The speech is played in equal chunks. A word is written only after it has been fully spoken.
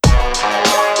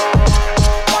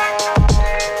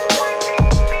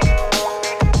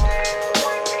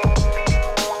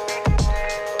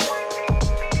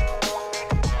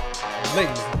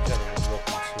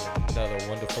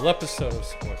episode of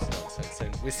Sports Nonsense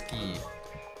and Whiskey.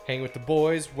 Hanging with the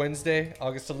boys, Wednesday,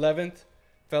 August 11th.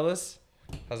 Fellas,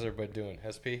 how's everybody doing?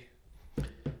 SP?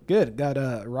 Good. Got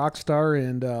a Rockstar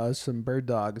and some Bird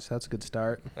Dogs. That's a good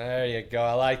start. There you go.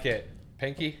 I like it.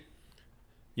 Pinky?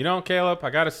 You know, Caleb,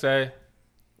 I got to say,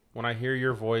 when I hear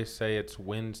your voice say it's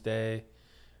Wednesday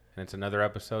and it's another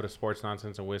episode of Sports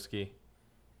Nonsense and Whiskey,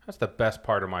 that's the best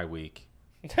part of my week.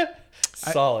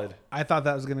 Solid. I thought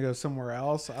that was going to go somewhere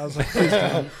else. I was like, please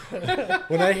don't.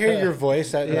 When I hear your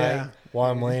voice at night while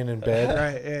I'm laying in bed.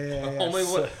 Right.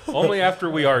 Yeah. Only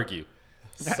after we argue.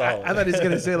 Solid. I thought he was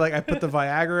going to say, like, I put the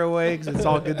Viagra away because it's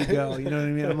all good to go. You know what I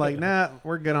mean? I'm like, nah,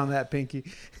 we're good on that, Pinky.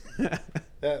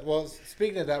 Well,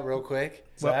 speaking of that real quick.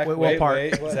 Zach, what part?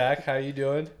 wait. Zach, how you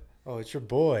doing? Oh, it's your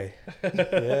boy.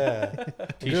 Yeah.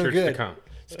 T-shirts to come.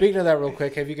 Speaking of that real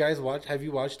quick, have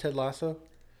you watched Ted Lasso?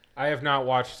 I have not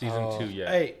watched season 2 yet.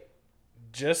 Hey,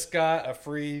 just got a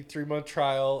free 3-month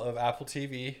trial of Apple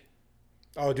TV.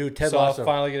 Oh, dude, Ted so Lasso. I'll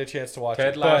finally get a chance to watch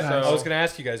Ted it. But Lasso. I was going to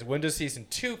ask you guys, when does season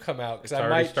 2 come out? Because It's I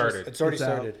already might started. It's already It's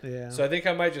out. started. Yeah. So I think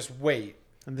I might just wait.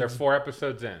 And They're then 4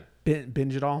 episodes in.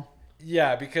 binge it all.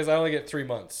 Yeah, because I only get 3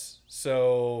 months.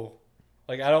 So,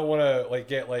 like, I don't want to like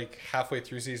get like halfway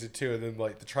through season 2 and then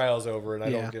like the trial's over and I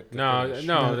Yeah. don't get. No,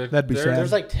 finish. That'd be sad.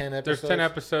 There's like 10 episodes. There's 10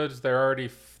 episodes. They're already.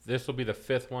 This will be the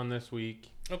 5th one this week.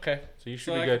 Okay, So you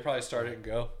should so be I good. could probably start it and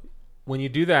go. When you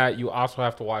do that, you also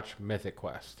have to watch Mythic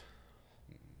Quest.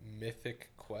 Mythic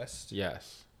Quest.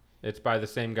 Yes. It's by the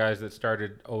same guys that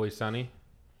started Always Sunny.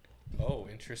 Oh,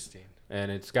 interesting.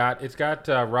 And it's got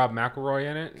Rob McElroy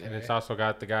in it, and Okay. it's also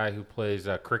got the guy who plays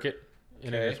Cricket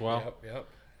in it as well.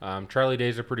 Yep. Charlie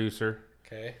Day's a producer.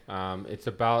 Okay. It's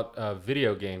about a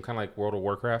video game, kind of like World of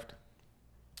Warcraft.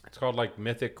 It's called like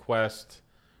Mythic Quest,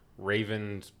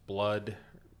 Raven's Blood,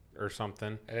 or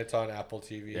something. And it's on Apple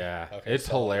TV. Yeah, Okay, it's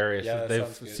solid. hilarious. Yeah, that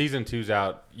sounds good. Season 2's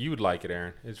out. You would like it,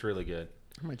 Aaron. It's really good.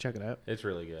 I might check it out. It's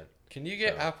really good. Can you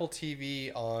get Apple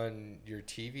TV on your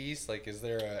TVs? Like, is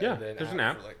there a Yeah, there's an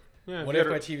app. for, like, Yeah. what if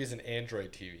my TV is an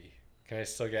Android TV? Can I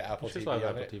still get Apple You should TV still have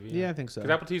on Apple it? TV. Yeah, I think so.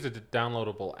 Because Apple TV is a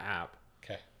downloadable app.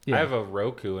 Okay. Yeah. I have a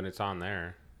Roku and it's on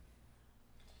there.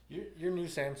 Your new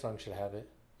Samsung should have it.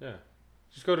 Yeah.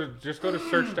 Just go to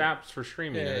search apps for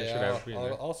streaming Yeah, and it should have it in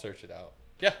there. I'll search it out.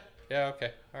 Yeah. Yeah.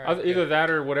 Okay. All right. Either that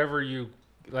or whatever you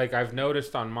like. I've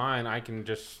noticed on mine, I can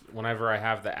just whenever I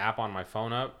have the app on my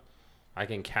phone up, I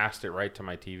can cast it right to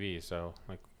my TV. So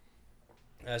like,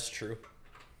 That's true.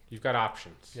 you've got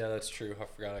options. Yeah, that's true. I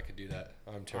forgot I could do that.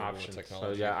 I'm terrible Options. with So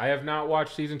technology. yeah, I have not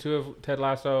watched season 2 of Ted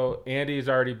Lasso. Andy's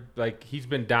already he's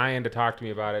been dying to talk to me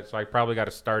about it, so I probably got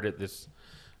to start it this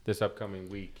upcoming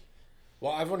week.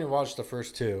 Well, I've only watched the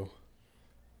first 2.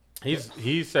 He said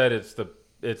he said it's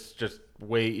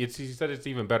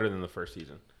even better than the first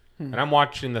season. And I'm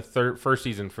watching the first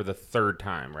season for the 3rd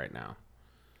time right now.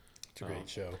 It's a great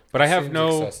show. But I have Seems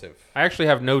excessive. I actually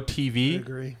have no I TV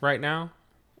agree. right now,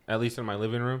 at least in my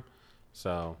living room.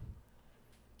 So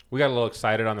we got a little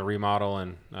excited on the remodel,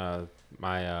 and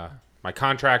my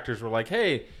contractors were like,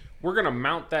 "Hey, we're gonna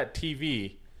mount that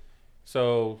TV,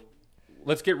 so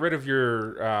let's get rid of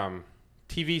your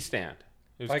TV stand."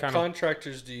 It was By kinda-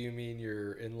 contractors, do you mean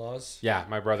your in-laws? yeah,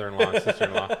 my brother-in-law and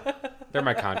sister-in-law. They're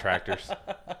my contractors.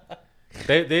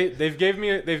 They've gave me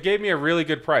a really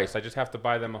good price. I just have to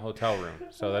buy them a hotel room.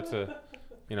 So that's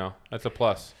a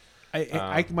plus.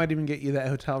 I might even get you that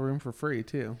hotel room for free,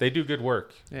 too. They do good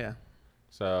work. Yeah.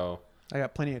 So I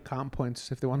got plenty of comp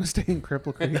points if they want to stay in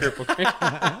Cripple Creek.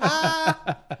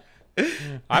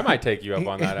 I might take you up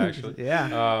on that actually. Yeah.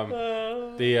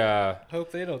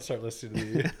 Hope they don't start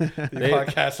listening to the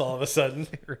podcast all of a sudden.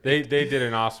 They did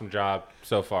an awesome job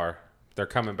so far. They're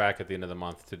coming back at the end of the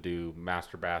month to do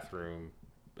master bathroom.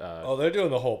 Oh, they're doing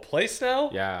the whole place now?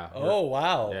 Yeah. Oh,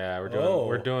 wow. Yeah, Oh.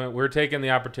 we're taking the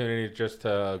opportunity just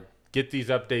to get these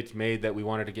updates made that we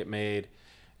wanted to get made,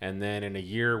 and then in a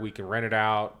year we can rent it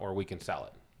out or we can sell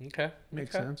it. Okay.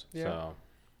 Makes Okay. sense. Yeah. So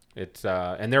it's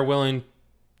and they're willing.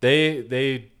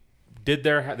 They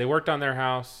worked on their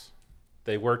house.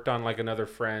 They worked on like another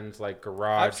friend's like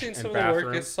garage I've seen and some of the bathroom.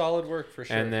 work. It's solid work for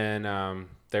sure. And then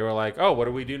they were like, "Oh, what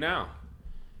do we do now?"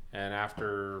 And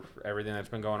after everything that's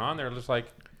been going on, they're just like,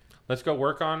 "Let's go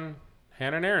work on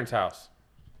Hannah and Aaron's house."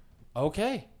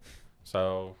 Okay.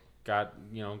 So got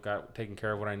taken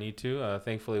care of what I need to.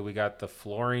 Thankfully, we got the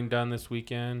flooring done this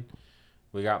weekend.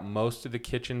 We got most of the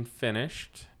kitchen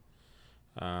finished.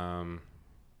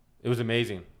 It was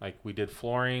amazing. Like we did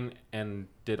flooring and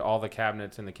did all the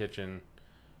cabinets in the kitchen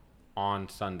on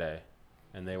Sunday,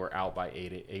 and they were out by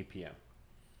 8 p.m.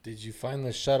 Did you find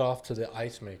the shut off to the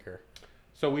ice maker?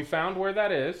 So we found where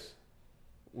that is.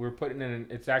 We're putting it in.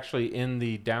 It's actually in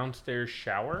the downstairs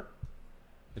shower.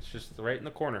 It's just right in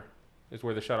the corner is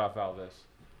where the shutoff valve is.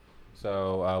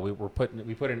 So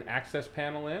we put an access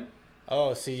panel in.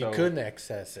 Oh, see, you So- couldn't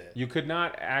access it. You could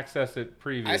not access it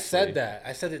previously. I said that.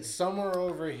 I said it's somewhere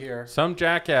over here. Some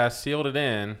jackass sealed it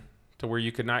in to where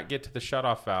you could not get to the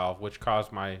shutoff valve, which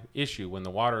caused my issue when the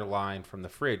water line from the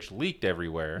fridge leaked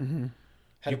everywhere.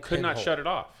 Had You a could not pinhole. shut it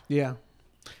off. Yeah.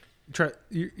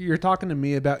 You're talking to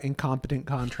me about incompetent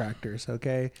contractors,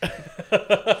 okay?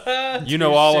 You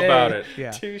know all Touche. about it.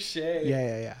 Yeah. Touche.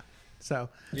 Yeah. So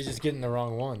You're just getting the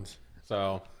wrong ones.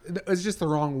 So it's just the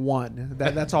wrong one.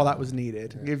 That's all that was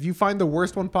needed. If you find the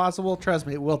worst one possible, trust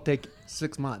me, it will take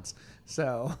 6 months.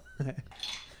 So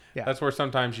that's where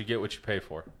sometimes you get what you pay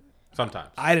for. Sometimes.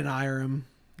 I didn't hire him.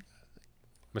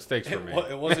 Mistakes for me.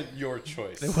 It wasn't your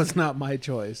choice. It was not my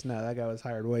choice. No, that guy was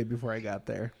hired way before I got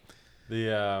there.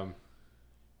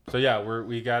 So yeah,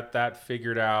 we got that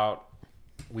figured out.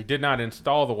 We did not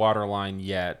install the water line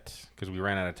yet because we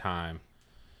ran out of time.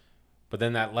 But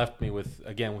then that left me with,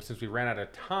 again, since we ran out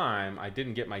of time, I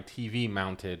didn't get my TV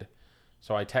mounted.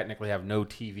 So I technically have no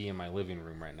TV in my living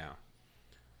room right now.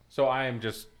 So I'm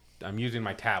using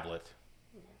my tablet,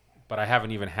 but I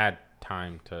haven't even had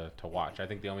time to watch. I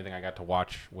think the only thing I got to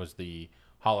watch was the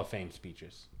Hall of Fame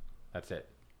speeches. That's it.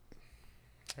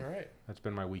 All right. That's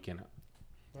been my weekend.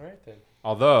 All right then.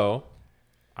 Although,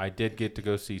 I did get to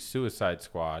go see Suicide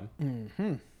Squad.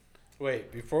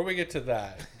 Wait, before we get to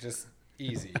that, just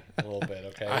easy a little bit,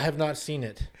 okay? I have not seen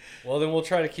it. Well, then we'll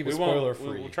try to keep it spoiler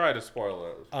We'll free. try to spoil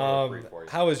it free for you.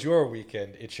 How was your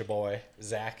weekend? It's your boy,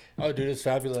 Zach. Oh, dude, it's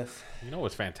fabulous. You know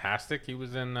what's fantastic? He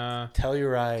was in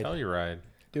Telluride. Telluride.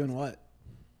 Doing what?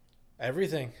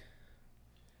 Everything.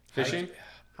 Fishing?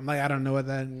 I'm like, I don't know what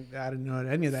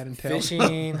any of that entails.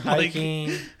 Fishing,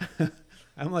 hiking.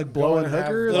 I'm like blowing Going to have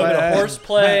hookers. a little bit of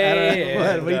horseplay.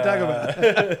 What are you talking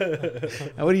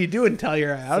about? What are you doing,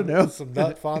 Telluride? I don't know. Some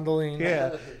nut fondling.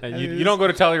 Yeah. And you don't go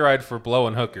to Telluride for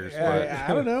blowing hookers, but I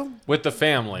don't know. with the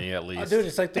family at Oh, least. dude,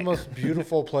 it's like the most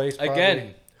beautiful place. Probably.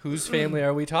 Again, whose family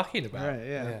are we talking about? Right,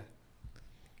 yeah.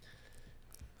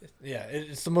 Yeah,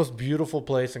 it's the most beautiful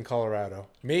place in Colorado.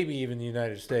 Maybe even the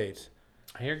United States.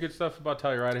 I hear good stuff about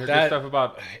Telluride. I hear That- good stuff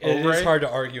about It Ouray. is hard to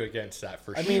argue against that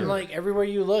for I sure. mean, like everywhere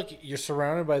you look, you're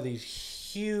surrounded by these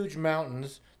huge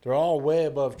mountains. They're all way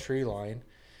above tree line.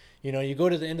 You know, you go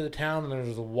to the end of the town and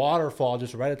there's a waterfall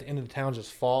just right at the end of the town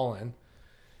just falling.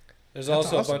 There's That's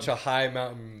also awesome. a bunch of high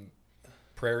mountain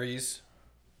prairies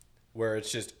where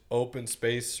it's just open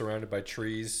space surrounded by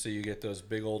trees. So you get those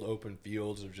big old open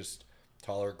fields of just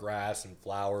taller grass and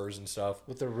flowers and stuff.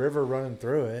 With the river running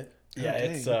through it. Yeah,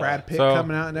 Dang, it's Brad Pitt so-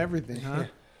 coming out and everything, huh?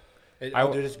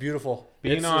 Dude, it's beautiful.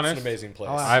 Being it's honest, an amazing place.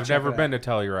 I'll have I've to check never it out. been to I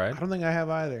Telluride. don't think I have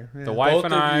either. Yeah. The wife Both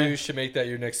and of I. you should make that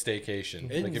your next staycation.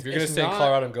 It's- Like if you're gonna it's stay in not-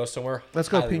 Colorado and go somewhere, Let's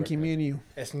go, highly Pinky, recommend. me and you.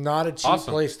 It's not a cheap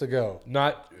Awesome. place to go.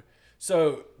 Not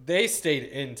so they stayed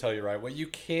in Telluride. What you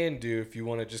can do if you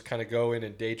want to just kind of go in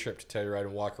and day trip to Telluride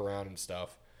and walk around and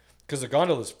stuff, because the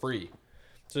gondola is free.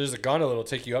 So there's a gondola that'll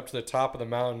take you up to the top of the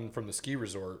mountain from the ski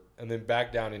resort and then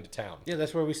back down into town. Yeah,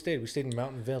 that's where we stayed. We stayed in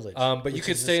Mountain Village. But you which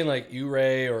could is stay in like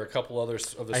Ouray or a couple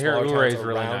others of the I hear smaller Ouray's towns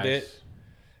really around nice. it.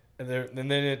 And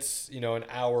then it's, an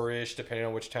hour-ish, depending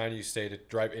on which town you stay, to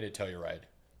drive into Telluride.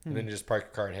 And then you just park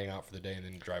your car and hang out for the day and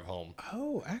then drive home.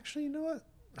 Oh, actually, you know what?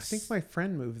 I think my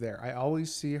friend moved there. I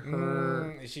always see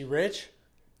her. Is she rich?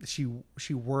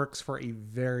 She works for a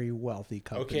very wealthy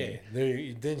company.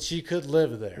 Okay, then she could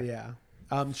live there. Yeah.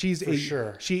 She's For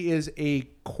sure. She is a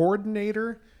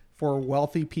coordinator for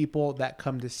wealthy people that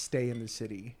come to stay in the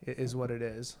city. Is what it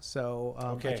is. So I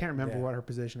Okay, can't remember yeah. what her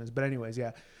position is, but anyways,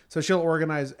 yeah. So she'll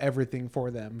organize everything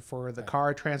for them, for the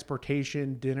car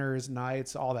transportation, dinners,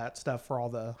 nights, all that stuff for all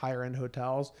the higher end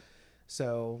hotels.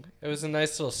 So It was a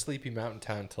nice little sleepy mountain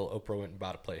town until Oprah went and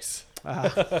bought a place.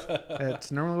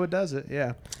 that's normally what does it.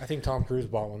 Yeah. I think Tom Cruise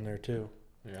bought one there too.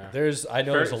 Yeah. There's a lot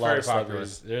very of popular.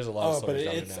 celebrities. There's a lot of Oh, but celebrities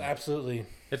down it's there now. absolutely.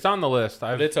 It's on the list.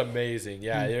 But it's amazing.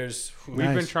 Yeah, there's. We've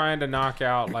Nice. been trying to knock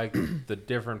out like the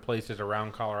different places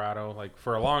around Colorado. Like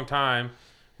for a long time,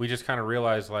 we just kind of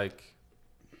realized like,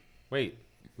 wait,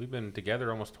 we've been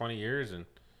together almost 20 years and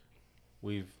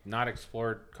we've not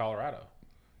explored Colorado.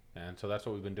 And so that's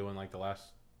what we've been doing like the last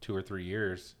 2 or 3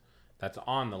 years. That's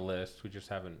on the list. We just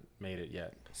haven't made it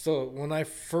yet. So when I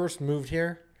first moved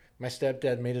here, my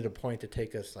stepdad made it a point to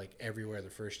take us like everywhere the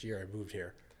first year I moved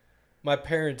here. My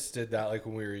parents did that like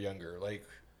when we were younger.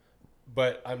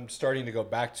 But I'm starting to go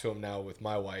back to them now with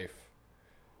my wife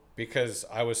because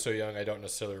I was so young. I don't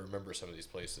necessarily remember some of these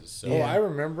places. So, Oh, I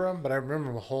remember them, but I remember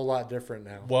them a whole lot different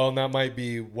now. well, and that might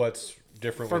be what's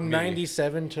different From with me.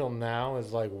 97 till now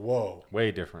is like, whoa.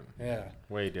 Way different. Yeah.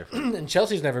 Way different. And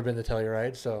Chelsea's never been to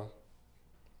Telluride, so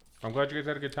I'm glad you guys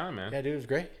had a good time, man. Yeah, dude, it was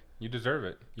great. You deserve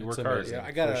it. You It's work hard. amazing. Yeah,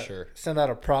 I gotta for sure. send out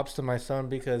a props to my son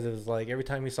because it was like every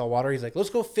time he saw water, he's like,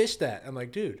 "Let's go fish that." I'm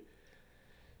like, "Dude,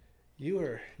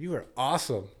 you were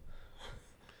awesome."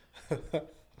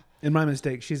 In my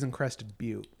mistake, she's in Crested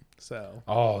Butte. So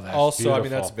Oh, that's Also, beautiful. I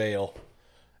mean, that's Vail.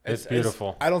 It's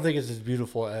beautiful. I don't think it's as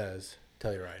beautiful as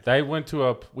Telluride. They went to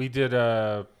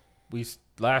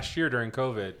last year during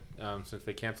COVID, since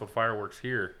they canceled fireworks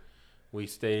here, we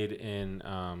stayed in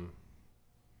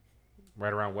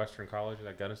right around Western College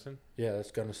at Gunnison. Yeah,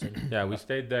 that's Gunnison. Yeah, we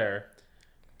stayed there,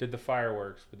 did the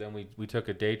fireworks, but then we took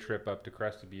a day trip up to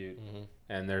Crested Butte,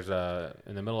 and there's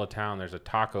in the middle of town, there's a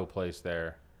taco place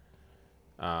there.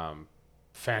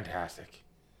 Fantastic.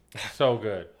 So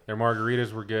good. Their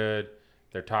margaritas were good.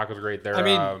 Their tacos were great. Their, I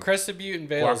mean, Crested Butte and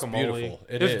Vail is guacamole. beautiful.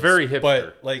 It's very hipster.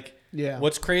 But, like, Yeah.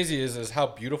 what's crazy is how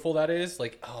beautiful that is.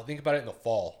 Like, oh, think about it in the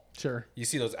fall. sure. You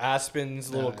see those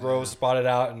aspens, little groves spotted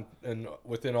out and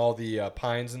within all the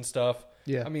pines and stuff.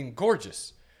 Yeah. I mean,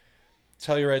 gorgeous.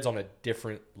 Telluride's on a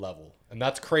different level. And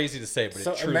that's crazy to say, but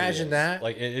So it truly imagine is. that.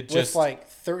 Like, it With just... like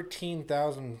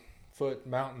 13,000-foot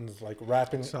mountains, like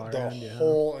wrapping It's all the around, yeah.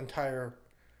 whole entire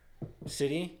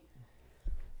city,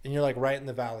 and you're like right in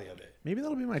the valley of it. Maybe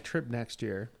that'll be my trip next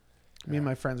year. Me and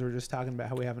my friends were just talking about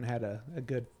how we haven't had a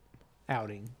good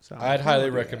outing. So I'd I'm highly gonna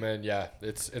do that. recommend. Yeah,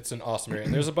 it's an awesome area.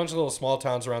 And there's a bunch of little small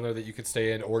towns around there that you could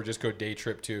stay in, or just go day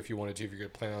trip to if you wanted to. If you're gonna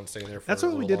plan on staying there for That's a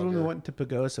what we little did when we longer. went to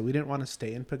Pagosa. We didn't want to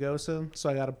stay in Pagosa, so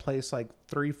I got a place like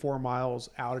 3-4 miles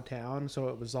out of town. So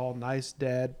it was all nice,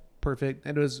 dead, perfect,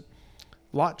 and it was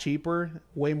a lot cheaper,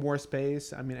 way more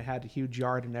space. I mean, it had a huge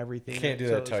yard and everything. You can't do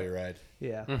So that it was- Telluride.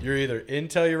 Yeah, You're either in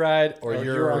Telluride or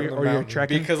you're on you're the or you're mountain.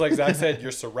 trekking. because, like Zach said, you're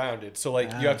surrounded. So like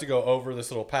you Ah. have to go over this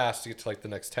little pass to get to like the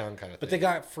next town kind of thing. But they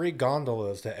got free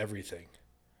gondolas to everything.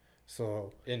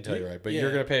 So in Telluride, but yeah. you're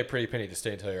gonna pay a pretty penny to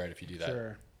stay in Telluride if you do that,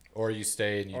 sure. or you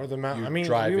stay and you, or the mountain. you I mean,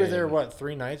 drive we were in. there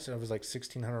 3 nights and it was like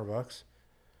 $1,600.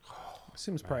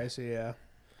 Seems pricey. Yeah,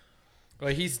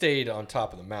 Well, he stayed on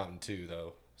top of the mountain too,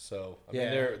 though. So I mean,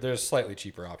 Yeah. there's slightly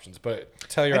cheaper options, but I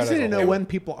Telluride. just as need a to know whole- when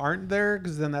people aren't there,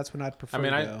 because then that's when I'd prefer I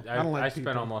mean, to go. don't like I spent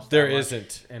people. almost There that much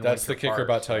isn't. in That's the Winter kicker Park,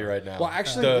 about so- Telluride now. Well,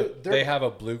 actually, they have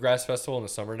a bluegrass festival in the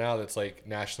summer now that's like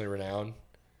nationally renowned.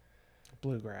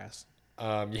 Bluegrass.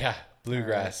 Yeah,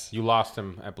 bluegrass. You lost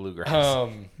him at Bluegrass.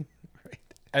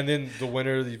 And then the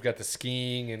winter you've got the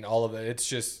skiing and all of that.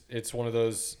 It's one of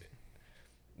those.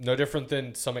 No different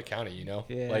than Summit County, you know.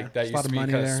 Yeah, Like that it's a lot used to of be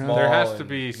money kind of there, huh? small. There has to and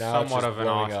be now it's somewhat just of an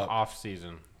blowing up. off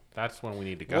season. That's when we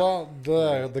need to go.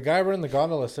 Well, the guy running the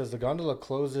gondola says the gondola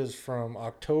closes from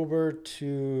October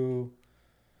to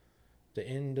the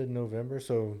end of November,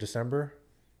 so December.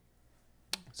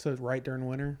 So right during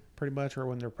winter, pretty much, or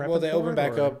when they're prepping. Well, they for open it,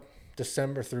 back or- up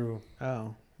December through.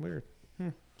 Oh, weird.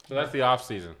 So that's the off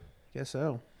season. Guess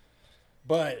so.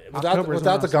 But October is without when the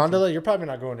I was gondola, you're probably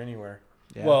not going anywhere.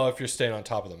 Yeah. Well, if you're staying on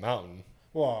top of the mountain,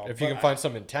 Well, if you but can find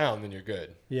some in town, then you're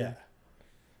good. yeah.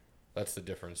 That's the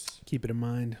difference. keep it in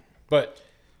mind. But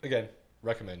again,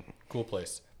 recommend. Cool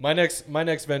place. My next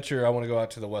venture, I want to go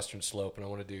out to the Western Slope, and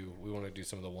we want to do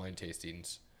some of the wine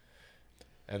tastings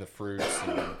and the fruits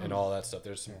and all that stuff.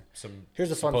 There's some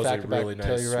Here's a fun supposedly fact about really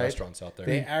nice Telluride. restaurants out there.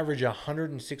 They average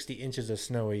 160 inches of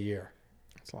snow a year.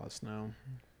 It's a lot of snow.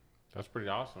 That's pretty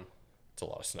awesome. It's a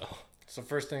lot of snow. It's the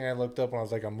first thing I looked up when I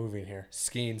was like, I'm moving here.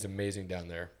 Skiing's amazing down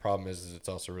there. Problem is it's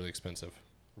also really expensive.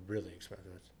 Really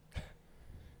expensive.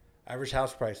 Average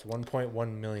house price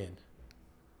 1.1 million.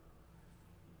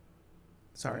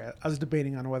 Sorry, I was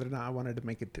debating on whether or not I wanted to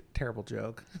make a terrible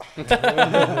joke.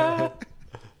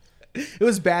 It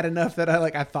was bad enough that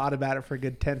I thought about it for a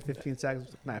good 10, 15 seconds.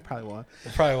 Nah, I probably won't.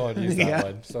 We probably won't use that Yeah.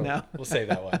 one. So No. we'll save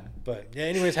that one. But yeah,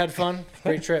 anyways, had fun.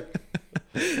 Great trip.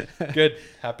 Good.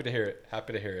 Happy to hear it.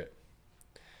 Happy to hear it.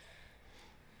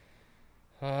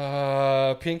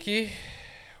 Pinky,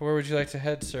 where would you like to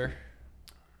head, sir?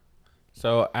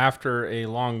 So after a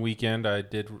long weekend, I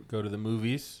did go to the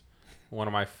movies. One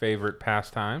of my favorite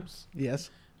pastimes. Yes.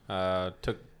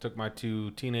 Took my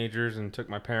 2 teenagers and took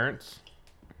my parents.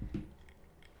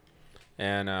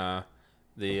 And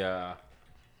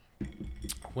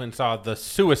went and saw The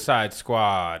Suicide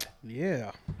Squad.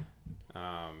 Yeah.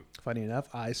 Funny enough,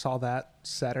 I saw that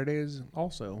Saturdays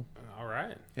also. All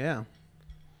right. Yeah.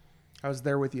 I was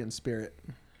there with you in spirit.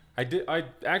 I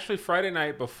actually Friday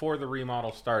night before the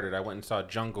remodel started, I went and saw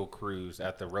Jungle Cruise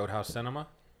at the Roadhouse Cinema.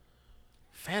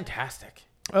 Fantastic.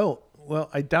 Oh, well,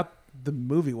 I doubt the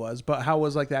movie was, but how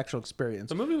was the actual experience?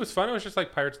 The movie was fun. It was just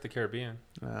like Pirates of the Caribbean.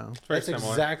 Oh. It's very That's similar.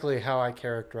 exactly how I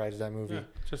characterize that movie. Yeah,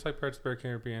 just like Pirates of the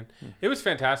Caribbean. It was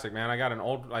fantastic, man. I got an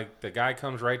old, the guy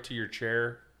comes right to your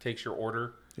chair, takes your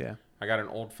order. Yeah. I got an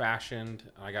old fashioned.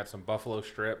 I got some buffalo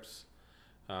strips.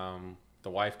 The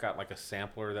wife got like a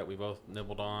sampler that we both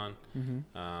nibbled on.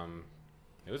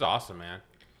 It was awesome, man.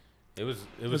 It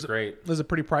was great. Was it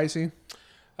pretty pricey?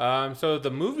 So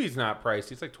the movie's not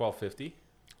pricey. It's like $12.50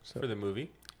 for the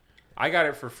movie. I got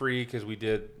it for free because we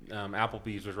did.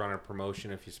 Applebee's was running a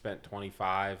promotion. If you spent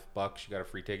 $25, you got a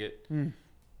free ticket.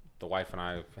 The wife and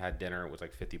I had dinner. It was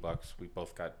like $50. We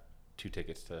both got 2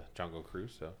 tickets to Jungle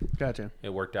Cruise, so Gotcha. it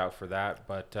worked out for that.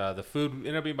 But the food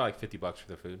ended up being about like $50 for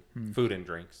the food and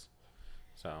drinks.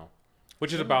 So,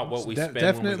 which is about what we spend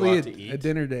definitely when we go out to eat. a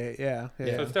dinner date. Yeah. So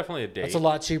it's definitely a date. That's a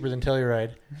lot cheaper than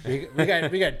Telluride.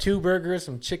 We got 2 burgers,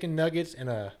 some chicken nuggets, and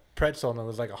a pretzel, and it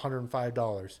was like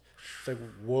 $105. It's like,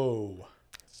 whoa.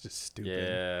 It's just stupid.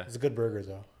 Yeah, It's a good burger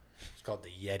though. It's called the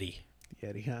Yeti.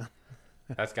 Yeti, huh?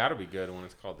 that's got to be good when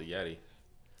it's called the Yeti.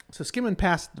 So skimming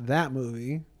past that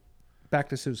movie, back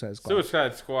to Suicide Squad.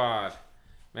 Suicide Squad,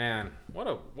 man, what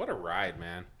a ride,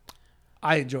 man.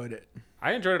 I enjoyed it.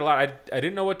 I enjoyed it a lot. I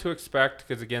didn't know what to expect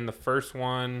because, again, the first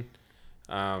one,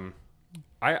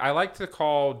 I like to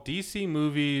call DC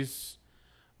movies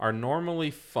are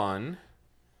normally fun.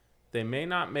 They may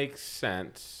not make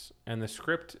sense, and the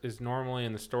script is normally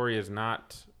and the story is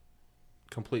not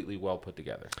completely well put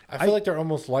together. I feel like they're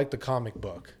almost like the comic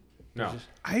book. No.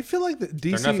 I feel like the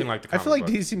DC. nothing like the I feel like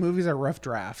comic DC movies are rough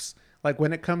drafts. Like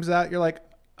when it comes out, you're like,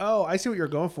 oh, I see what you're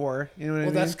going for. You know what I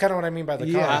mean? That's kind of what I mean by the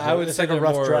Yeah, comic. I would It's say like a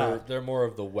rough draft. they're more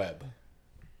of the web.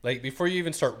 Like before you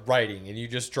even start writing and you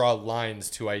just draw lines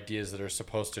to ideas that are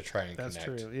supposed to try and That's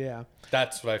connect. true. Yeah.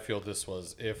 That's what I feel this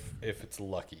was if it's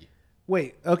lucky.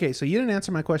 Wait. Okay. So you didn't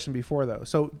answer my question before though.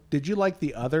 So did you like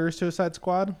the other Suicide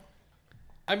Squad?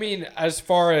 I mean, as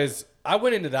far as I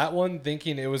went into that one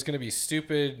thinking it was going to be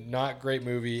stupid, not great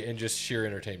movie and just sheer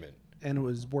entertainment. And it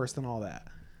was worse than all that.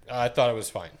 I thought it was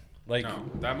fine. Like No,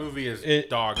 that movie is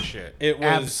dog shit. it was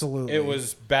Absolutely. it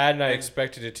was bad and I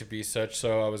expected it to be such,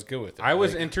 so I was good with it. I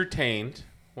was Like, entertained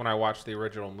when I watched the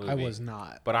original movie. I was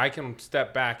not. But I can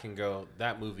step back and go,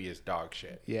 that movie is dog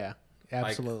shit. Yeah.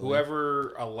 Absolutely. Like,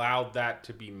 whoever allowed that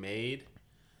to be made,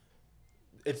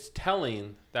 it's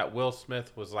telling that Will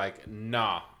Smith was like,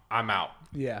 nah, I'm out.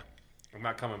 Yeah. I'm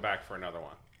not coming back for another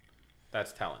one.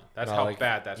 That's telling. That's not how like,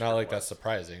 bad that's not like that's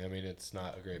surprising. I mean, it's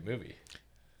not a great movie.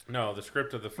 No, the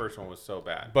script of the first one was so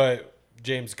bad. But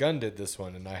James Gunn did this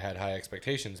one, and I had high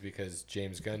expectations because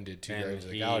James Gunn did Two And Guardians of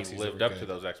the he Galaxy. lived up to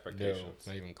those expectations.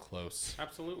 No, not even close.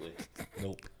 Absolutely.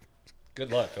 Nope.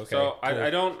 Good luck. Okay. So cool. I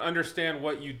don't understand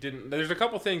what you didn't. There's a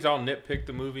couple things I'll nitpick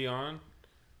the movie on,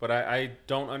 but I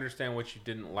don't understand what you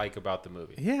didn't like about the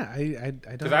movie. Yeah. I don't.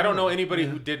 Because I don't know anybody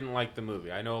who didn't like the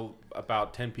movie. I know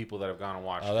about 10 people that have gone and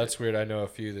watched Oh, that's it. weird. I know a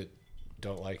few that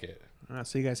don't like it.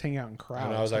 So you guys hang out in crowds.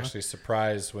 And I was huh? actually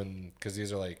surprised because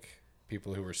these are like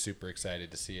people who were super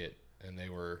excited to see it, and they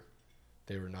were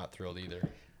not thrilled either.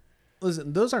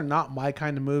 Listen, those are not my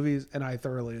kind of movies, and I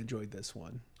thoroughly enjoyed this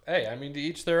one. Hey, I mean, to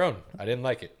each their own. I didn't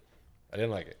like it.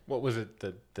 What was it?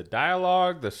 The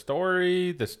dialogue, the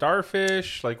story, the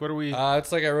starfish? Like, what are we...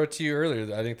 It's like I wrote to you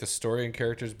earlier. I think the story and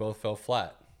characters both fell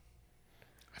flat.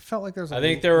 I felt like I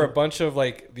think there were a bunch of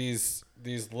like these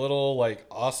little like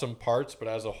awesome parts, but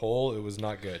as a whole, it was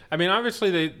not good. I mean,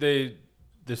 obviously,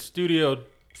 the studio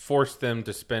forced them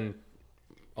to spend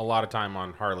a lot of time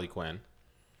on Harley Quinn.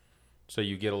 So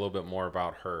you get a little bit more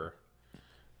about her.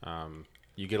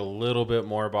 You get a little bit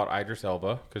more about Idris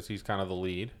Elba because he's kind of the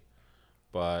lead.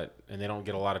 And they don't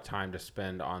get a lot of time to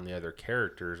spend on the other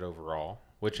characters overall.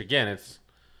 Which, again,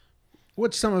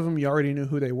 Which some of them you already knew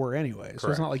who they were anyway. So it's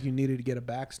Correct. not like you needed to get a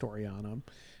backstory on them.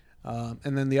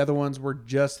 And then the other ones were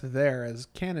just there as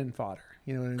cannon fodder.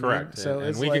 You know what I mean? correct. So and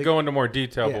it's we like, could go into more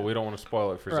detail, Yeah. but we don't want to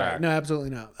spoil it for right. Zach. No, absolutely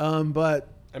not. But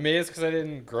I mean, it's because I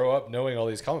didn't grow up knowing all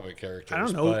these comic book characters. I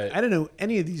don't know. But I didn't know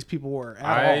any of these people were at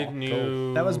I all.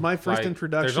 knew That was my first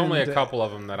introduction There's only a to- couple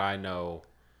of them that I know.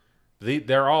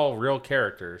 They're all real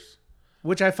characters.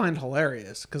 Which I find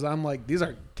hilarious because I'm like, these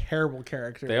are terrible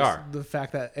characters. They are. The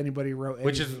fact that anybody wrote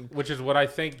anything. Which is what I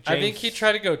think. James, I think he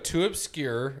tried to go too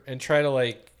obscure and try to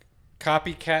like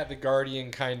copycat the Guardian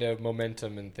kind of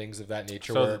momentum and things of that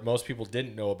nature, So- where most people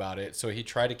didn't know about it. So he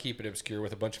tried to keep it obscure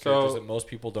with a bunch of So- characters that most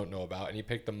people don't know about, and he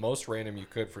picked the most random you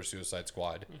could for Suicide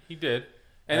Squad. He did.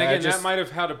 And I again, just- that might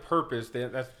have had a purpose.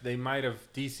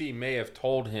 DC may have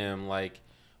told him, like,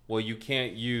 well, you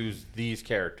can't use these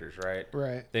characters, right?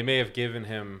 Right. They may have given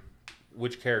him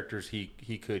which characters he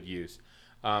could use.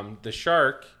 The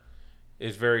Shark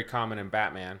is very common in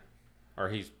Batman, or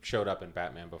he's showed up in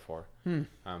Batman before. He's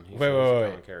Wait. a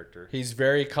common character. He's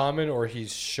very common, or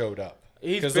he's showed up.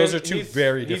 He's Because been- those are two he's-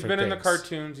 very He's different been in the things.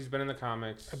 cartoons. He's been in the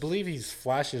comics. I believe he's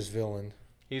Flash's villain.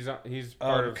 He's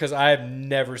part of. Because I have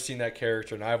never seen that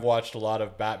character, and I've watched a lot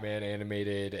of Batman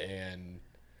animated and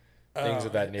things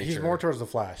of that nature. He's more towards the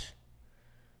Flash.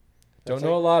 Don't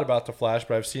know a lot about the Flash,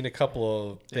 but I've seen a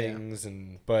couple of things.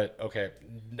 But okay,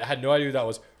 I had no idea who that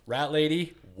was. Rat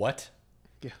Lady, what?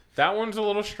 That one's a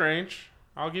little strange.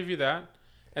 I'll give you that.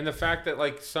 And the fact that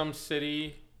like some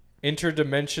city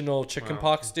Interdimensional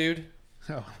chickenpox dude.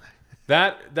 Oh.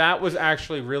 that was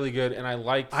actually really good, and I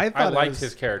liked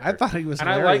his character. I thought he was and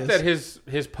hilarious. I like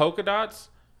that his polka dots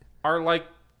are like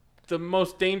the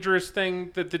most dangerous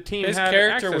thing that the team His had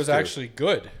character access was to. actually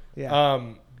good. Yeah.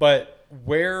 But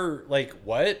where, like,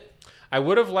 what? I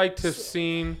would have liked to have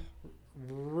seen.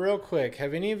 Real quick,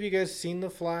 have any of you guys seen The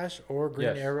Flash or Green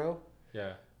Yes. Arrow?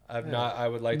 Yeah. I've not. I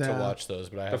would like to No. watch those,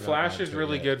 but I have The not Flash gotten is to it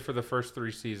really yet. good for the first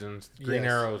 3 seasons. Green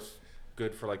Yes. Arrow's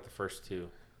good for like the first 2.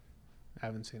 I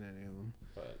haven't seen any of them.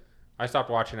 But I stopped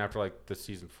watching after like the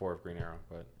season 4 of Green Arrow.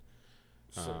 But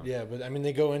Yeah, but I mean,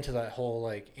 they go into that whole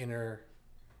like inner.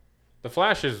 The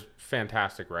Flash is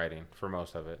fantastic writing for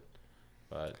most of it.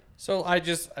 But So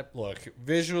look,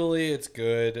 visually it's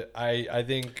good. I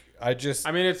think I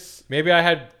mean, it's maybe I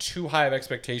had too high of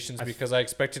expectations because I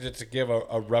expected it to give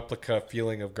a replica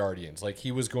feeling of Guardians. Like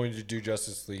he was going to do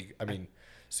Justice League. I mean,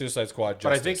 Suicide Squad. Justice.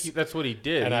 But I think that's what he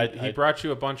did. And He brought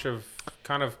you a bunch of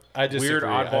kind of I disagree. weird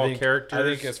oddball characters. I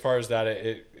think as far as that,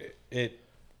 it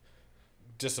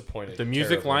disappointed. The music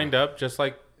terribly. lined up just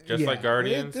like Yeah.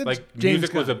 Guardians. It's Like James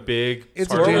music was a Gunn. big It's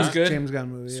part a of Score James, was good. James Gunn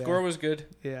movie. Yeah. Score was good.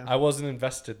 Yeah. I wasn't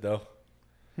invested though.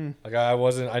 Like I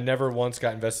wasn't. I never once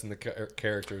got invested in the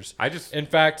characters. I just In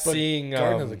fact, But seeing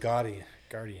Garden of the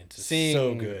Guardians is seeing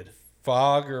so good.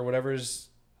 Fog or whatever's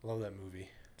I love that movie.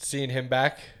 seeing him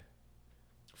back.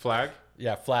 Flag.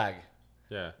 Yeah, Flag.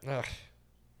 Yeah,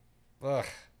 Ugh.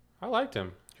 I liked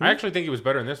him. I actually think he was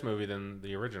better in this movie than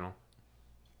the original.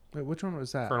 Wait, which one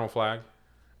was that? Colonel Flag,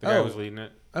 the guy who Oh. was leading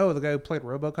it. Oh, the guy who played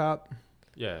RoboCop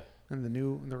Yeah, in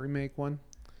the remake one.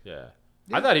 yeah.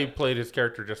 I thought he played his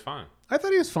character just fine. I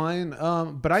thought he was fine,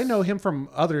 but I know him from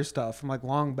other stuff, from like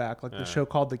long back, like the show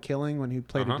called The Killing when he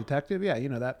played a detective. Yeah, you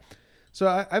know that. So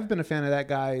I've been a fan of that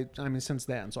guy. I mean, since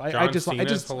then. So I John just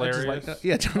Cena's like hilarious. that.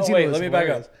 Yeah, John Oh Cena. wait, was let me back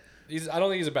hilarious. up. I don't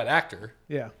think he's a bad actor.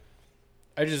 Yeah,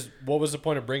 What was the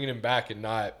point of bringing him back and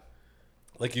not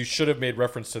like you should have made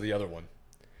reference to the other one?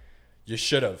 You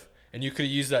should have, and you could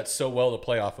have used that so well to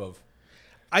play off of.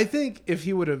 I think if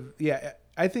he would have,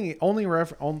 I think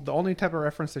the only type of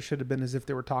reference there should have been is if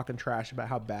they were talking trash about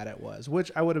how bad it was,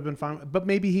 which I would have been fine with. But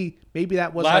maybe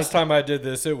that was Last time I did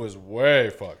this, it was way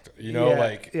fucked. You know, Yeah,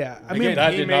 like yeah. I again, mean,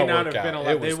 that he did may not not work have been out.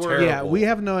 allowed- It was they were- terrible. Yeah, we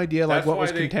have no idea like That's what why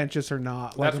was they- contentious or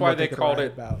not. That's and why what they could called write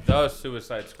it about. the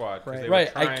Suicide Squad. 'cause Right. they were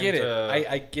Right, I trying get it.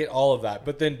 to- I get all of that,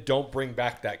 but then don't bring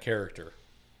back that character.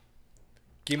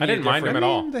 Give me I didn't a mind him different- at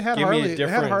all. They had Give me a Harley. They had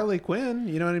different- Harley Quinn.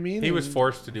 You know what I mean? He was And-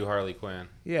 forced to do Harley Quinn.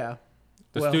 Yeah.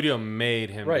 The Well- studio made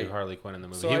him Right. do Harley Quinn in the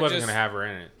movie. So he I wasn't just- going to have her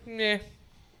in it.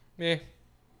 Meh.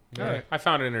 All right. I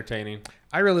found it entertaining.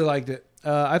 I really liked it.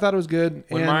 I thought it was good.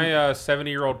 When and my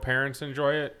 70-year-old parents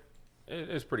enjoy it,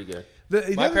 it's pretty good.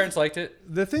 My parents liked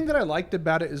it. The thing that I liked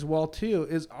about it as well too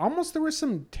is almost there was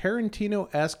some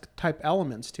Tarantino-esque type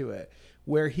elements to it,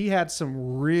 where he had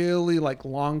some really like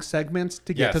long segments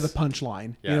to get to the Yes. punchline.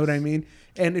 You Yes. know what I mean?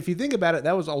 And if you think about it,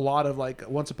 that was a lot of like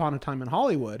Once Upon a Time in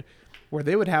Hollywood, where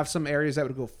they would have some areas that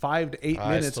would go 5 to 8 I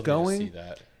minutes still going. need to see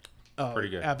that. Oh, Pretty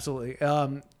good. Absolutely.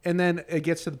 And then it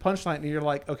gets to the punchline, and you're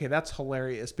like, okay, that's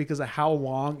hilarious because of how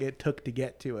long it took to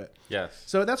get to it. Yes.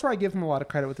 So that's where I give him a lot of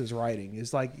credit with his writing.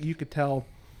 Is like you could tell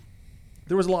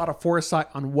there was a lot of foresight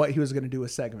on what he was going to do with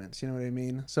segments. You know what I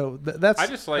mean? So that's I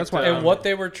just liked, that's why And what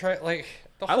they were trying, like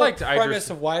the I whole liked premise Idris-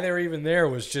 of why they were even there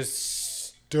was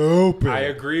just stupid. I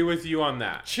agree with you on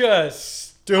that.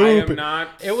 Just I am stupid. not.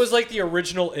 It was like the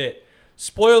original It.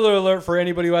 Spoiler alert for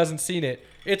anybody who hasn't seen it.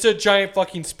 It's a giant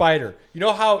fucking spider. You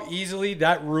know how easily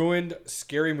that ruined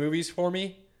scary movies for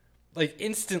me? Like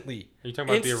instantly. Are you talking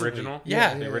about Instantly. the original?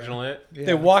 Yeah. The original It? Yeah.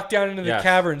 They walk down into the Yes.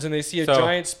 caverns and they see a So,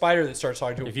 giant spider that starts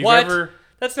talking to if them. you've What? ever-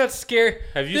 That's not scary.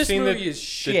 Have you this seen movie the is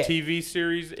shit. TV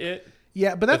series It?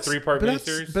 Yeah, but that's 3-part but that's-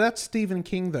 miniseries? But that's Stephen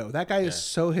King though. That guy is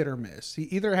so hit or miss. He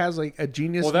either has like a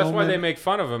genius. Well, that's why moment- they make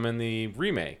fun of him in the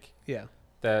remake. Yeah,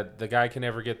 That the guy can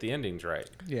never get the endings right.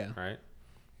 yeah. Right?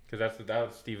 Because that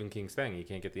was Stephen King's thing. He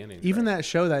can't get the endings Even right. that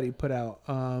show that he put out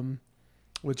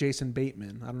with Jason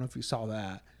Bateman. I don't know if you saw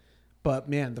that, but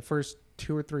man, the first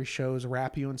 2 or 3 shows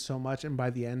wrap you in so much, and by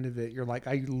the end of it, you're like,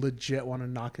 I legit want to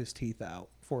knock his teeth out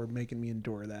for making me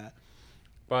endure that.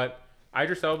 But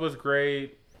Idris Elba's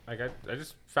great. Like I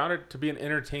just found it to be an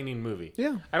entertaining movie.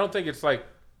 Yeah. I don't think it's like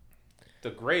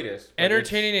the greatest. but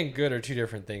Entertaining and good are two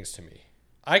different things to me.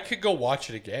 I could go watch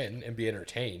it again and be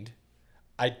entertained.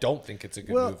 I don't think it's a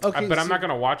good movie. Okay, But I'm not going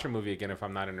to watch a movie again if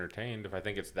I'm not entertained, if I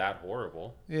think it's that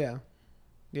horrible. Yeah.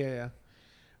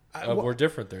 We're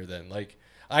different there then. Like,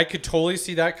 I could totally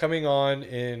see that coming on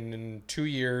in 2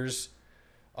 years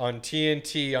on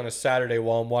TNT on a Saturday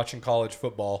while I'm watching college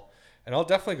football. And I'll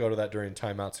definitely go to that during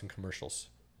timeouts and commercials.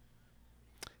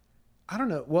 I don't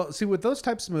know. Well, see, with those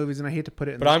types of movies, and I hate to put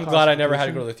it in But this I'm glad I never had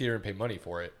to classification, go to the theater and pay money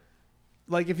for it.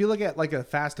 like if you look at like a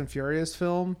Fast and Furious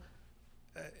film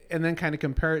and then kind of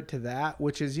compare it to that,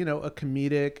 which is, a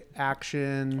comedic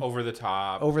action Over the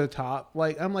top. over the top,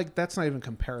 like I'm like, that's not even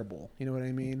comparable. You know what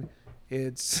I mean?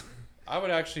 It's I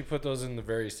would actually put those in the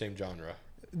very same genre.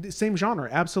 the same genre,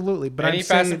 absolutely. But Any I'm Fast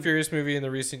saying, and Furious movie in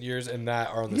the recent years and that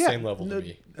are on the same level to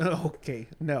me. Okay,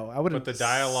 no, I wouldn't. But the say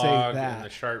dialogue that. and the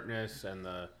sharpness and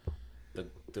the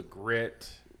grit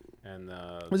and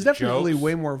the It was definitely jokes,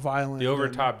 way more violent. the over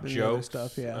top than the other jokes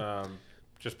stuff. Yeah,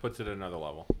 just puts it at another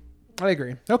level. I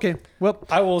agree. Okay, well,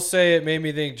 I will say it made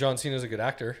me think John Cena's a good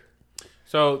actor.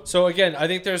 So So again, I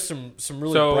think there's some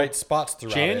really So, bright spots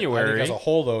throughout it. I January- think as a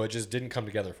whole, though, it just didn't come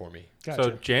together for me. gotcha.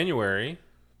 So January,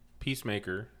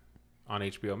 Peacemaker on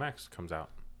HBO Max comes out.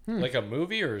 Like a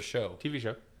movie or a show, TV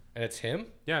show. and it's him.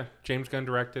 Yeah, James Gunn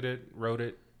directed it, wrote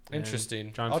it. and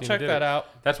Interesting. John I'll Cena check did that it. out.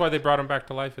 That's why they brought him back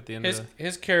to life at the end His of the...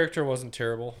 his character wasn't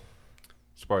terrible.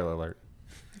 Spoiler alert.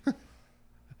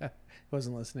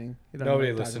 wasn't listening. You don't know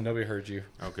Nobody what I'm listened. talking Nobody heard you.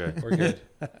 Okay. We're good.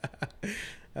 about.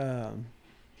 All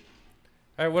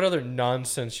right. What other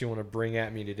nonsense you want to bring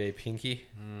at me today, Pinky?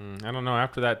 I don't know.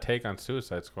 After that take on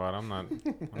Suicide Squad, I'm not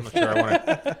sure I want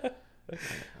to...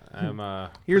 I'm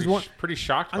Here's pretty, one- pretty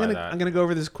shocked I'm by gonna that. I'm gonna go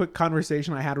over this quick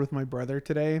conversation I had with my brother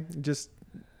today. Just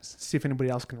see if anybody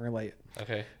else can relate.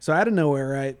 Okay. So out of nowhere,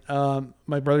 right?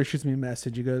 My brother shoots me a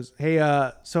message. He goes, "Hey,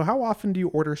 so how often do you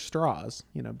order straws?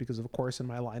 Because of course in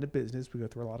my line of business we go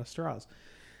through a lot of straws."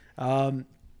 And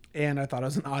I thought it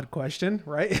was an odd question,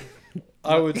 right?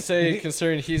 I would say,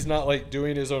 considering he's not like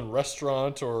doing his own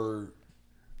restaurant or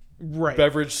Right.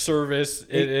 beverage service,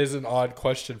 it is an odd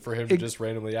question for him to just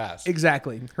randomly ask.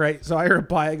 Exactly. Right. So I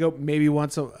reply, I go, maybe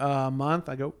once a month.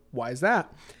 I go, why is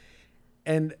that?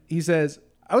 And he says,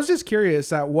 I was just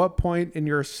curious, at what point in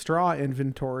your straw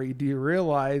inventory do you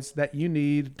realize that you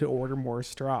need to order more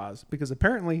straws? Because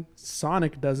apparently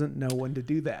Sonic doesn't know when to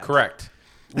do that. Correct.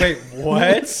 Wait,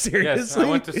 what? Seriously? Yes, I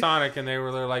went to Sonic and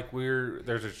they're like,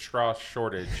 there's a straw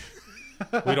shortage.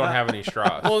 We don't have any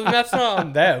straws. Well, that's not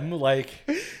on them. Like,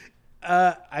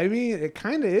 I mean, it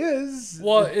kind of is.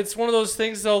 well, it's one of those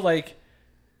things though. Like,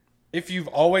 if you've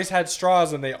always had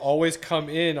straws and they always come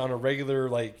in on a regular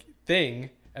like thing,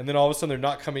 and then all of a sudden they're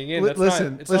not coming in, that's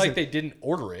Listen, not. It's not listen. like they didn't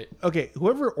order it. Okay,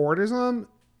 whoever orders them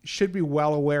should be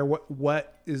well aware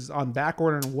what is on back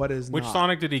order and what is Which not.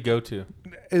 Sonic did he go to?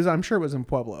 I'm sure it was in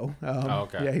Pueblo. Oh,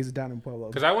 okay. Yeah, he's down in Pueblo.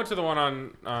 Because I went to the one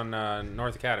on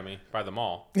North Academy by the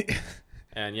mall.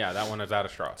 And yeah, that one is out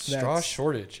of straws. Straw That's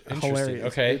shortage. Interesting. Hilarious.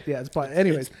 Okay. Yeah, it's probably,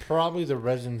 anyways. It's probably the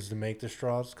resins to make the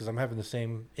straws because I'm having the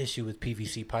same issue with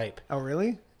PVC pipe. Oh,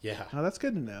 really? Yeah. Oh, that's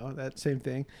good to know. That same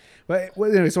thing. But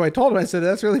well, anyway, so I told him, I said,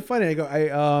 that's really funny. I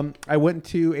go, I went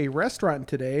to a restaurant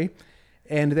today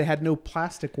and they had no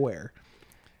plasticware.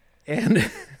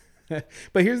 And,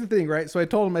 but here's the thing, right? So I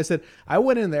told him, I said, I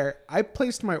went in there, I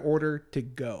placed my order to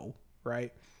go,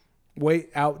 right? Wait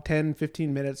out 10,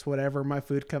 15 minutes, whatever. My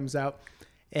food comes out.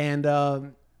 And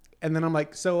then I'm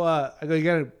like, so, I go, you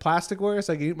got a plasticware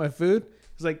so I can eat my food?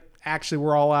 He's like, actually,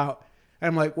 we're all out. And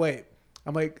I'm like, wait.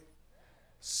 I'm like,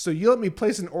 so you let me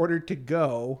place an order to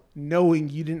go, knowing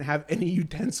you didn't have any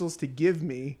utensils to give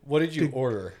me. What did you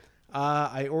order?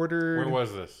 I ordered Where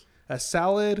was this? a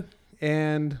salad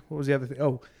and what was the other thing?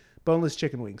 Oh, boneless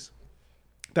chicken wings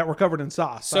that were covered in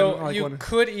sauce. I So don't like you one-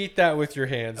 could eat that with your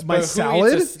hands. My but who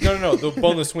salad? Eats no, the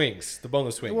boneless wings. The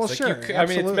boneless wings. Well, like sure, you could, I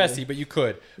mean, it's absolutely. messy, but you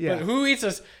could. Yeah. But who eats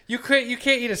this? You can't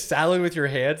eat a salad with your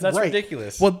hands. That's Right.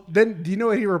 ridiculous. Well, then do you know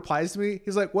what he replies to me?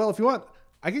 He's like, well, if you want,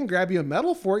 I can grab you a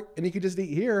metal fork and you can just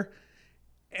eat here.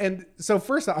 And so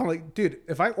first I'm like, dude,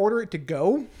 if I order it to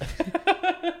go,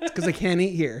 it's because I can't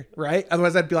eat here, right?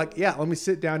 Otherwise I'd be like, yeah, let me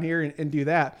sit down here and do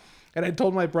that. And I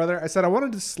told my brother, I said, I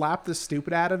wanted to slap the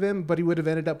stupid out of him, but he would have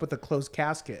ended up with a closed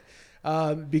casket.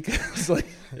 Because like,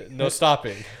 no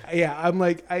stopping. yeah, I'm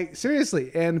like,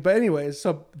 seriously. But anyways,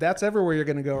 so that's everywhere you're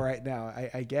going to go right now.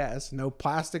 I guess no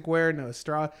plasticware, no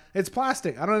straw. It's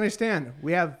plastic. I don't understand.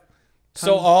 We have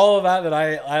So all of that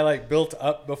I like built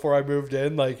up before I moved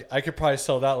in, like I could probably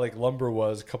sell that like lumber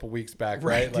was a couple weeks back,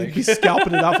 right? You'd Like be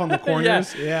scalping it off on the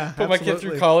corners. Yeah. put my kid through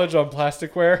absolutely. college on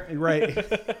plasticware. Right.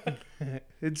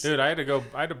 It's Dude, I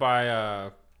had to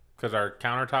buy, because our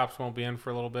countertops won't be in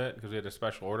for a little bit because we had a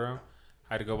special order.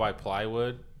 I had to go buy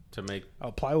plywood to make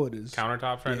Oh, plywood is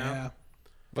countertops right yeah. now.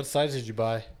 What size did you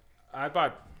buy? I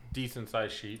bought decent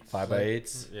sized sheets.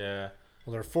 5x8s. Yeah.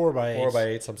 Well, they're 4x8.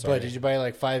 4x8s. I'm sorry. But did you buy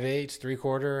like 5/8,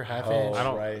 3/4, half Oh, inch? I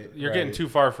don't. Right, You're getting right. too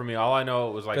far for me. All I know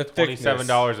it was The like thickness.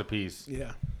 $27 a piece.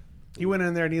 Yeah. He went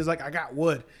in there and he was like, I got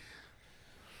wood.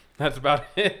 That's about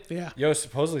it. Yeah. Yo,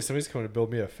 supposedly somebody's coming to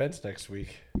build me a fence next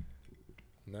week.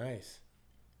 Nice.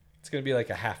 It's gonna be like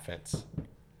a half fence,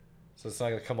 so it's not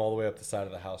gonna come all the way up the side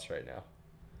of the house right now.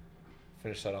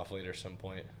 Finish that off later at some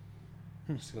point.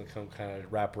 Just gonna come kind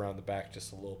of wrap around the back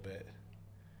just a little bit,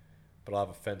 but I'll have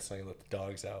a fence so I can let the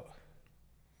dogs out.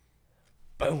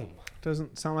 Boom.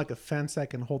 Doesn't sound like a fence that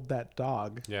can hold that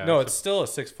dog. Yeah. No, it's still a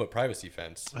 6-foot privacy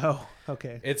fence. Oh,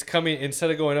 okay. It's coming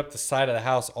instead of going up the side of the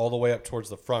house all the way up towards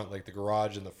the front, like the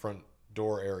garage and the front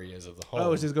door areas of the home.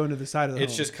 Oh, it's just going to the side of the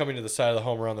It's home. just coming to the side of the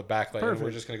home around the back lane. And we're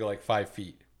Perfect. just gonna go like 5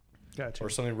 feet Gotcha. or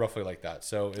something roughly like that.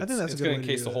 So it's, think that's a it's good gonna way to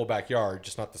encase do the that. whole backyard,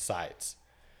 just not the sides.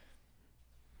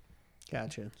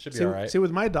 Gotcha. Should be see, all right. See,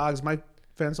 with my dogs, my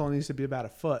fence only needs to be about a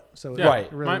foot. So Yeah, Right.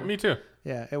 it really, me too.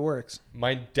 yeah, it works.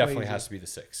 Mine definitely easy. has to be the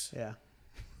 6. Yeah.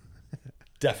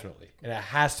 Definitely. And it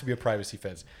has to be a privacy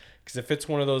fence. Because if it's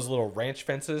one of those little ranch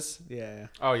fences, Yeah.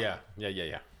 Oh yeah.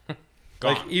 Yeah.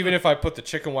 like even if I put the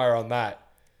chicken wire on that,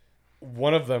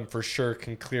 one of them for sure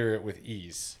can clear it with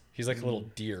ease. He's like a little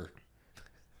deer.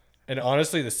 And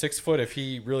honestly, the 6 foot, if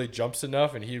he really jumps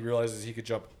enough and he realizes he could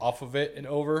jump off of it and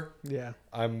over, Yeah.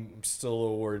 I'm still a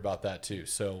little worried about that too.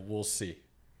 So we'll see.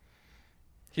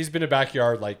 He's been in a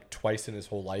backyard like twice in his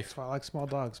whole life. That's why I like small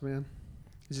dogs, man.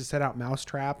 You just set out mouse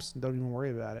traps and don't even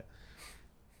worry about it.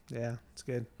 Yeah, it's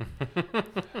good.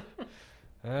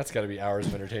 That's got to be hours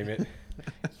of entertainment.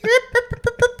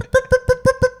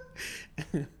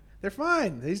 They're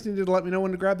fine. They just need to let me know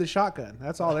when to grab the shotgun.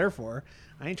 That's all they're for.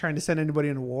 I ain't trying to send anybody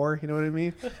into war. You know what I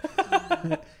mean?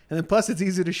 And then plus, it's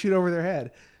easy to shoot over their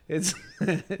head. It's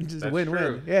just That's win-win.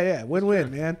 true. Yeah,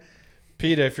 win-win, man.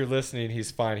 PETA, if you're listening,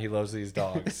 he's fine. He loves these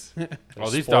dogs.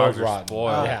 Oh, these Spoiled dogs are rotten.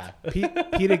 spoiled. Yeah.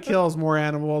 PETA kills more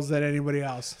animals than anybody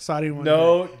else. So I don't even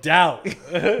No doubt.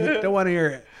 don't want to hear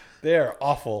it. They are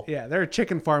awful. Yeah, there are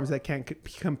chicken farms that can't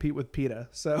compete with PETA.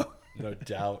 So No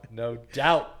doubt. No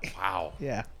doubt. Wow.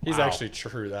 yeah, He's Wow. actually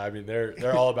true. I mean,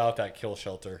 they're all about that kill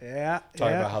shelter. yeah,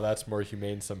 Talking yeah. about how that's more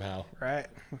humane somehow. Right.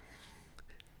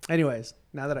 Anyways,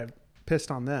 now that I've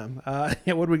pissed on them,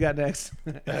 yeah, what do we got next?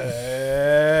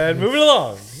 And moving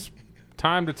along.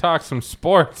 Time to talk some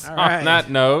sports. All On right. that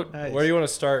note, Nice. Where do you want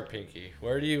to start, Pinky?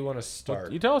 Where do you want to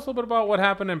start? you tell us a little bit about what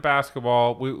happened in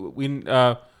basketball. We had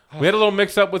a little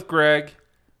mix up with Greg.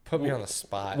 Put me on the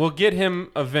spot. We'll get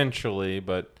him eventually,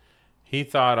 but he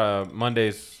thought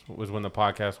Mondays was when the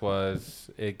podcast was.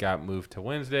 It got moved to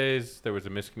Wednesdays. There was a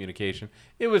miscommunication.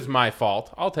 It was my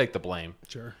fault. I'll take the blame.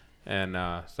 Sure. And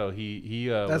so he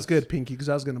That's was- good, Pinky, because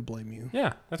I was going to blame you.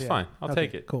 Yeah, that's Yeah. fine. I'll Okay,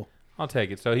 take it. Cool. I'll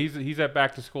take it. So he's at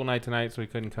back to school night tonight, so he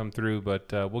couldn't come through,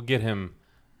 but we'll get him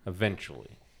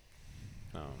eventually.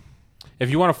 If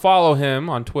you want to follow him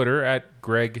on Twitter at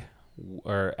Greg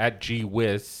or at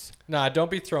GWiz, Nah,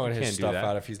 don't be throwing can't his do stuff that.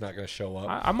 out if he's not going to show up.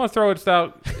 I'm gonna throw it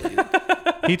out.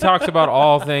 He talks about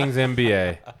all things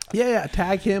NBA. Yeah.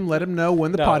 Tag him. Let him know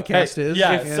when the No, podcast hey, is.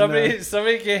 Yeah, and,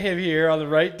 somebody get him here on the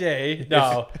right day.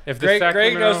 No, if the Greg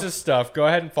Sacramento- knows his stuff. Go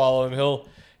ahead and follow him.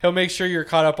 He'll make sure you're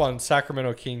caught up on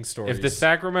Sacramento Kings stories. If the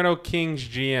Sacramento Kings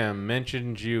GM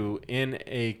mentioned you in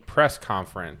a press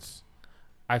conference,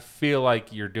 I feel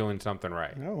like you're doing something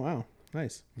right. Oh wow,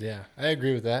 nice. Yeah, I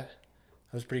agree with that.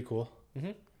 That was pretty cool.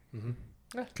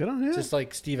 Good on him. Just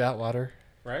like Steve Atwater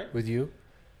Right? with you.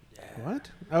 What?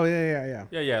 Oh yeah.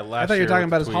 Yeah. Last I thought you year were talking with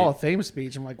about the his Hall tweet. of Fame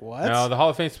speech. I'm like, what? No, the Hall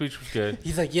of Fame speech was good.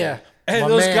 He's like, yeah. Hey, my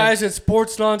those man- guys at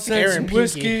Sports Nonsense Aaron and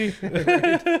Whiskey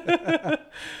for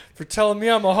telling me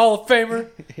I'm a Hall of Famer.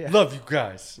 Yeah. Love you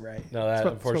guys. Right. No, That's that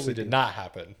what we unfortunately do. did not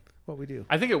happen. What we do.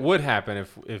 I think it would happen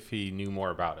if he knew more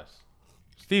about us.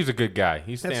 Steve's a good guy.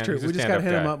 He's That's true. He's a We just got to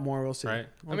stand-up hit him guy, up more. We'll see. right?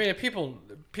 I mean, if people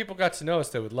got to know us,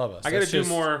 they would love us. I got to That's do just-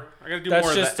 more. I got to do That's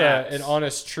more just of the apps. an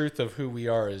honest truth of who we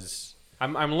are as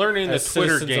I'm learning the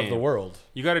Twitter citizens game. of the world.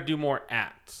 You got to do more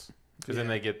ats because then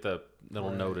they get the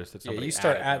little notice that Yeah, somebody. you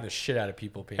start added adding them. the shit out of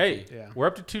people, Pinky. Hey, Yeah. we're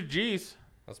up to 2 G's.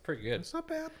 That's pretty good. It's not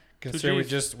bad. Considering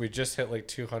Gs. we just hit like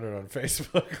 200 on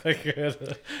Facebook like a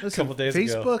Listen, couple days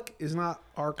ago. Facebook is not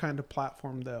our kind of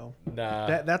platform, though.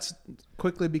 Nah. That's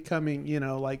quickly becoming,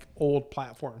 like old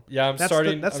platform. Yeah, I'm That's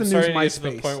starting. that's I'm the new starting to get to the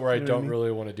MySpace, point where I you know what I don't mean?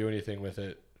 really want to do anything with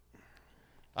it.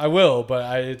 I will,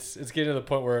 but it's getting to the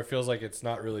point where it feels like it's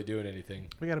not really doing anything.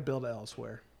 We got to build it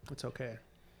elsewhere. It's okay.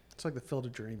 It's like the Field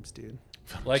of Dreams, dude.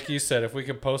 Like you said, if we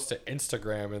can post to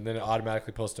Instagram and then it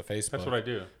automatically post to Facebook, That's what I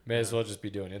do. may as well just be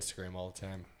doing Instagram all the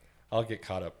time. I'll get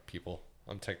caught up, people.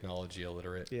 I'm technology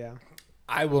illiterate. Yeah.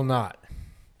 I will not.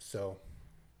 So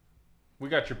We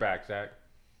got your back, Zach.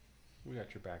 We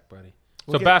got your back, buddy.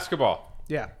 We'll So get- basketball.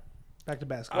 Yeah. Back to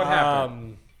basketball. What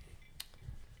happened?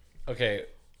 Okay,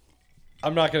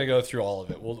 I'm not gonna go through all of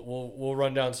it. We'll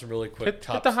run down some really quick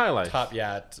Hit the highlights.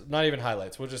 Not even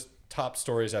highlights. We'll just top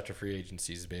stories after free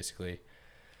agencies, basically.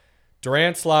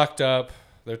 Durant's locked up.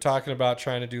 They're talking about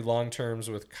trying to do long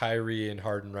terms with Kyrie and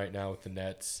Harden right now with the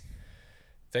Nets.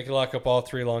 If they could lock up all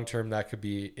three long term, that could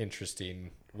be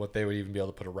interesting. What they would even be able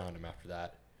to put around him after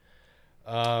that.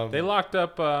 They locked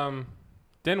up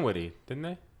Dinwiddie, didn't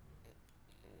they?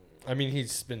 I mean,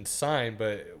 he's been signed,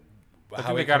 but I think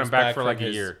how they he got comes him back for from like a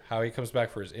his- year. How he comes back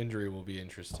for his injury will be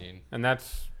interesting. And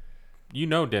that's, you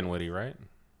know, Dinwiddie, right?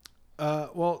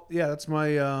 Well, yeah, that's my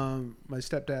my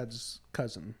stepdad's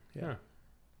cousin. Yeah. Yeah.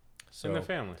 So In the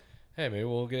family. hey, maybe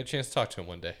we'll get a chance to talk to him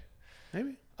one day.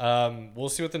 Maybe. We'll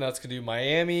see what the Nets can do.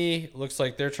 Miami looks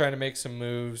like they're trying to make some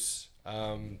moves.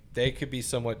 They could be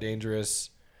somewhat dangerous.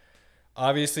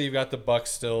 Obviously, you've got the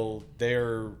Bucks still.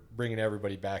 They're bringing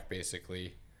everybody back,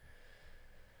 basically.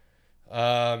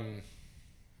 Does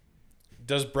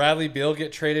Bradley Beal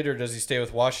get traded, or does he stay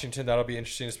with Washington? That'll be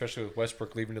interesting, especially with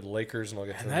Westbrook leaving to the Lakers, and I'll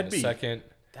get to that in a second.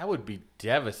 That would be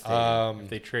devastating if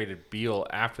they traded Beal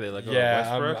after they let go of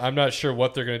Westbrook. I'm not sure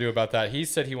what they're going to do about that. He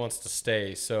said he wants to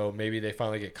stay, so maybe they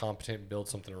finally get competent and build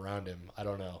something around him. I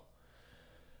don't know.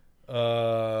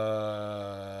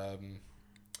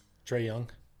 Trae Young.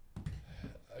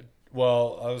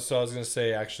 Well, I was going to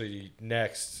say actually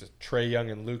next, Trae Young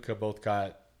and Luka both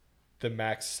got the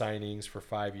max signings for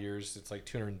 5 years. It's like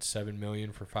 $207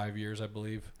 million for 5 years, I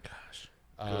believe. Gosh.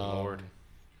 Good Lord.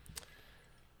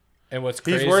 And what's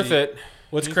crazy? He's worth it.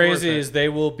 What's He's crazy worth it. is they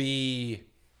will be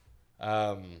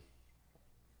That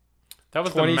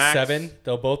was the 27. max.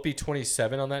 They'll both be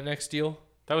 27 on that next deal.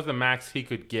 That was the max he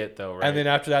could get, though, right? And then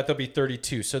after that, they'll be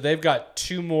 32. So they've got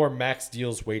 2 more max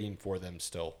deals waiting for them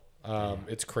still.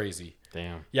 It's crazy.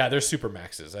 Damn. Yeah, they're super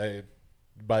maxes.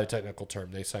 By the technical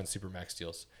term, they signed super max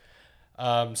deals.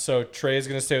 So Trey is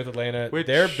going to stay with Atlanta.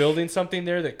 They're building something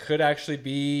there that could actually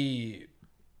be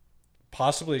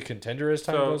possibly a contender as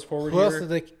time goes forward. Who else here.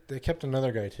 did they kept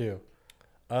another guy too?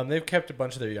 They've kept a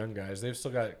bunch of their young guys. They've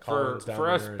still got Collins down For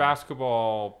there. us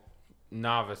basketball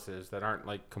novices that aren't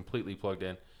like completely plugged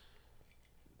in,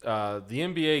 the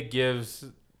NBA gives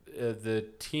the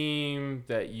team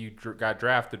that you got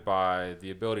drafted by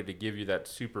the ability to give you that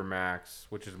super max,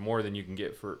 which is more than you can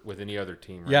get with any other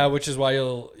team. Right? Yeah, which is why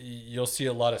you'll see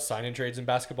a lot of sign-in trades in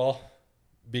basketball,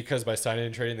 because by signing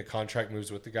and trading, the contract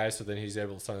moves with the guy, so then he's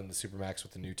able to sign in the supermax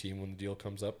with the new team when the deal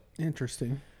comes up.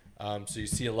 Interesting. So you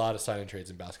see a lot of sign-in trades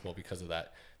in basketball because of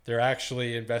that. They're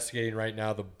actually investigating right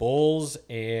now the Bulls,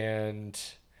 and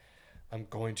I'm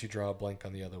going to draw a blank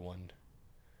on the other one.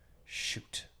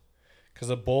 Shoot. Because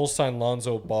the Bulls signed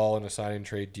Lonzo Ball in a sign-in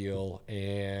trade deal,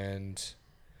 and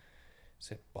is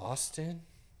it Boston?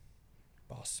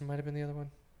 Boston might have been the other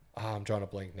one. I'm drawing a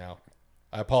blank now.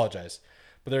 I apologize.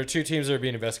 But there are 2 teams that are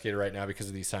being investigated right now because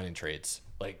of these sign-in trades.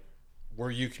 Like,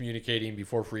 were you communicating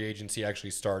before free agency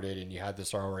actually started and you had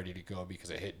this all ready to go because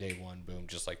it hit day 1, boom,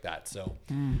 just like that. So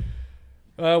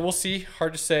we'll see.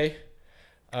 Hard to say.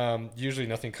 Usually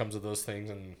nothing comes of those things,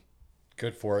 and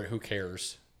good for it. Who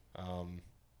cares?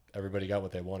 Everybody got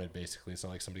what they wanted, basically. It's not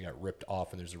like somebody got ripped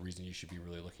off and there's a reason you should be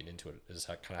really looking into it, is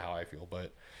kind of how I feel.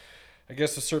 But I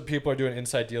guess if certain people are doing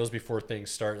inside deals before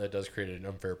things start, that does create an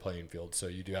unfair playing field. So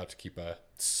you do have to keep a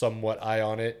somewhat eye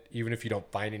on it, even if you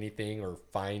don't find anything or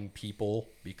find people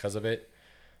because of it.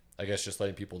 I guess just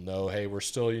letting people know, hey, we're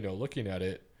still, looking at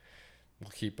it.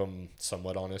 We'll keep them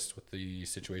somewhat honest with the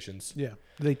situations. Yeah.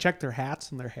 Do they check their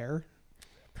hats and their hair?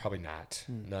 Probably not.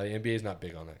 No, the NBA is not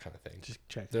big on that kind of thing. Just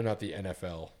check. They're not the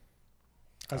NFL.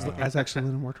 I was actually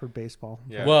leaning more toward baseball.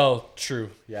 Yeah. Well, true.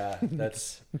 Yeah,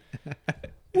 that's...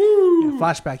 Yeah,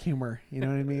 flashback humor. You know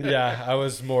what I mean? Yeah, I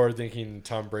was more thinking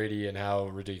Tom Brady and how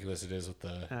ridiculous it is with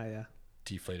the Oh, yeah.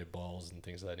 deflated balls and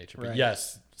things of that nature. But Right.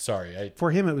 yes, sorry.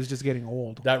 For him, it was just getting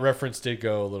old. That reference did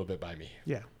go a little bit by me.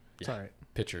 Yeah. It's Yeah. all right.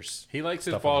 Pitchers. He likes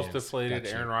his Stuff on balls hands. deflated.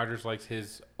 Gotcha. Aaron Rodgers likes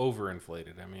his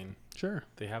overinflated. I mean, Sure.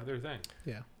 they have their thing.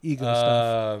 Yeah. Ego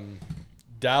stuff.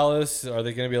 Dallas, are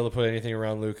they going to be able to put anything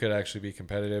around Luka to actually be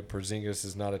competitive? Porzingis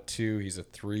is not a 2, he's a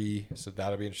 3, so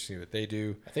that'll be interesting what they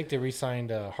do. I think they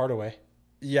re-signed Hardaway.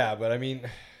 Yeah, but I mean,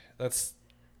 that's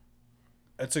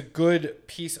a good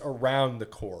piece around the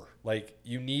core. Like,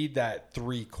 you need that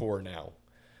 3 core now.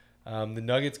 The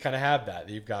Nuggets kind of have that.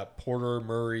 You've got Porter,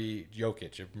 Murray,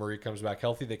 Jokic. If Murray comes back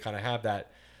healthy, they kind of have that.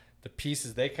 The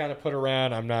pieces they kind of put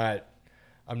around, I'm not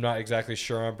exactly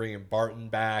sure. I'm bringing Barton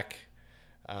back.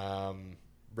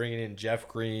 bringing in Jeff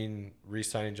Green,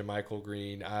 re-signing JaMychal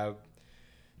Green.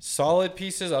 Solid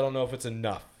pieces. I don't know if it's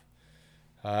enough.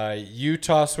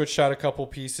 Utah switched out a couple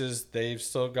pieces. They've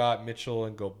still got Mitchell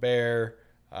and Gobert.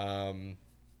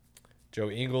 Joe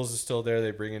Ingles is still there.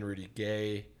 They bring in Rudy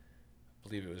Gay. I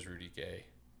believe it was Rudy Gay.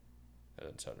 That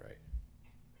doesn't sound right.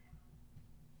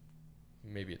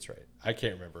 Maybe it's right. I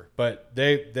can't remember. But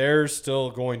they're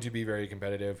still going to be very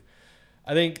competitive.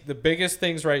 I think the biggest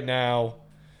things right now,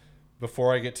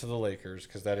 before I get to the Lakers,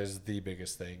 because that is the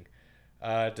biggest thing,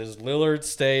 does Lillard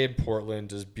stay in Portland?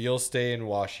 Does Beal stay in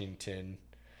Washington?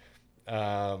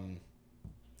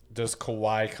 Does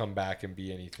Kawhi come back and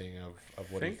be anything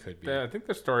of what he could be? I think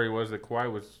the story was that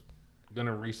Kawhi was going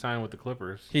to re-sign with the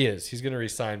Clippers. He is. He's going to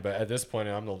re-sign, but at this point,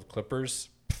 I'm the Clippers.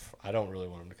 I don't really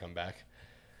want him to come back.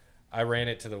 I ran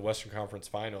it to the Western Conference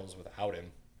Finals without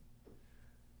him.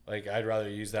 Like, I'd rather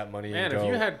use that money and go. If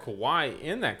you had Kawhi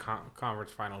in that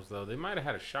conference finals, though, they might have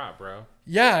had a shot, bro.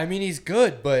 Yeah, I mean, he's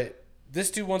good, but this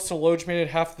dude wants to load manage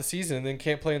half the season and then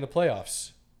can't play in the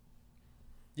playoffs.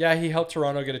 Yeah, he helped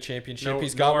Toronto get a championship.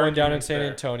 He's got one down in San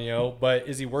Antonio, but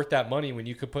is he worth that money when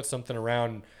you could put something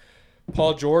around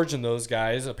Paul George and those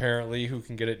guys, apparently, who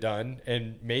can get it done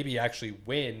and maybe actually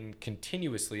win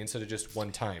continuously instead of just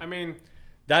one time? I mean,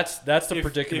 that's the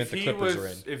predicament the Clippers are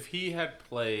in. If he had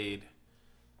played,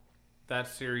 that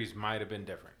series might have been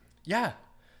different. Yeah,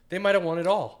 they might have won it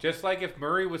all. Just like if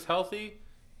Murray was healthy,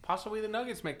 possibly the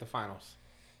Nuggets make the finals.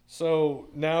 So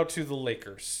now to the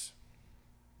Lakers.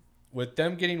 With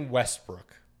them getting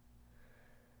Westbrook,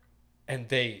 and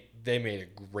they made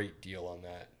a great deal on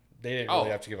that. They didn't really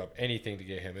have to give up anything to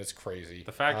get him. It's crazy.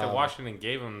 The fact that Washington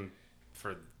gave him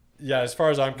for as far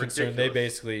as I'm concerned, they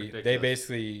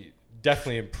basically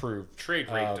definitely improved. Trade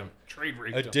raped him.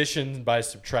 Addition by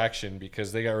subtraction,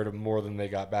 because they got rid of more than they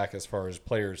got back as far as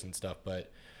players and stuff. But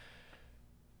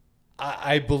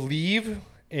I believe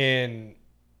in.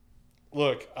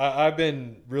 Look, I've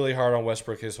been really hard on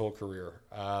Westbrook his whole career.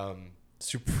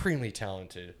 Supremely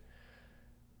talented.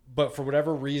 But for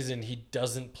whatever reason, he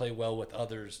doesn't play well with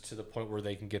others to the point where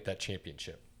they can get that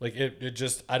championship. Like, it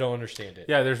just, I don't understand it.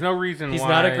 Yeah, there's no reason He's why.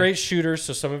 He's not a great shooter,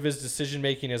 so some of his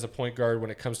decision-making as a point guard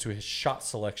when it comes to his shot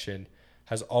selection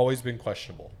has always been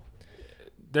questionable.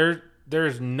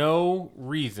 There's no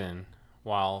reason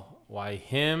why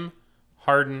him,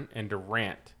 Harden, and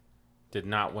Durant did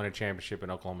not win a championship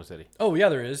in Oklahoma City. Oh, yeah,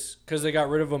 there is. Because they got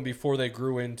rid of them before they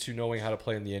grew into knowing how to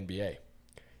play in the NBA.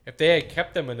 If they had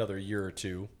kept them another year or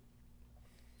two,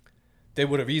 they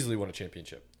would have easily won a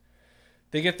championship.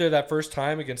 They get there that first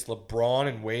time against LeBron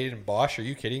and Wade and Bosh. Are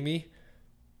you kidding me?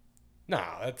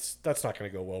 Nah, that's not going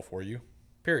to go well for you.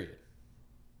 Period.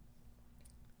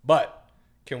 But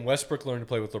can Westbrook learn to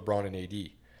play with LeBron and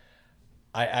AD?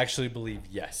 I actually believe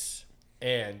yes.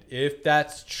 And if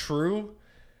that's true,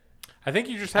 I think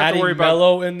you just have to worry about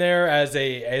Melo in there as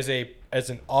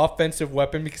an offensive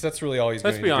weapon, because that's really all he's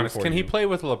going to do. Let's be honest. Can he play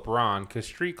with LeBron? Because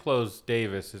Street Clothes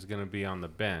Davis is going to be on the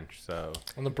bench. So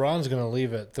and LeBron's going to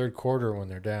leave at third quarter when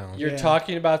they're down. You're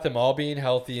talking about them all being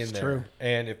healthy in there. True.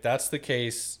 And if that's the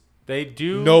case, they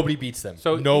do. Nobody beats them.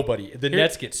 So nobody. The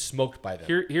Nets get smoked by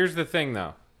them. Here's the thing,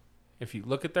 though. If you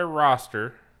look at their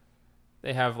roster,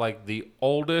 they have like the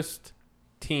oldest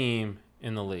team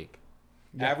in the league.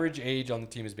 Average age on the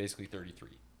team is basically 33.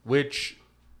 Which,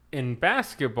 in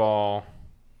basketball,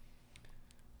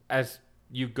 as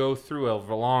you go through a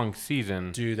long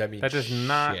season, dude, that means that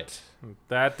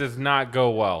does not go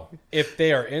well. If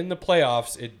they are in the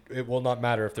playoffs, it will not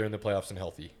matter if they're in the playoffs and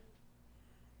healthy.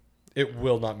 It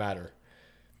will not matter.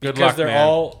 Good because luck, they're man.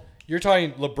 all. You're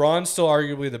talking LeBron's still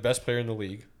arguably the best player in the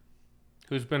league,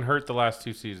 who's been hurt the last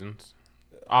 2 seasons.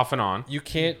 Off and on. You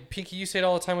can't, Pinky, you say it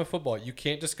all the time with football. You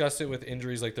can't discuss it with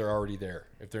injuries like they're already there.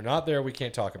 If they're not there, we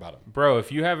can't talk about them. Bro,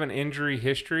 if you have an injury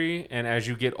history and as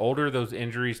you get older, those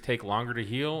injuries take longer to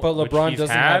heal. But LeBron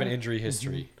doesn't have an injury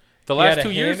history. The last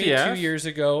 2 years, he had 2 years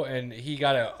ago, and he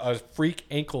got a freak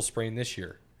ankle sprain this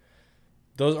year.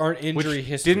 Those aren't injury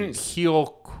histories. Didn't heal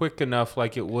quick enough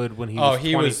like it would when he was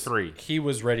 23. He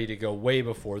was ready to go way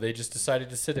before. They just decided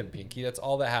to sit him, Pinky. That's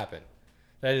all that happened.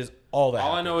 That is all that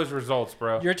happened. All I know is results,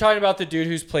 bro. You're talking about the dude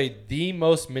who's played the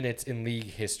most minutes in league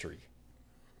history.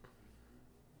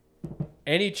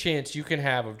 Any chance you can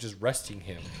have of just resting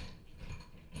him,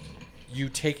 you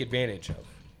take advantage of.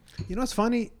 You know what's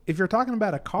funny? If you're talking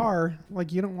about a car,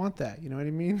 like, you don't want that. You know what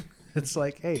I mean? It's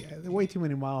like, hey, way too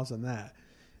many miles on that.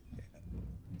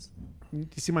 You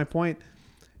see my point?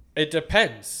 It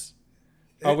depends.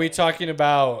 Are we talking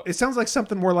about? It sounds like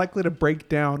something more likely to break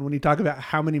down when you talk about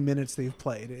how many minutes they've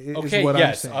played. Is Okay, what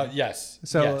yes, I'm saying. yes.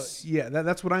 So yes. yeah,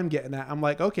 that's what I'm getting at. I'm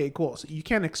like, okay, cool. So you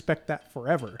can't expect that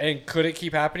forever, And could it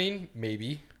keep happening?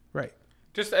 Maybe. right?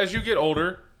 Just as you get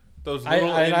older, those I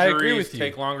little agree injuries with you.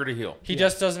 take longer to heal. He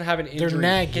just doesn't have an injury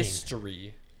nagging.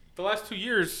 history. The last 2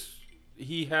 years,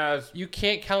 he has. You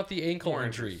can't count the ankle More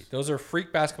injury. injuries. Those are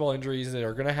freak basketball injuries that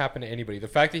are going to happen to anybody. The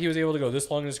fact that he was able to go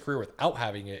this long in his career without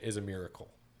having it is a miracle.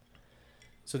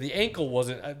 So the ankle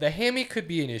wasn't. The hammy could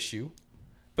be an issue,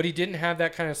 but he didn't have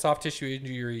that kind of soft tissue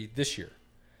injury this year.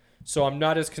 So I'm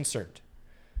not as concerned.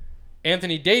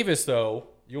 Anthony Davis, though,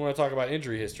 you want to talk about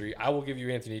injury history, I will give you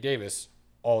Anthony Davis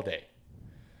all day.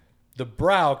 The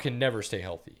brow can never stay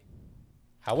healthy.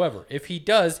 However, if he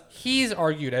does, he's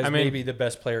argued as maybe the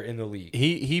best player in the league.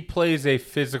 He plays a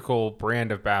physical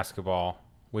brand of basketball,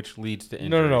 which leads to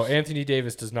injuries. No. Anthony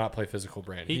Davis does not play physical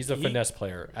brand. He's a finesse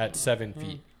player at 7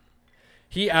 feet.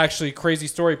 He actually, crazy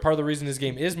story, part of the reason his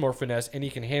game is more finesse and he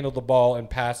can handle the ball and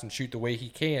pass and shoot the way he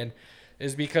can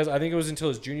is because I think it was until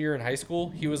his junior year in high school,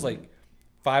 he was like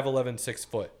 5'11", 6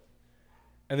 foot.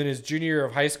 And then his junior year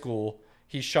of high school,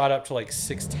 he shot up to like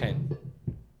 6'10".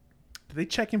 Did they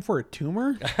check him for a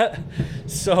tumor?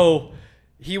 So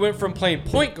he went from playing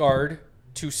point guard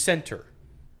to center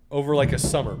over like a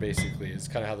summer, basically, is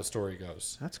kind of how the story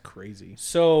goes. That's crazy.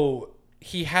 So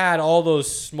he had all those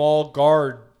small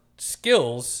guard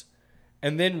skills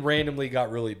and then randomly got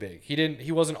really big.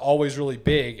 He wasn't always really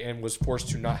big and was forced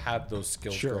to not have those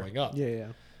skills growing up. Yeah.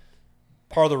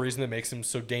 Part of the reason that makes him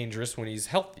so dangerous when he's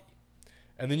healthy.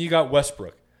 And then you got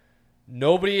Westbrook.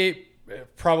 Nobody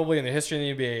probably in the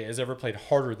history of the NBA has ever played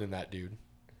harder than that dude.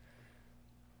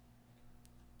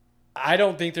 I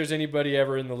don't think there's anybody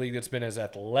ever in the league that's been as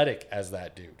athletic as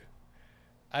that dude.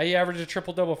 He averaged a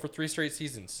triple-double for 3 straight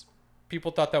seasons.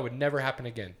 People thought that would never happen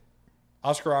again.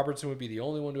 Oscar Robertson would be the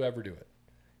only one to ever do it.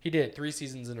 He did it 3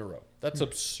 seasons in a row. That's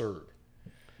absurd.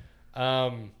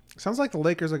 Sounds like the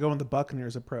Lakers are going the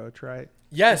Buccaneers approach, right?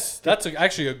 Yes, that's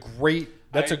actually a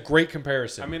great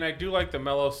comparison. I mean, I do like the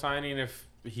Melo signing if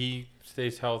he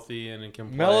stays healthy and can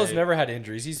play. Melo's never had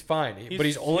injuries. He's fine. But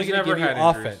he's only going to give you had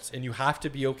offense, injuries. and you have to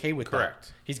be okay with Correct.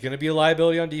 that. He's going to be a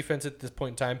liability on defense at this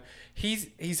point in time.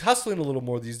 He's hustling a little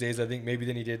more these days, I think, maybe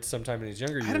than he did sometime in his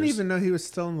younger years. I didn't even know he was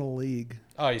still in the league.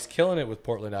 Oh, he's killing it with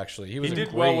Portland, actually. He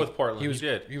did well with Portland. He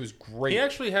did. He was great. He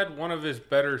actually had one of his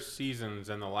better seasons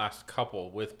in the last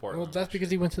couple with Portland. Well, that's because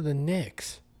he went to the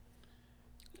Knicks.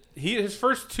 His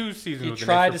first 2 seasons. He with the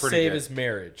tried Knicks to were pretty save good. his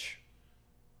marriage.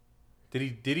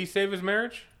 Did he save his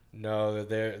marriage? No,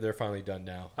 they're finally done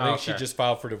now. I Oh, think she okay. just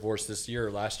filed for divorce this year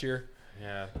or last year.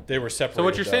 Yeah. They were separated. So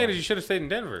what you're saying though. is you should have stayed in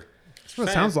Denver. That's what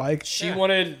it sounds like. She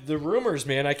wanted the rumors,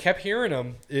 man. I kept hearing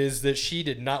them. Is that she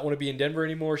did not want to be in Denver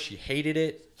anymore? She hated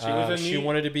it. She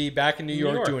wanted to be back in New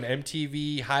York doing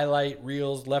MTV highlight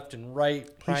reels left and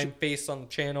right, prime face on the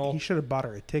channel. He should have bought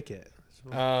her a ticket.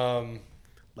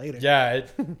 Later. Yeah,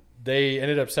 they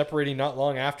ended up separating not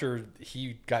long after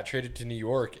he got traded to New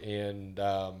York, and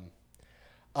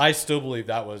I still believe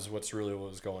that was what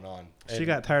was going on. She And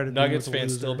got tired of being Nuggets with a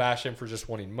fans loser. still bash him for just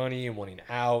wanting money and wanting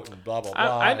out and blah blah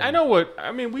blah. I know what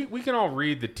I mean. We can all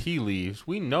read the tea leaves.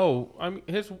 We know. I mean,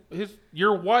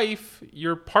 your wife,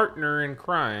 your partner in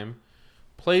crime,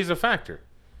 plays a factor.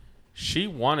 She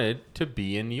wanted to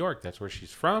be in New York. That's where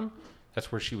she's from.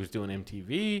 That's where she was doing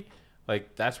MTV.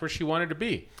 Like that's where she wanted to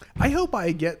be. I hope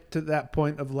I get to that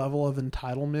point of level of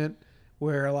entitlement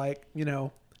where, like, you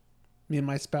know, me and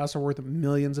my spouse are worth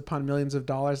millions upon millions of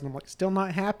dollars, and I'm like, still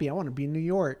not happy. I want to be in New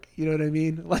York. You know what I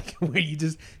mean? Like, where you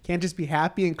just can't just be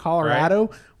happy in Colorado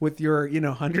with your, you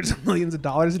know, hundreds of millions of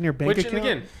dollars in your bank Which, account.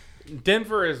 and again,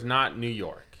 Denver is not New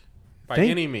York by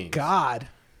Thank any means. God,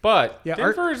 But Yeah,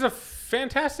 Denver is a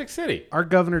fantastic city. our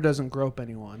governor doesn't grope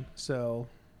anyone, so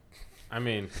I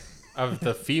mean, of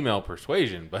the female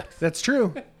persuasion, but that's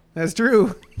true. That's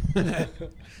true.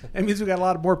 That means we got a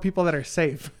lot of more people that are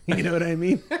safe. You know what I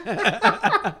mean?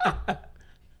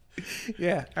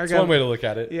 Yeah, our That's one way to look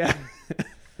at it. Yeah.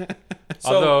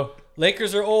 So, although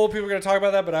Lakers are old. People are going to talk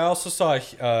about that, but I also saw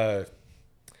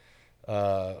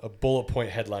a bullet point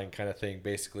headline kind of thing,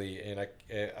 basically, and I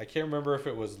can't remember if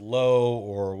it was Lowe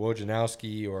or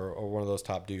Wojnarowski or one of those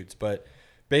top dudes, but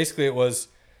basically it was.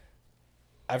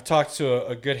 I've talked to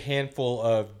a good handful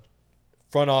of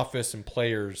front office and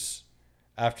players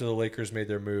after the Lakers made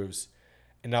their moves,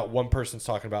 and not one person's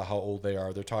talking about how old they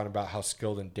are. They're talking about how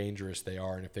skilled and dangerous they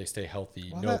are, and if they stay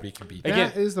healthy, Well, nobody can beat them.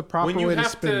 That is the proper when you way to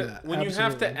have spin that. when you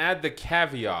have Absolutely. to add the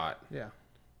caveat, Yeah.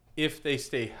 if they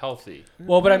stay healthy.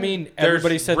 Well, but I mean,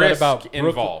 everybody said that risk about Brooklyn.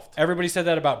 involved. Everybody said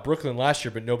that about Brooklyn last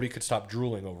year, but nobody could stop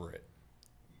drooling over it.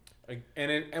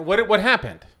 And what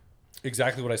happened?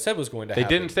 Exactly what I said was going to They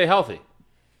happen. didn't stay healthy,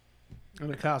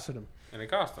 And it costed him. and it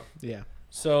cost them. Yeah.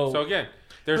 So, So again,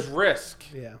 there's risk.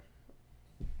 Yeah.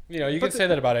 you know, you But can say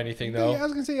that about anything, though. Yeah, I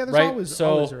was gonna say there's Right, always so-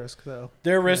 always a risk though.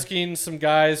 They're risking some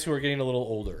guys who are getting a little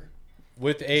older.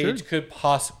 With age, Sure. could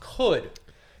possibly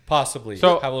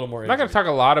So have a little more I'm not going injury. to talk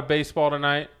a lot of baseball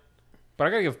tonight, but I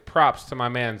got to give props to my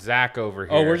man Zach over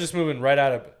here. Oh, we're just moving right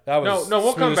out of that. Was No,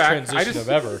 we'll come smoothest back. Transition of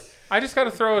ever. I just got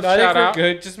to throw a No, I think shout we're out.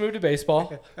 good. Just move to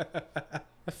baseball.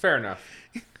 Fair enough.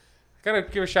 Got to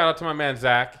give a shout out to my man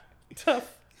Zach.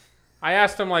 Tough. I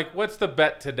asked him like, "What's the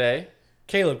bet today?"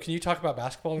 Caleb, can you talk about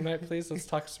basketball tonight, please? Let's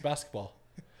talk some basketball.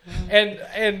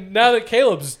 And now that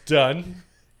Caleb's done,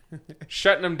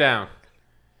 Shutting him down.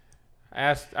 I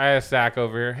asked Zach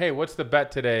over here, "Hey, what's the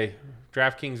bet today?"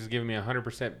 DraftKings is giving me a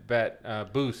 100%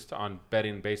 bet boost on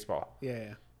betting baseball.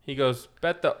 Yeah. He goes,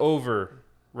 "Bet the over,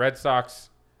 Red Sox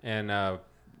and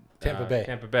Tampa Bay.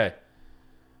 Tampa Bay.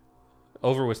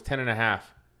 Over was 10.5.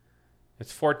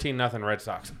 It's 14-0 Red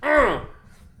Sox.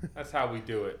 That's how we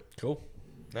do it. cool,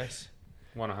 nice.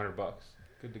 Won $100.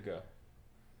 Good to go.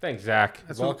 Thanks, Zach.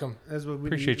 That's Welcome. That's what we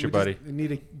Appreciate need. you, We buddy. just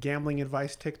need a gambling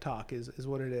advice TikTok is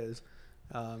what it is.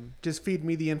 Just feed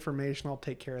me the information. I'll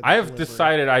take care of. I have delivery.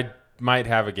 decided I might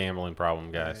have a gambling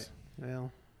problem, guys. Right.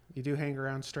 Well, you do hang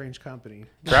around strange company.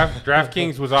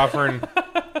 DraftKings was offering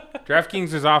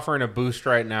DraftKings is offering a boost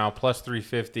right now, plus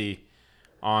 350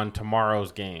 on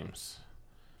tomorrow's games.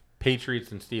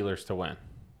 Patriots and Steelers to win.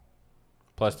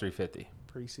 Plus 350.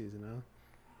 Preseason, huh?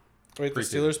 Wait, the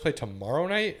Preseason. Steelers play tomorrow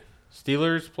night?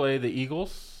 Steelers play the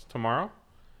Eagles tomorrow,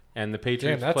 and the Damn,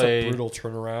 Patriots that's play a brutal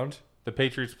turnaround. the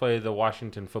Patriots play the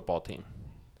Washington football team.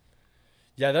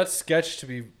 Yeah, that's sketch to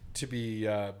be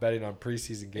betting on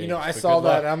preseason games. You know, I but saw good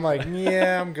luck. that. I'm like,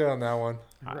 yeah, I'm good on that one.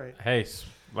 Right. Hey,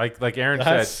 like Aaron said,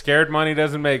 That's- scared money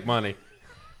doesn't make money.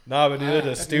 Nah, but neither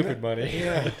does stupid money.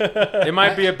 It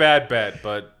might be a bad bet,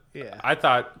 but Yeah. I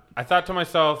thought to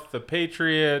myself, the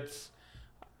Patriots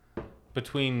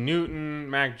between Newton,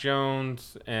 Mac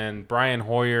Jones, and Brian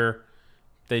Hoyer,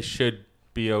 they should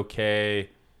be okay.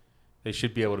 They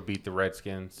should be able to beat the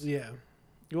Redskins. Yeah.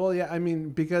 Well, yeah. I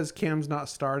mean, because Cam's not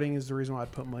starting is the reason why I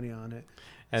put money on it.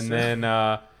 And So- then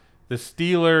the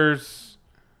Steelers,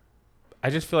 I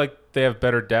just feel like they have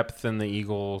better depth than the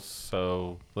Eagles,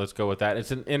 so let's go with that.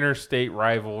 It's an interstate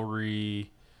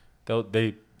rivalry.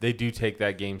 They do take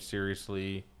that game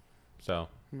seriously. So,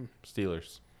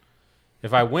 Steelers.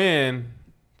 If I win,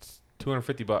 it's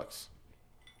 $250.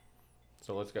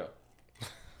 So let's go.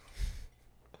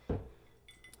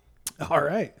 All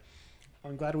right.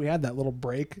 I'm glad we had that little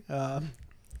break.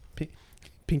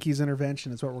 Pinky's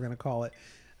intervention is what we're going to call it.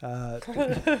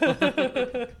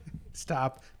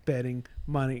 Stop betting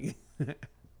money.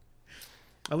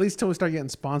 At least till we start getting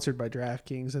sponsored by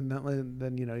DraftKings, and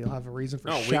then you know you'll have a reason for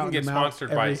No, we can shouting get them out sponsored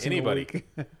by every single anybody.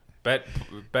 week.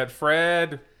 Bet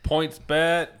Fred,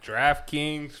 PointsBet,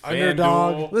 DraftKings,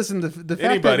 Underdog. FanDuel. Listen, the fact that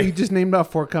Anybody. you just named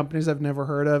off 4 companies I've never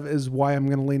heard of is why I'm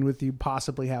going to lean with you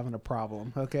possibly having a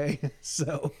problem. Okay,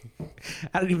 so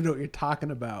I don't even know what you're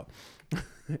talking about,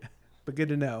 but good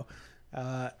to know.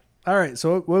 All right,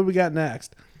 so what do we got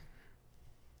next?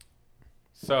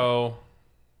 So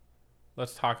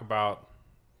let's talk about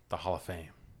the Hall of Fame.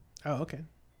 Oh, okay.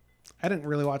 I didn't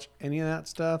really watch any of that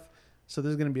stuff, so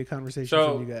this is going to be a conversation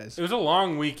So from you guys. it was a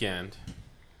long weekend.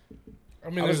 I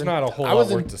mean, I there's was in- not a whole I lot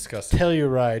was worth in discussing.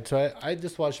 Telluride, so I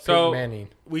just watched So Peyton Manning.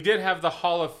 we did have the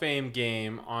Hall of Fame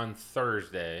game on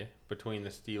Thursday between the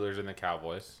Steelers and the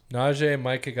Cowboys. Najee and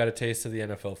Micah got a taste of the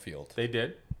NFL field. They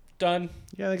did. Done.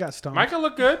 Yeah, they got stumped. Micah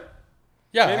looked good.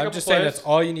 Yeah, Made a I'm couple just saying plays. that's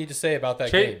all you need to say about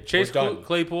that game. Chase We're done.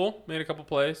 Claypool made a couple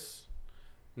plays.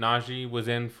 Najee was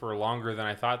in for longer than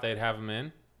I thought they'd have him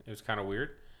in. It was kind of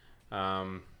weird.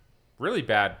 Really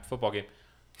bad football game.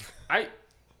 I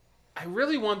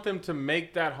really want them to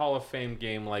make that Hall of Fame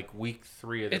game like week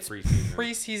 3 of the It's preseason.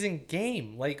 preseason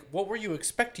game. Like, what were you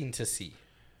expecting to see?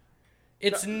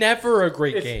 It's never a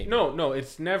great game. No,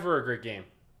 it's never a great game.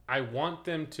 I want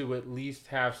them to at least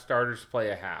have starters play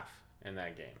a half in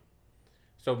that game.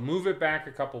 So move it back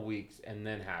a couple weeks and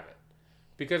then have it.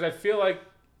 Because I feel like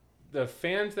the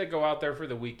fans that go out there for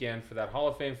the weekend for that Hall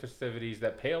of Fame festivities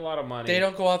that pay a lot of money. They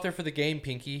don't go out there for the game,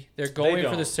 Pinky. They're going for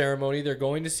the don't. ceremony. They're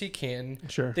going to see Canton.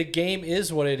 Sure. The game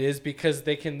is what it is because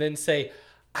they can then say,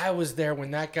 I was there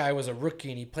when that guy was a rookie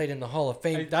and he played in the Hall of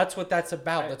Fame. That's what that's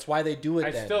about. That's why they do it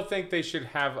I then. still think they should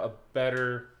have a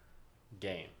better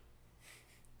game.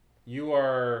 You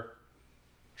are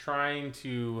trying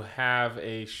to have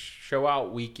a show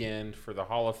out weekend for the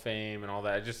Hall of Fame and all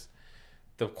that. Just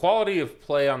the quality of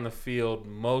play on the field,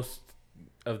 most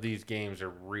of these games are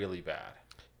really bad.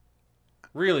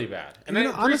 really bad. And You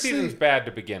then know, honestly- preseason's bad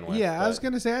to begin with. Yeah, I was but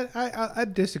gonna say I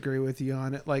disagree with you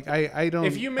on it. Like I don't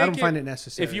if you I make don't find it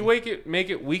necessary. If you make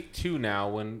it week 2 now,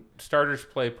 when starters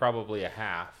play probably a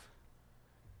half,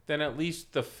 then at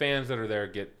least the fans that are there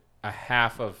get a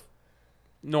half of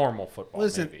normal football.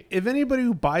 Listen, maybe. if anybody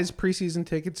who buys preseason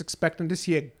tickets expecting to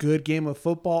see a good game of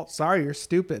football, sorry, you're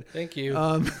stupid. Thank you.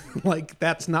 Like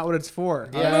that's not what it's for.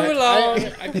 Move along.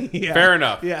 Yeah. Fair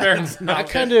enough. Yeah, Fair that's enough. I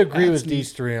not kind of agree that's with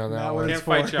these three on that not one. what Can't it's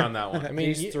fight for. you on that one. I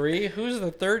mean, These three. Who's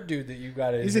the third dude that you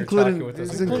got in He's here including talking with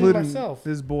us? he's including including myself.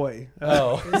 his boy.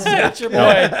 Oh, it's your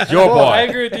boy. Your boy. I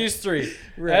agree with these three.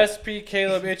 Right. SP,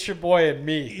 Caleb, it's your boy, and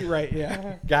me. Right?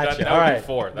 Yeah. Gotcha. That All would be right.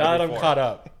 four. That'd Now be that I'm four. caught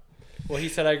up. Well, he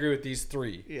said I agree with these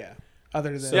three. Yeah.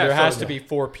 Other than So Yeah, there so has to no. be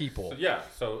 4 people. So, yeah.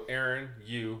 So Aaron,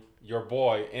 you, your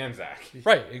boy, and Zach.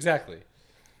 Right. Exactly.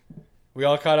 We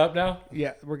all caught up now?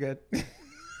 yeah, we're good.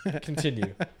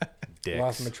 Continue.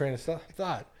 Lost my train of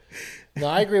thought. No,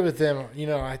 I agree with them. You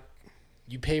know,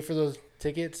 you pay for those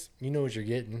tickets, you know what you're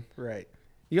getting. Right.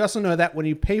 You also know that when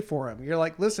you pay for them, you're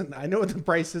like, listen, I know what the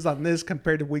price is on this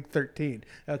compared to week 13.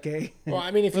 Okay. Well,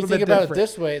 I mean, if you Little think bit about different. it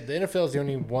this way, the NFL is the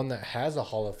only one that has a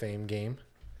Hall of Fame game.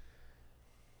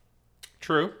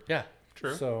 True. Yeah.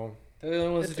 True. So They're the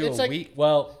only ones that do It's a like- week.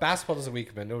 Well, basketball does a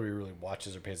week, but nobody really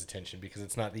watches or pays attention because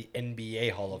it's not the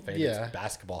NBA Hall of Fame. Yeah. It's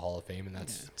Basketball Hall of Fame, and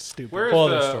that's It's stupid. Where's Whole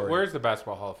other story. Where's the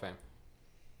Basketball Hall of Fame?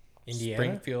 Indiana,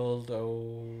 Springfield,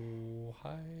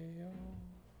 Ohio.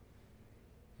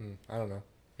 I don't know.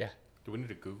 Yeah, Do we need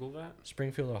to Google that?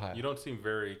 Springfield, Ohio. You don't seem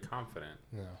very confident.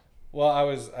 No. Well,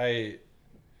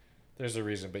 there's a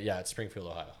reason, but yeah, it's Springfield,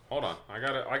 Ohio. Hold on. I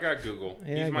got Google.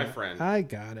 Yeah, He's my friend. I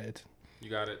got it. You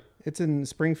got it? It's in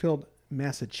Springfield,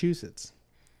 Massachusetts.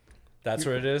 That's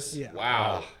where it is. Yeah.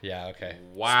 Wow. Yeah. Okay.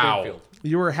 Wow. Springfield.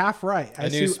 You were half right. I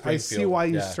knew see Springfield, why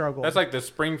you yeah. struggled. That's like the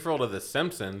Springfield of the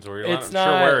Simpsons, where you're It's not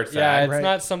not sure where it's yeah, at. it's Right.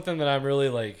 not something that I'm really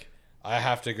like. I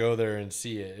have to go there and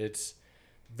see it. It's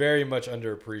very much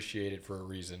underappreciated for a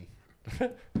reason.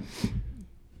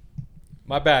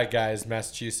 My bad, guys.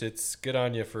 Massachusetts. Good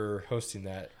on you for hosting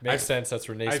that. Makes sense. That's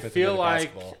where I Naismith feel invented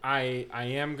like basketball. I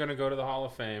am going to go to the Hall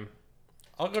of Fame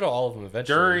I'll go to all of them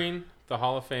eventually. during the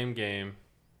Hall of Fame game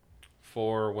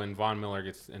for when Von Miller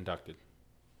gets inducted.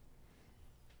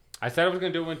 I said I was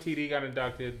going to do it when TD got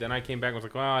inducted. Then I came back and was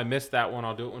like, well, I missed that one.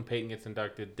 I'll do it when Peyton gets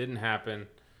inducted. Didn't happen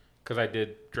because I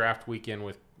did draft weekend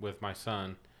with my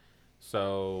son.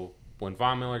 So when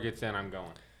Von Miller gets in, I'm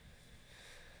going.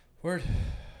 Word.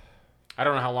 I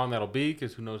don't know how long that'll be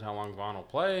because who knows how long Von will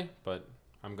play, but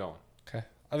I'm going. Okay.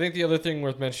 I think the other thing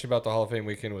worth mentioning about the Hall of Fame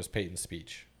weekend was Peyton's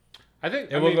speech. I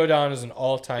think It will go down as an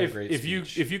all-time great if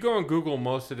speech. you go and Google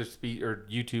most of the speech or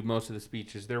YouTube most of the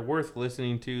speeches, they're worth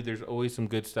listening to. There's always some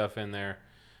good stuff in there.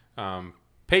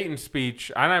 Peyton's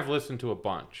speech, and I've listened to a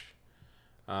bunch.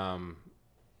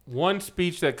 One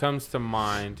speech that comes to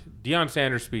mind, Deion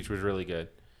Sanders' speech was really good.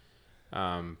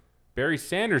 Barry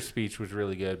Sanders' speech was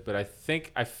really good, but I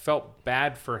think I felt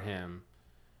bad for him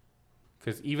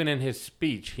because even in his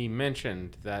speech, he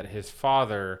mentioned that his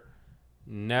father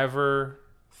never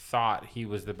thought he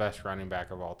was the best running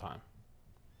back of all time.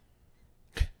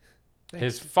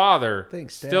 His father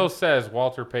Thanks, Dad. still says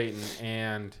Walter Payton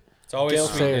and it's always Gale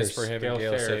sweetness Sayers. for him Gale and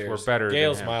Gale Sayers Sayers. were better than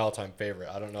Gale's him. my all-time favorite.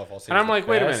 I don't know if I'll say And he's I'm the like,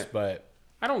 wait a best, minute. but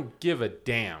I don't give a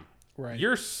damn. right.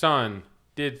 Your son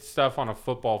did stuff on a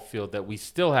football field that we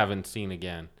still haven't seen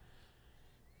again.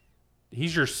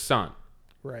 He's your son.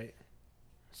 right.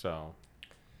 So,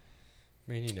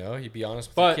 I mean, you be honest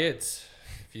with But- the kids.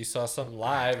 If you saw something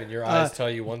live and your eyes tell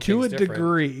you one To a thing's different,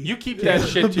 degree. you keep that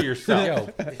shit to yourself.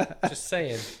 yo, just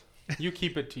saying. You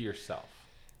keep it to yourself.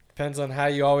 Depends on how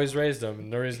you always raised them, and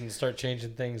no reason to start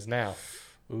changing things now.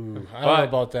 Ooh, I don't But- know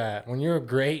about that. When you're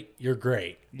great, you're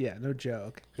great. Yeah, no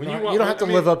joke. When You you don't, wa- you don't have to I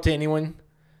mean- live up to anyone,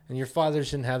 and your father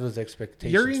shouldn't have those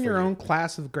expectations. You're in for your you. own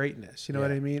class of greatness. You know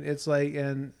what Yeah. I mean? It's like,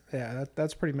 and yeah,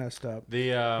 that's pretty messed up.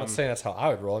 The I'm not saying that's how I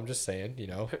would roll. I'm just saying,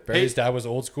 Hey- Barry's dad was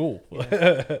old school.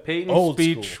 Peyton's Old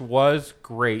speech school. was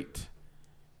great.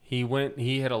 He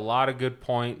had a lot of good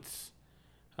points.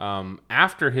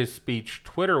 After his speech,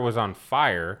 Twitter was on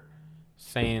fire,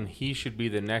 saying he should be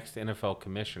the next NFL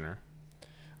commissioner.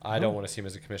 I don't want to see him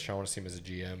as a commissioner. I want to see him as a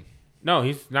GM. No,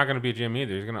 he's not going to be a GM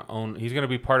either. He's going to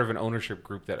be part of an ownership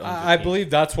group that owns. I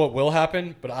believe that's what will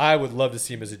happen, but I would love to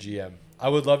see him as a GM. I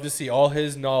would love to see all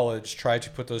his knowledge try to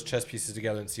put those chess pieces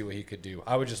together and see what he could do.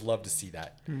 I would just love to see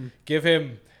that. Give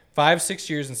him 5-6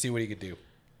 years and see what he could do.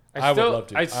 I would love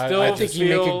to. I still I think you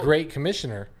make a feel- great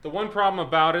commissioner. The one problem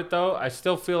about it, though, I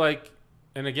still feel like,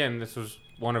 and again, this was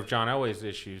one of John Elway's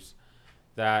issues,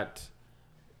 that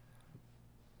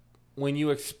when you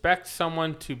expect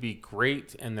someone to be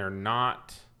great and they're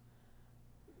not,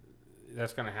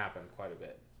 that's going to happen quite a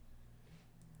bit.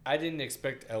 I didn't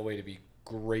expect Elway to be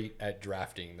great at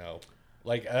drafting, though.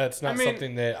 Like, that's not I mean-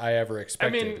 something that I ever I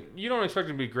expected. mean, you don't expect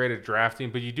him to be great at drafting,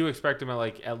 but you do expect him to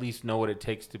like at least know what it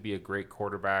takes to be a great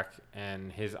quarterback.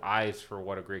 And his eyes for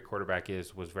what a great quarterback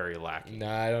is was very lacking.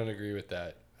 Nah, I don't agree with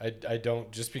that. I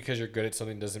don't. Just because you're good at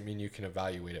something doesn't mean you can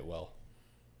evaluate it well.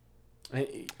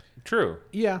 True.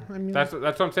 Yeah, I mean, That's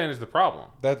what I'm saying is the problem.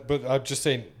 But I'm just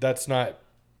saying that's not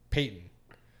Peyton.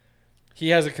 He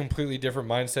has a completely different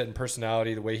mindset and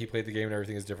personality. The way he played the game and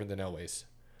everything is different than Elway's.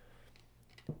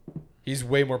 He's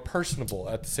way more personable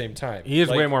at the same time. He is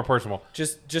Like, way more personable.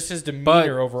 just his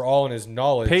demeanor overall and his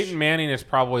knowledge. Peyton Manning is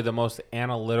probably the most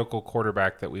analytical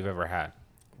quarterback that we've ever had.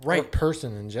 Or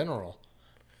person in general.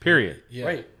 Period. Yeah.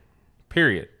 Right.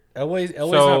 Period. Elway's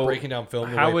So not breaking down film.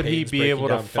 the how way would he Peyton's be breaking able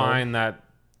to down film. find that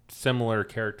similar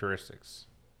characteristics?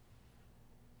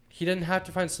 He doesn't have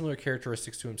to find similar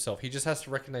characteristics to himself. He just has to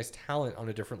recognize talent on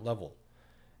a different level.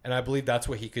 And I believe that's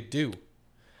what he could do.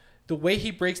 The way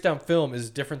he breaks down film is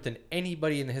different than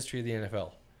anybody in the history of the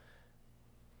NFL.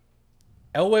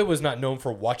 Elway was not known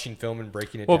for watching film and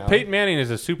breaking it Well, down. Peyton Manning is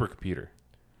a supercomputer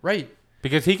Right.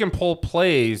 because he can pull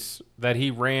plays that he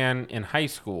ran in high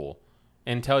school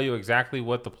and tell you exactly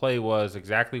what the play was,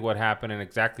 exactly what happened, and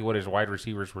exactly what his wide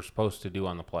receivers were supposed to do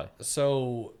on the play.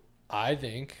 So I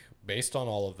think, based on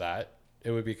all of that,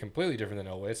 it would be completely different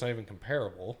than Elway. It's not even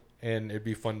comparable, and it'd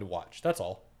be fun to watch. That's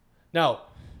all. Now,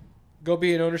 go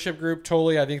be an ownership group.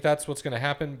 Totally, I think that's what's going to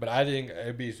happen. But I think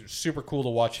it'd be super cool to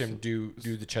watch him do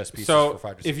the chess pieces So for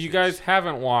 5 to 6 if you years. guys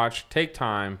haven't watched, take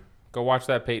time, go watch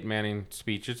that Peyton Manning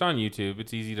speech. It's on YouTube.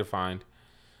 It's easy to find.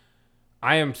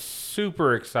 I am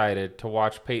super excited to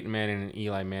watch Peyton Manning and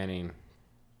Eli Manning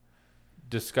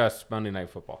discuss Monday Night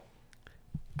Football.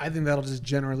 I think that'll just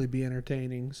generally be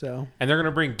entertaining. So And they're going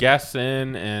to bring guests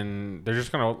in, and they're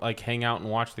just going to like hang out and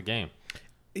watch the game.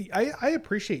 I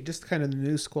appreciate just kind of the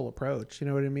new school approach. You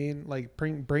know what I mean? Like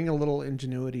bring a little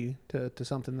ingenuity to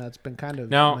something that's been kind of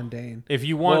Now, mundane. if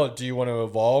you want, Well, do you want to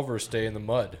evolve or stay in the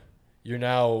mud? You're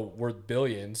now worth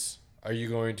billions. Are you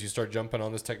going to start jumping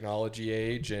on this technology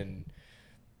age? And,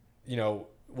 you know,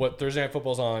 what Thursday Night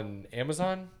Football's on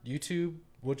Amazon, YouTube?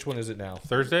 Which one is it now?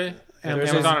 Thursday,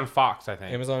 Amazon. Amazon and Fox, I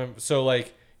think. Amazon. So,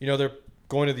 like, you know, they're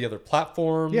going to the other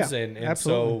platforms. Yeah, and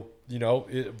absolutely. so, you know,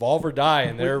 evolve or die.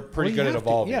 And they're pretty Well, good you at have to.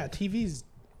 evolving. Yeah,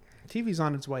 TV's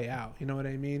on its way out. You know what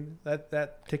I mean?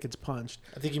 That ticket's punched.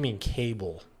 I think you mean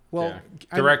cable. Well, Yeah.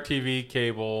 I'm- Direct TV,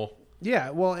 cable.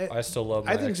 Yeah, well, I still love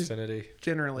my I think just Xfinity.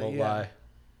 generally, Won't yeah. lie.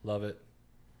 Love it.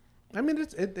 I mean,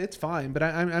 it's fine, but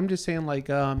I'm just saying like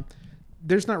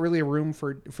there's not really a room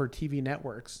for TV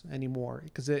networks anymore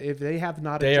because if they have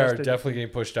not They are adjusted, definitely getting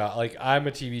pushed out. Like, I'm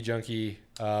a TV junkie.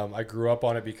 I grew up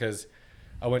on it because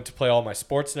I went to play all my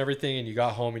sports and everything, and you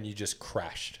got home and you just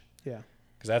crashed yeah.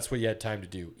 because that's what you had time to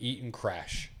do: eat and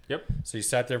crash. Yep. So you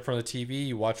sat there in front of the TV,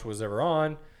 you watched what was ever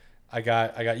on. I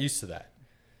got used to that.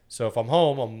 So if I'm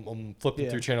home, I'm flipping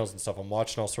Yeah. through channels and stuff. I'm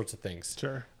watching all sorts of things.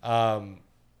 Sure.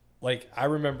 Like, I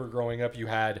remember growing up, you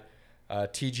had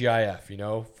TGIF, you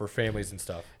know, for families and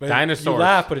stuff. But Dinosaurs. You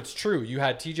laugh, but it's true. You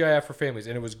had TGIF for families,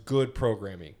 and it was good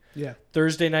programming. Yeah.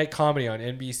 Thursday night comedy on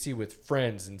NBC with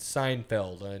Friends and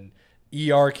Seinfeld, and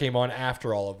ER came on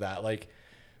after all of that. Like,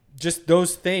 just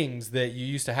those things that you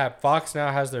used to have. Fox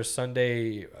now has their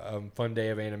Sunday fun day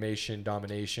of animation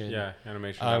domination. Yeah,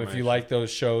 animation. If you domination. like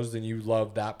those shows, then you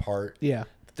love that part. Yeah.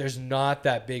 There's not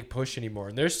that big push anymore.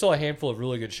 And there's still a handful of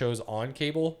really good shows on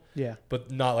cable, Yeah.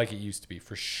 but not like it used to be,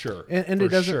 for sure. And For it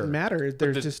doesn't sure. matter.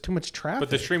 There's the- just too much traffic. But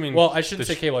the streaming. Well, I shouldn't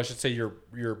the say cable. I should say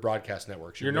your broadcast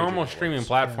networks. Your major normal networks. streaming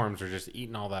platforms are just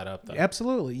eating all that up. Though.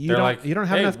 Absolutely. You They're don't like, you don't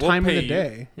have "Hey, enough we'll time in pay the you-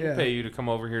 day. We'll Yeah. pay you to come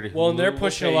over here to. Well, and they're Hulu,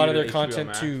 pushing we'll a lot pay of you their to content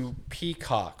HBO to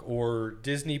Peacock or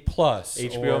Disney Plus,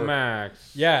 HBO or,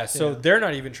 Max. Yeah, so Yeah. they're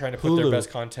not even trying to put their Hulu. best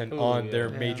content Hulu, on yeah. their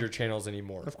Yeah. major channels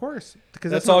anymore. Of course.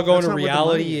 Because That's all going that's to not where the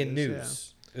reality money and is,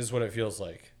 news, is what it feels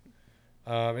like.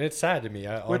 And it's sad to me,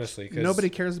 Which honestly. 'Cause nobody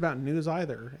cares about news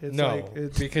either. It's no, like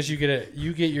it's because you get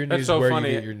your That's news so where funny.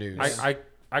 you get your news.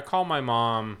 I call my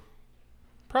mom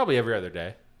probably every other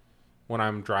day when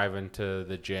I'm driving to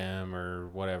the gym or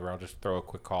whatever. I'll just throw a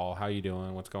quick call. How you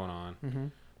doing? What's going on? Mm-hmm.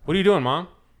 What are you doing, Mom?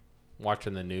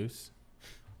 Watching the news.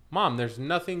 Mom, there's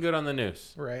nothing good on the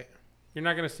news. right. You're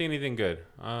not going to see anything good.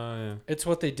 Yeah. It's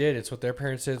what they did. It's what their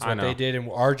parents did. It's I what know. they did, and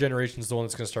our generation's the one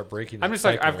that's going to start breaking. I'm that just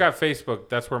like, I've cycle. got Facebook.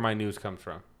 That's where my news comes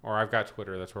from. Or I've got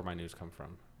Twitter. That's where my news comes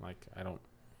from. Like, I don't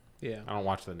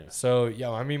watch the news. So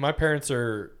yeah, I mean, my parents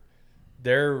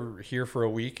they're here for a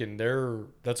week, and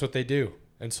that's what they do.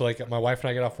 And so, like, my wife and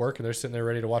I get off work, and they're sitting there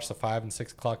ready to watch the 5 and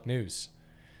 6 o'clock news.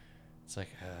 It's like,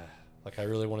 Like I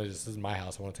really want to. This is my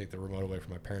house. I want to take the remote away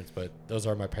from my parents, but those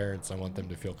are my parents. I want them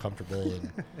to feel comfortable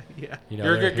and Yeah.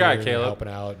 You're a they're good guy, here and Caleb. helping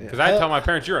out. Because I tell my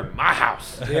parents, you're in my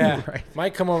house. Yeah. Right.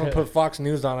 Might come over and put Fox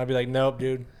News on. I'd be like, nope,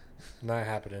 dude. Not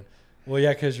happening. Well,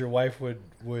 yeah, because your wife would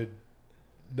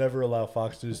never allow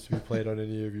Fox News to be played on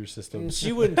any of your systems.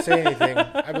 She wouldn't say anything.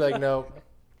 I'd be like, nope.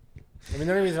 I mean,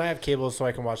 the only reason I have cable is so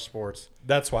I can watch sports.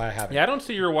 That's why I have it. Yeah, I don't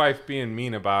see your wife being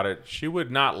mean about it. She would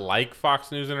not like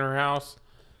Fox News in her house,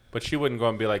 but she wouldn't go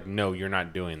and be like, no, you're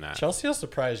not doing that. Chelsea will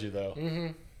surprise you though. Mm-hmm.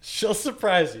 She'll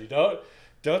surprise you.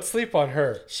 Don't sleep on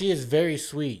her. She is very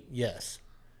sweet, yes.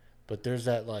 But there's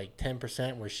that like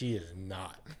 10% where she is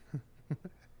not.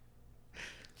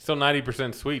 Still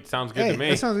 90% sweet. Sounds good Hey, to me.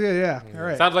 that sounds good. Yeah. All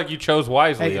right. Sounds like you chose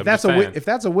wisely. Hey, I'm if that's just a win, saying. if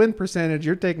that's a win percentage,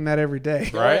 you're taking that every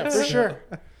day. Right? Yeah, for sure.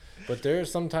 But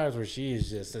there's some times where she is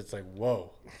just, it's like,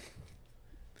 whoa.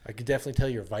 I could definitely tell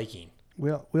you're Viking. We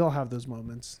all have those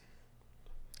moments.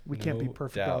 We can't be No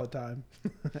perfect all the time.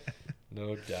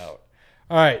 No doubt.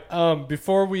 All right.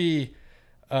 Before we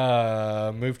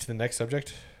move to the next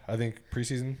subject, I think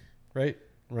preseason, right?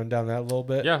 Run down that a little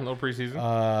bit. Yeah, a little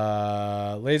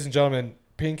preseason. Ladies and gentlemen,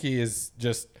 Pinky is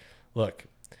just look.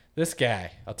 This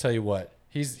guy, I'll tell you what.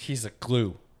 He's a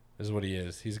glue, is what he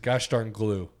is. He's a gosh darn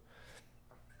glue.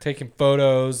 Taking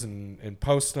photos and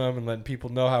posting them and letting people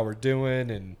know how we're doing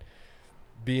and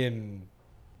being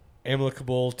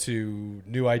amicable to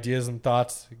new ideas and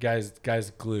thoughts. Guy's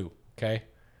glue. Okay.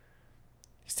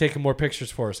 He's taking more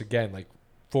pictures for us again, like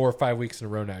 4 or 5 weeks in a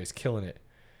row now. He's killing it.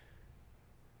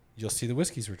 You'll see the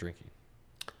whiskeys we're drinking.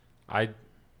 I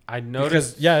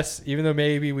noticed. Because, yes, even though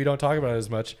maybe we don't talk about it as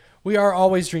much, we are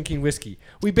always drinking whiskey.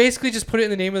 We basically just put it in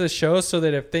the name of the show so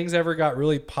that if things ever got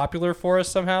really popular for us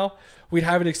somehow, we'd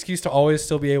have an excuse to always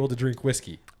still be able to drink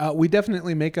whiskey. We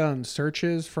definitely make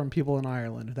searches from people in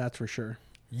Ireland. That's for sure.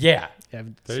 Yeah. Yeah,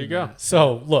 There you go.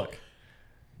 So, look,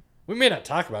 we may not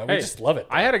talk about it. Hey, We just love it.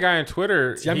 I had a guy on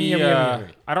Twitter. It's yummy, he, yummy, yummy,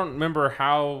 yummy. I don't remember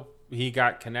how he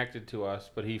got connected to us,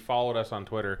 but he followed us on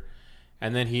Twitter.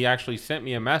 And then he actually sent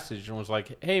me a message and was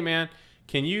like, hey, man,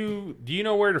 do you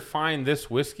know where to find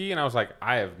this whiskey? And I was like,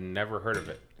 I have never heard of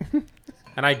it.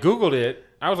 And I Googled it.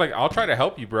 I was like, I'll try to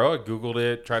help you, bro. I Googled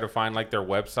it, tried to find like their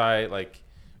website. Like,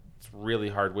 it's really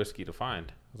hard whiskey to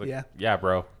find. I was like, yeah,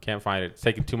 bro, can't find it. It's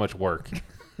taking too much work.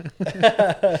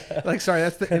 Like, sorry,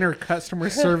 that's the inner customer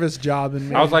service job in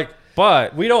me. I was like,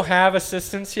 but we don't have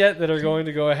assistants yet that are going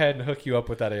to go ahead and hook you up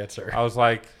with that answer. I was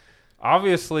like,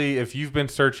 obviously, if you've been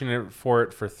searching for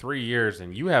 3 years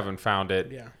and you haven't found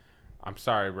it, yeah, I'm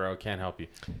sorry, bro, can't help you.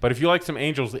 But if you like some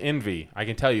Angel's Envy, I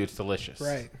can tell you it's delicious.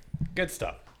 right. Good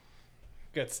stuff.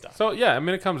 Good stuff. So, yeah, I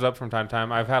mean, it comes up from time to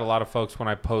time. I've had a lot of folks, when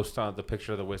I post on the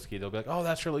picture of the whiskey, they'll be like, oh,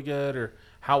 that's really good, or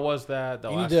how was that?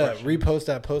 You need to repost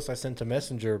that post I sent to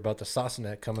Messenger about the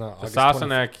Sassenach coming out. The August 20th.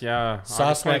 Sassenach, yeah.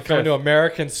 Sassenach coming to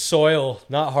American soil.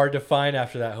 Not hard to find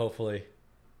after that, hopefully.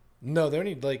 No, they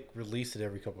only release it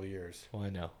every couple of years. Well, I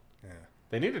know. Yeah.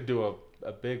 They need to do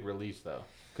a big release, though.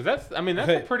 Because that's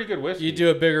a pretty good whiskey. You do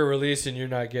a bigger release and you're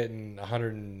not getting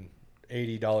 $180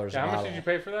 a bottle. How much did you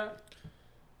pay for that?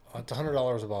 It's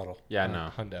 $100 a bottle. Yeah,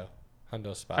 no.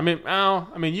 Hundo spot.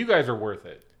 I mean, you guys are worth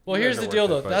it. Well, You here's guys the are deal, worth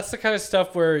though. it, but- That's the kind of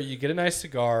stuff where you get a nice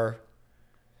cigar,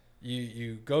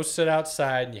 you go sit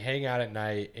outside and you hang out at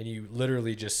night, and you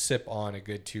literally just sip on a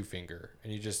good 2-finger,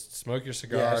 and you just smoke your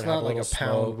cigar. Yeah, it's and not have like a little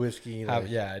pound smoke. whiskey.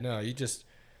 No, you just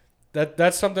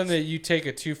that's something that you take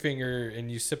a 2-finger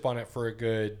and you sip on it for a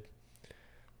good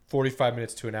 45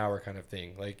 minutes to an hour kind of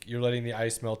thing. Like you're letting the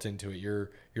ice melt into it. You're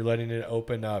letting it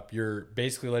open up. You're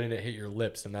basically letting it hit your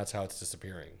lips, and that's how it's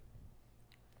disappearing.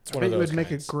 It's I one bet of you those would make a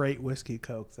kinds. great whiskey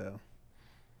Coke, though.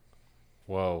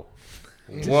 Whoa.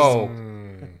 Whoa.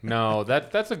 No,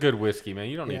 that's a good whiskey, man.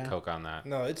 You don't Yeah. need Coke on that.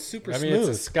 No, it's super I mean, smooth.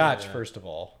 it's a Scotch Yeah. first of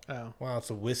all. Oh, Wow, it's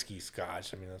a whiskey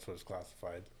Scotch. I mean, that's what it's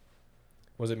classified.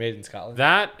 Was it made in Scotland?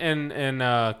 That and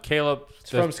Caleb, It's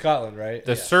from Scotland, right?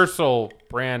 the Cecil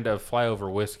brand of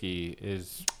Flyover whiskey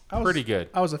is pretty good.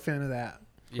 I was a fan of that.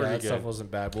 Yeah, pretty that stuff good.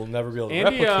 wasn't bad. We'll never be able to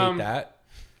Andy, replicate that,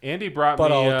 Andy brought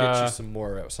but me I'll get you some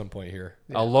more at some point here.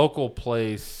 a local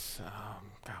place.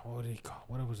 God, what did he call?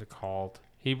 What was it called?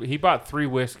 He bought 3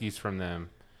 whiskeys from them,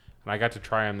 and I got to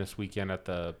try them this weekend at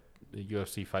the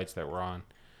UFC fights that were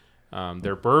on.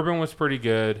 Their bourbon was pretty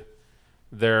good.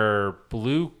 Their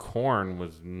blue corn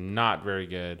was not very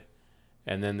good,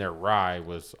 and then their rye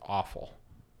was awful.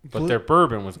 But Blue- their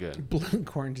bourbon was good. Blue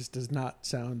corn just does not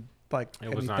sound like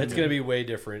It was not It's good. going to be way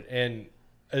different, and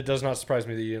it does not surprise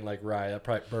me that you didn't like rye. That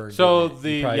probably burned. So didn't it? You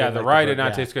the probably yeah didn't the like rye burn- did not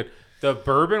yeah. taste good. The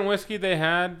bourbon whiskey they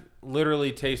had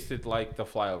literally tasted like the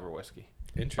Flyover whiskey,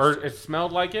 or Interesting. it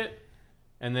smelled like it,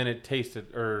 and then it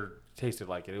tasted or tasted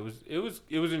like it. It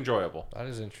was enjoyable. That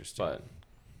is interesting. But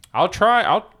I'll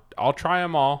try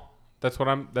them all. That's what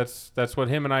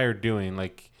him and I are doing.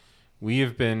 Like, we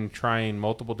have been trying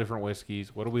multiple different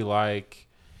whiskeys. What do we like?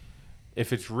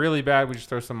 If it's really bad, we just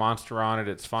throw some Monster on it.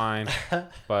 It's fine.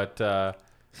 But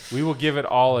we will give it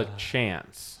all a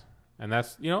chance. And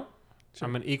that's,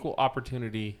 I'm an equal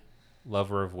opportunity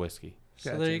lover of whiskey.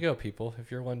 So there you go, people.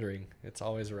 If you're wondering, it's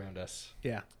always around us.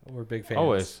 Yeah. We're big fans.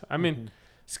 Always. I mean,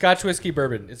 Scotch whiskey,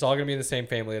 bourbon. It's all going to be in the same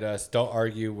family at us. Don't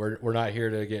argue. We're not here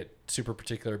to get super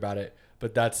particular about it.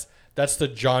 But that's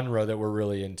the genre that we're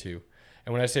really into.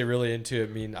 And when I say really into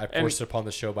it, I mean I forced it upon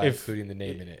the show by including the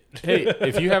name in it. Hey,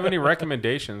 if you have any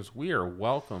recommendations, we are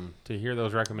welcome to hear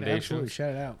those recommendations. Absolutely,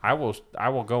 shout it out. I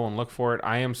will go and look for it.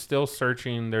 I am still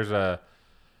searching. There's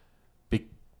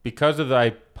because of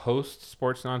I post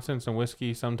sports nonsense and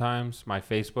whiskey sometimes, my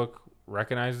Facebook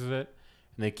recognizes it,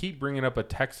 and they keep bringing up a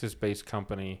Texas-based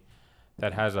company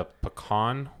that has a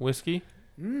pecan whiskey.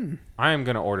 I am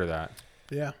going to order that.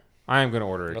 Yeah. I am going to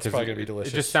order it. That's probably going to be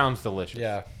delicious. It just sounds delicious.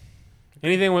 Yeah.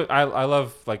 Anything with I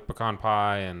love like pecan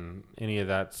pie and any of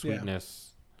that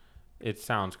sweetness. Yeah. It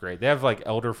sounds great. They have like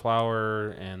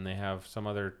elderflower and they have some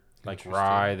other like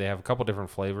rye. They have a couple different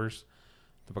flavors.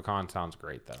 The pecan sounds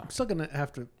great though. I'm still gonna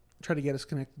have to try to get us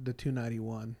connected to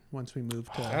 291 once we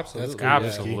move to. Absolutely.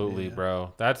 Absolutely, Yeah.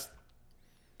 bro. That's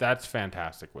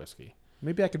fantastic whiskey.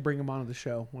 Maybe I could bring them onto the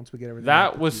show once we get everything.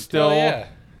 That was still yeah.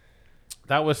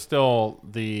 That was still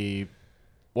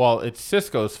it's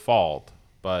Cisco's fault,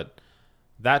 but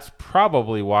that's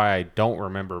probably why I don't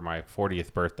remember my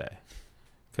 40th birthday.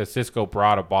 Because Cisco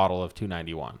brought a bottle of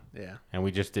 291. Yeah. And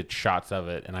we just did shots of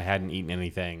it, and I hadn't eaten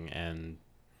anything, and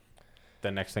the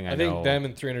next thing I know... think them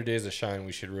and 300 Days of Shine,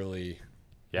 we should really...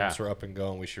 Yeah. Once we're up and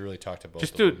going, we should really talk to both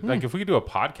just of do them. it. Like, if we could do a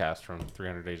podcast from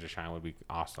 300 Days of Shine would be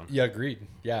awesome. Yeah, agreed.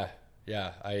 Yeah.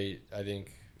 Yeah. I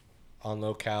think on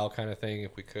locale kind of thing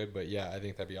if we could, but yeah, I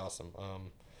think that'd be awesome.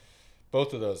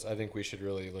 Both of those, I think we should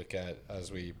really look at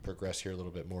as we progress here a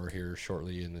little bit more here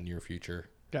shortly in the near future.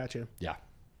 Gotcha. Yeah.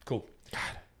 Cool.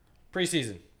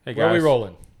 Preseason. Hey, Where are we guys.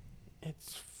 rolling?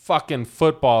 It's fucking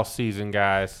football season,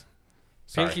 guys.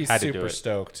 Sorry, Pinky's had to do super it.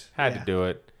 stoked. Had Yeah. to do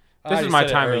it. I This is already my said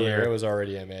it time of earlier. year. It was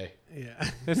already MA.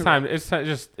 Yeah. It's time.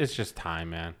 It's just time,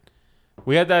 man.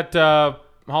 We had that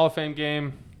Hall of Fame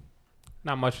game.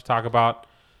 Not much to talk about.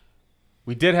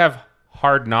 We did have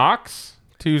Hard Knocks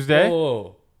Tuesday.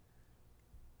 Oh.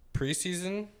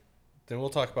 Preseason, then we'll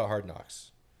talk about Hard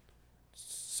Knocks.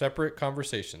 Separate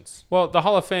conversations. Well, the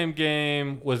Hall of Fame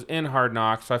game was in Hard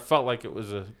Knocks, so I felt like it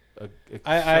was a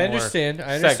I similar understand,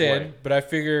 segue. but I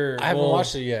figure I haven't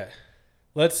watched it yet.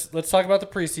 Let's talk about the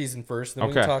preseason first, then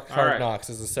we can Okay. talk All Hard right. Knocks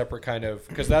as a separate kind of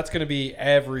because that's going to be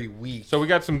every week. So we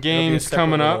got some It'll be a games separate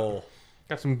coming up. little-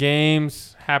 Got some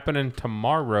games happening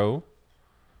tomorrow.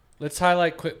 Let's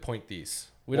highlight quick point these.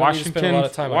 We don't need to spend a lot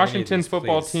of time on any of Washington these,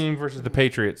 football please. team versus the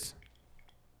Patriots.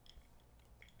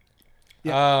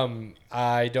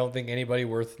 I don't think anybody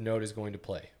worth note is going to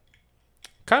play.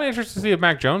 Kind of interested to see if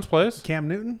Mac Jones plays. Cam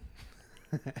Newton.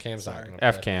 Cam's not going to play.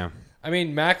 F Cam. I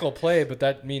mean, Mac will play, but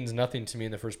that means nothing to me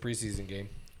in the first preseason game.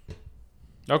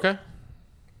 Okay.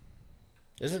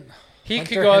 Isn't He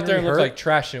Hunter could go out there Henry and look hurt? like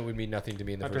trash, and it would mean nothing to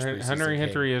me in the first preseason Henry game.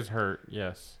 Henry is hurt.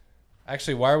 Yes.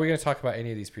 Actually, why are we going to talk about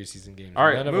any of these preseason games? All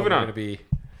right, None of moving them are on. going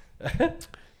to be.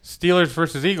 Steelers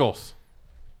versus Eagles.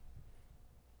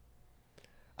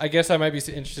 I guess I might be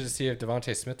interested to see if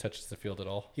Devontae Smith touches the field at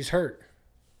all. he's hurt?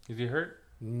 Is he hurt?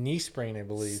 Knee sprain, I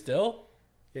believe. Still?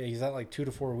 Yeah, he's out like 2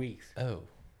 to 4 weeks. Oh.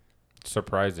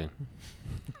 Surprising.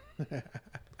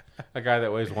 A guy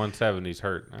that weighs 170 is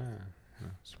hurt.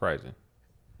 Surprising.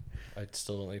 I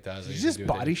still don't think that has Did anything you to just do with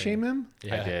body anything. shame him?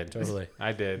 Yeah, I did. Totally.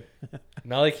 I did.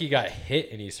 Not like he got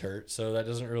hit and he's hurt, so that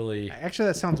doesn't really. Actually,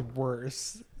 that sounds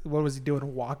worse. What was he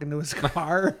doing? Walking to his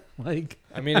car? Like,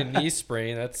 I mean, a knee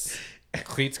sprain. That's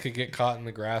cleats could get caught in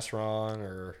the grass wrong,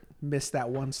 or missed that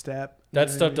one step. You that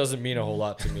know stuff what doesn't mean a whole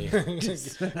lot to me.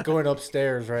 Going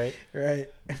upstairs, right? I mean? Right.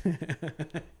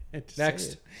 Just say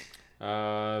Next,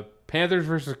 it. Panthers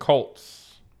versus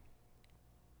Colts.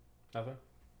 Nothing.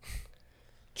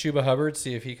 Chuba Hubbard.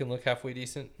 See if he can look halfway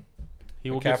decent.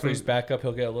 He will get McCaffrey's some, back up.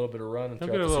 He'll get a little bit of run he'll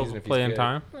throughout get a the little season if he's playing good.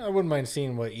 time. I wouldn't mind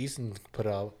seeing what Eason put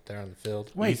out there on the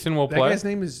field. Wait, Eason will that play. guy's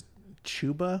name is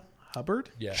Chuba Hubbard?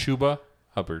 Yeah. Chuba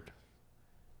Hubbard.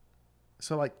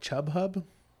 So like Chub Hub?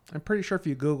 I'm pretty sure if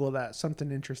you Google that,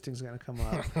 something interesting is going to come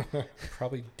up.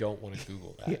 Probably don't want to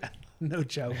Google that. Yeah. No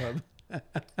Chub Hub.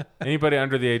 Anybody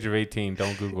under the age of 18,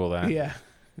 don't Google that. Yeah.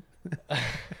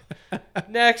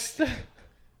 Next,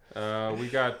 We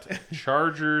got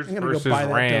Chargers I'm gonna versus go buy that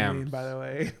domain, Rams. by the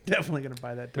way. Definitely gonna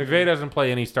buy that domain. McVay doesn't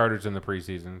play any starters in the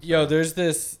preseason. so- Yo, there's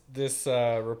this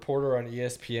reporter on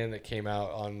ESPN that came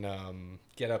out on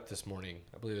Get Up this morning.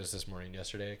 I believe it was this morning,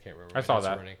 yesterday. I can't remember. I saw This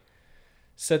that. morning.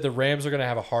 Said the Rams are going to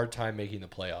have a hard time making the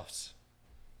playoffs.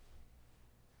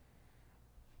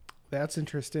 That's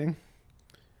interesting.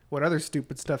 What other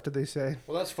stupid stuff did they say?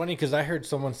 Well, that's funny because I heard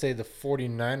someone say the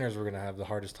 49ers were going to have the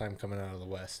hardest time coming out of the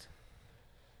West.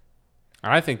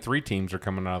 I think 3 teams are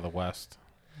coming out of the West,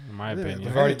 in my Yeah, opinion.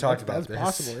 We've already talked about That's this.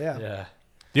 possible, yeah. Yeah.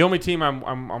 The only team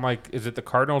I'm like, is it the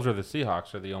Cardinals or the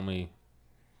Seahawks are the only?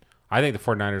 I think the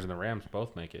 49ers and the Rams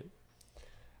both make it.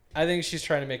 I think she's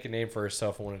trying to make a name for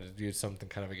herself and wanted to do something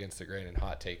kind of against the grain and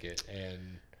hot take it.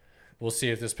 And we'll see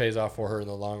if this pays off for her in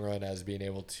the long run as being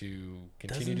able to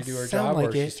continue to Doesn't do her sound job or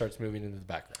like she it. starts moving into the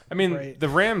background. I mean, Right. the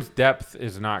Rams' depth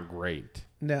is not great,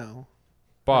 No.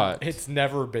 but It's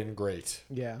never been great.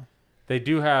 Yeah. they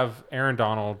do have Aaron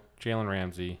Donald, Jalen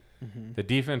Ramsey. Mm-hmm. The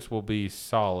defense will be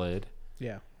solid.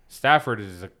 Yeah. Stafford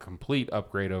is a complete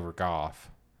upgrade over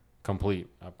Goff. Complete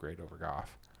upgrade over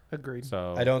Goff. Agreed.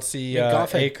 So I don't see I mean,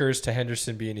 Goff had- Akers to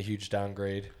Henderson being a huge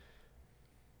downgrade.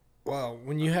 Well,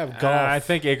 when you have golf, I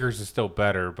think Akers is still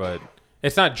better, but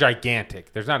it's not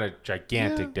gigantic. There's not a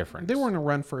gigantic Yeah, difference. They weren't a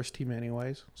run first team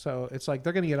anyways, so it's like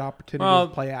they're going to get opportunity Well,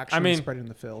 to play action I mean- and spreading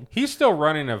the field. He's still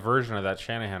running a version of that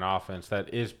Shanahan offense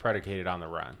that is predicated on the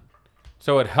run.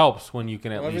 So it helps when you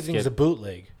can at least everything's get a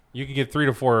bootleg. you can get 3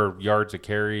 to 4 yards a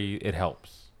carry. It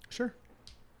helps. Sure.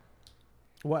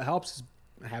 What helps is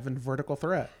having vertical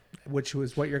threat, which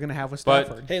was what you're going to have with But-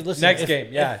 Stafford. Hey, listen. Next if- game.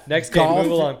 Yeah. if Next game. golf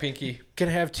Move along, Pinky. Can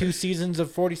have 2 seasons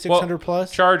of 4,600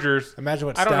 plus. Chargers. Imagine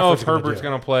what I don't know if Stafford's Herbert's do.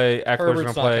 going to play, Eckler's Herbert's going to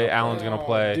not play, gonna Allen's going to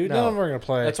play. Dude, No. none of them are going to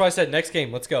play. That's why I said next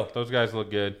game. Let's go. Those guys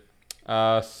look good.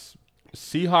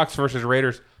 Seahawks versus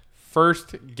Raiders.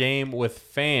 First game with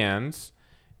fans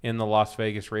in the Las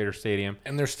Vegas Raiders Stadium.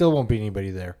 and there still won't be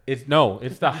anybody there. It's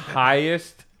the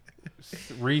highest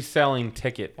reselling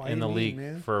ticket Why in do the you league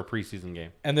mean, man? for a preseason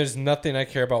game. And there's nothing I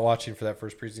care about watching for that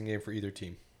first preseason game for either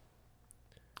team.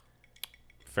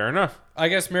 Fair enough. I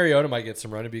guess Mariota might get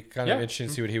some run. It'd be kind of Yeah. interesting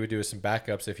to see what he would do with some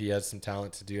backups if he has some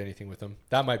talent to do anything with them.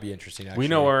 That might be interesting, actually. We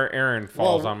know where Aaron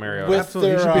falls on Mariota. With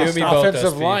Absolutely. their He should be a starter.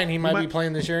 offensive Both line, he might might- be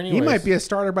playing this year anyway. He might be a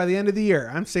starter by the end of the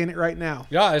year. I'm saying it right now.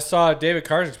 Yeah, I saw David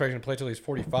Carr's expecting to play till he's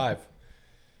 45.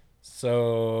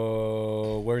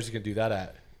 So where's he going to do that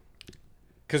at?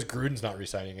 Because Gruden's not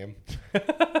re-signing him.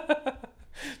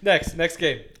 Next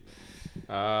game.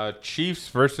 Chiefs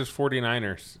versus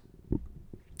 49ers.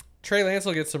 Trey Lance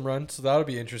will get some run, so that'll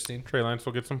be interesting. Trey Lance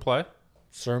will get some play.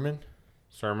 Sermon.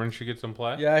 Sermon should get some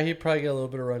play. Yeah, he'd probably get a little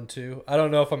bit of run too. I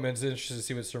don't know if I'm as interested to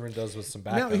see what Sermon does with some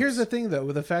backups. Now, here's the thing, though,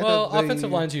 with the fact Well, that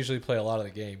offensive lines usually play a lot of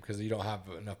the game because you don't have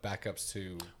enough backups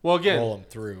to Well, again, roll them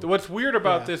through. what's weird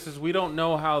about Yeah. this is we don't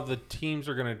know how the teams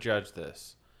are going to judge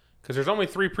this because there's only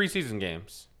 3 preseason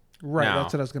games. right, now.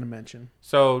 that's what I was going to mention.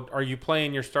 So are you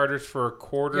playing your starters for a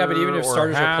quarter? Yeah, but even if or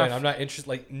starters half? are playing, I'm not interested.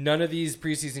 Like none of these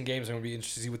preseason games, I'm going to be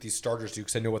interested to see what these starters do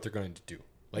because I know what they're going to do.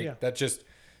 Like Yeah. that just.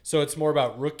 So it's more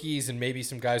about rookies and maybe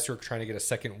some guys who are trying to get a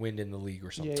second wind in the league or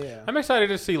something. Yeah, yeah. I'm excited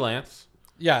to see Lance.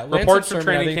 Yeah, Lance Reports and from Sermon,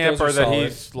 I training think camp those are that solid.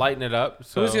 he's lighting it up.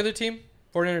 So Who's the other team?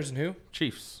 49ers and who?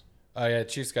 Chiefs. Oh yeah,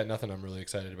 Chiefs got nothing. I'm really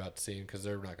excited about seeing because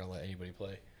they're not going to let anybody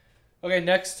play. Okay,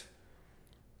 next.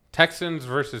 Texans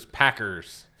versus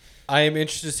Packers. I am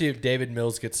interested to see if David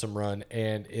Mills gets some run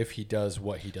and if he does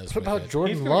what he does. What with about it. He's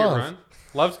Jordan going to get Love? run.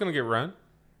 Love's going to get run.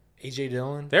 AJ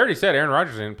Dillon. They already said Aaron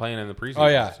Rodgers ain't playing in the preseason. Oh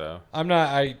yeah, So I'm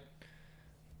not.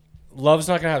 Love's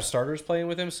not gonna have starters playing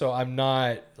with him, so I'm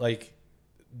not like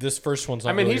this first one's.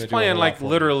 Not I mean, really he's gonna do a playing whole lot like for him.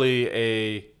 literally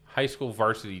a high school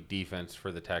varsity defense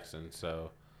for the Texans. So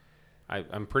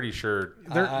I'm pretty sure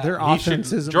Their he offense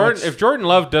should. isn't Jordan, much- if Jordan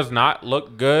Love does not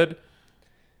look good,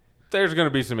 there's going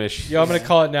to be some issues. Yo, I'm gonna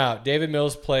call it now. David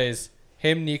Mills plays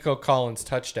him. Nico Collins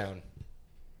touchdown.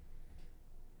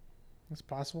 It's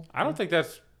possible. I don't think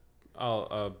that's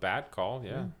a bad call.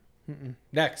 Yeah.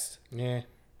 Next, Yeah.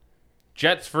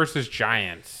 Jets versus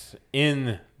Giants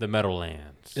in the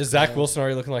Meadowlands. is Zach Wilson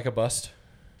already looking like a bust?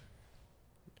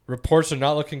 Reports are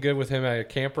not looking good with him at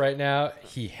camp right now.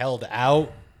 He held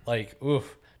out. Like,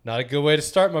 oof, not a good way to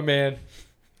start, my man.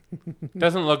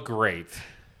 Doesn't look great.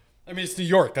 I mean, it's New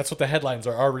York. That's what the headlines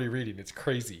are already reading. It's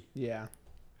crazy. Yeah.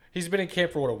 He's been in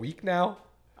camp for what, a week now?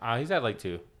 He's at like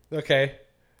 2. Okay.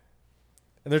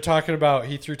 And they're talking about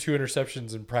he threw 2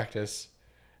 interceptions in practice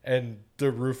and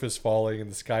the roof is falling and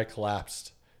the sky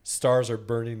collapsed. Stars are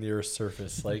burning the earth's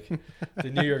surface. Like the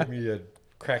New York media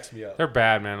cracks me up. They're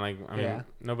bad, man. Like, I mean, Yeah.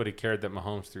 nobody cared that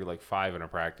Mahomes threw like 5 in a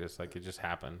practice. Like, it just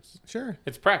happens. Sure.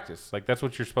 It's practice. Like, that's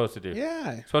what you're supposed to do.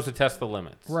 Yeah. You're supposed to test the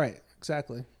limits. Right.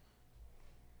 Exactly.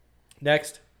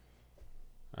 Next,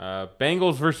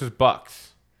 Bengals versus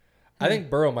Bucks. I think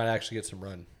Burrow might actually get some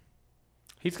run.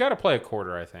 He's got to play a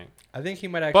quarter, I think. I think he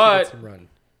might actually But- get some run.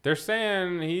 They're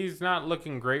saying he's not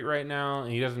looking great right now.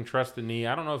 And he doesn't trust the knee.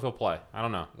 I don't know if he'll play. I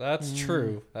don't know. That's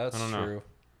true. That's I don't know. true.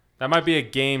 That might be a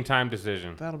game time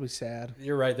decision. That'll be sad.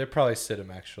 You're right. They'll probably sit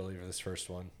him actually for this first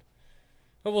one.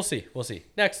 But we'll see. We'll see.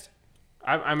 Next.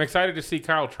 I'm excited to see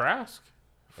Kyle Trask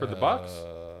for the Bucks.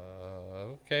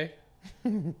 Okay.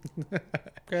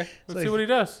 Okay. Let's see what he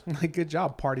does. Like, good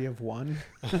job, party of one.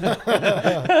 Hey,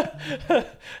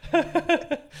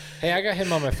 I got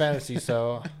him on my fantasy,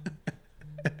 so.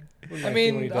 I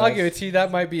mean, I'll give it to you.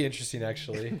 That might be interesting,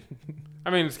 actually. I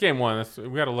mean, it's game one.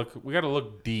 We got to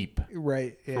look deep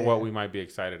Right. Yeah. for what we might be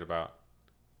excited about.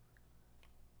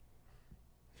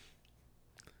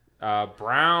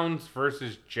 Browns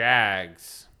versus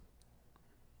Jags.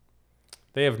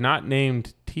 They have not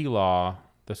named T-Law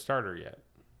the starter yet.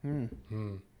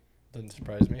 Doesn't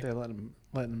surprise me. They're letting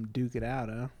him duke it out,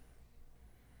 huh?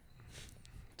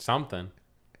 Something.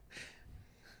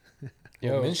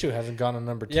 Yo, Minshew hasn't gone on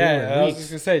number 2 Yeah, in I was weeks.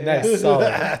 just gonna say, nice,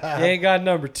 solid. You ain't got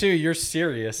number 2. You're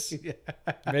serious.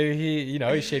 Maybe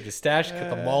he shaved his stash, cut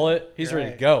the mullet. He's ready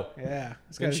to right. go. Yeah.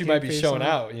 And she might be showing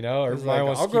out, or He's Ryan like,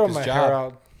 wants I'll to grow keep my his hair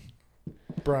job.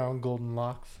 out. Brown, golden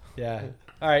locks. Yeah.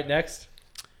 All right, next.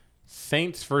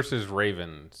 Saints versus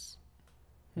Ravens.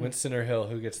 Winston or Hill,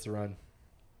 who gets the run?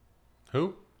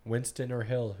 Who? Winston or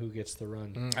Hill, who gets the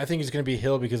run? I think he's going to be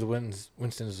Hill because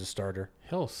Winston is a starter.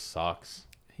 Hill sucks.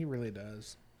 He really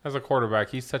does. As a quarterback,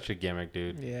 he's such a gimmick,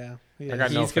 dude. Yeah. I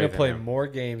got no He's going faith to in play him. more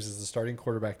games as the starting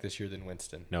quarterback this year than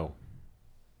Winston. No.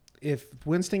 If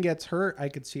Winston gets hurt, I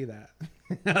could see that.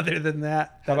 Other than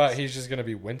that, How about he's just going to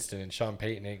be Winston and Sean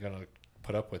Payton ain't going to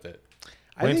put up with it?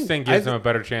 Winston gives him a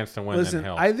better chance to win Listen, than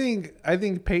Hill. I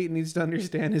think Peyton needs to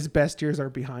understand his best years are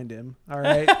behind him. All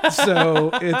right, so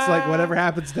it's like whatever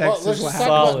happens next Well, is what just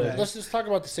happens. let's just talk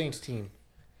about the Saints team.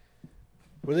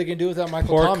 What are they going to do without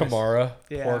Michael Poor Thomas? Kamara.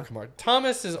 Yeah. Poor Kamara.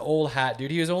 Thomas is old hat,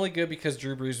 dude. He was only good because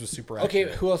Drew Brees was super Okay,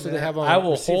 accurate. who else do they have on I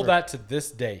will receiver? hold that to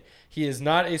this day. He is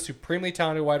not a supremely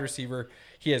talented wide receiver.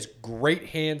 He has great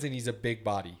hands and he's a big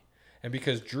body. And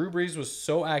because Drew Brees was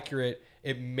so accurate,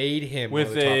 it made him one of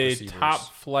With the top a receivers. top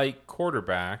flight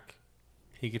quarterback,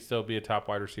 he could still be a top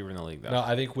wide receiver in the league, though. No,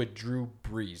 I think with Drew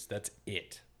Brees, that's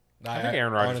it. I think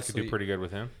Aaron Rodgers could honestly, do pretty good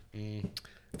with him.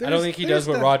 I don't think he does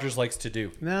what Rodgers likes to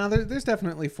do. No, there's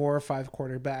definitely 4 or 5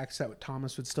 quarterbacks that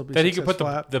Thomas would still be. That he could put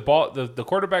successful at. the ball, the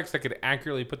quarterbacks that could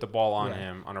accurately put the ball on Yeah.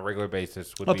 him on a regular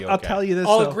basis would be okay. I'll tell you this.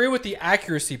 I'll though. agree with the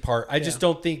accuracy part. I just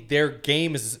don't think their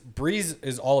game is Breeze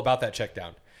is all about that check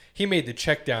down. He made the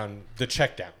check down the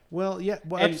check down. Well, yeah,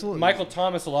 well, And absolutely. Michael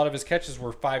Thomas, a lot of his catches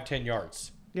were 5-10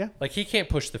 yards. Yeah, Like he can't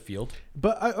push the field.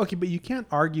 but okay, but you can't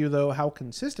argue though how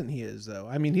consistent he is though.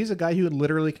 I mean, he's a guy who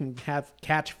literally can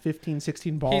catch 15,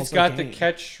 16 balls. He's a got the game.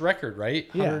 catch record, right?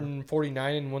 Yeah.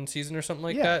 149 in one season or something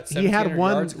like Yeah, that. he had 1700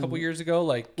 one- yards a couple years ago.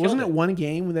 Like Wasn't it killed one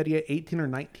game that he had 18 or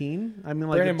 19? I mean,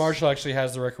 like Brandon it's- Marshall actually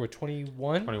has the record with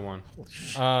 21. 21.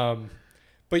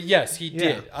 But yes, he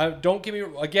Yeah. did. Don't give me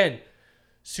again.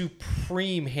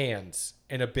 Supreme hands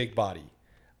and a big body.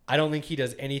 I don't think he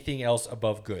does anything else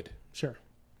above good. Sure.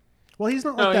 Well, he's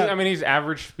not No, like that. I mean he's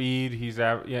average speed. He's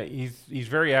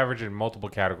very average in multiple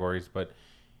categories, but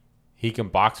he can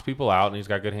box people out and he's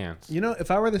got good hands. You know,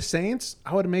 if I were the Saints,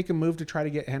 I would make a move to try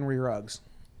to get Henry Ruggs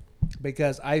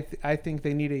because I think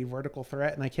they need a vertical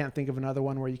threat, and I can't think of another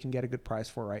one where you can get a good price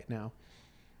for right now.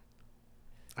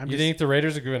 You think the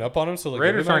Raiders are giving up on him? So they'll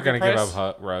Raiders give him aren't a good going to give price?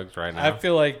 up Ruggs right now. I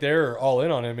feel like they're all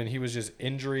in on him, and he was just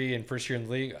injury and first year in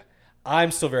the league.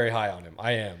 I'm still very high on him.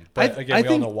 I am, but again, we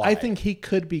all know why. I think he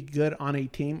could be good on a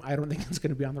team. I don't think it's going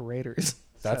to be on the Raiders.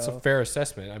 that's So, a fair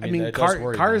assessment. I mean, that Carr, does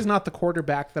worry Carr me. is not the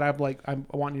quarterback that I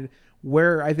want you to.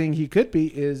 Where I think he could be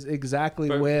is exactly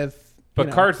with. but you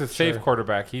know, Carr's a safe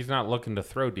quarterback. He's not looking to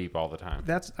throw deep all the time.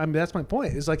 That's my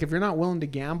point. Is like if you're not willing to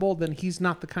gamble, then he's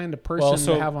not the kind of person Well,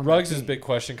 so to have on Ruggs' that team. big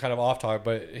question, kind of off topic,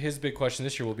 but his big question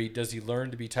this year will be: does he learn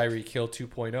to be Tyreek Hill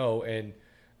 2.0 and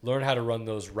learn how to run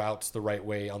those routes the right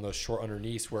way on those short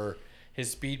underneaths where his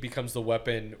speed becomes the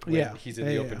weapon when Yeah. he's in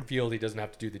the Yeah, open yeah. field? He doesn't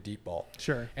have to do the deep ball.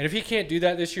 Sure. And if he can't do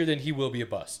that this year, then he will be a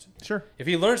bust. Sure. If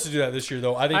he learns to do that this year,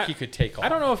 though, I think he could take off. I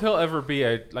don't know if he'll ever be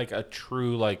a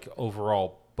true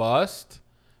overall bust.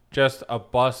 Just a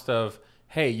bust of,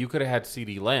 hey, you could have had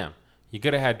CeeDee Lamb. You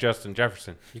could have had Justin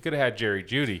Jefferson. You could have had Jerry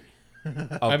Judy.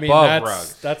 I mean, Above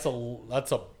Ruggs. that's a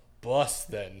bust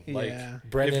then. Like Yeah.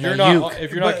 Brandon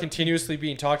if you're not But- continuously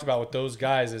being talked about with those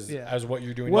guys Yeah. as what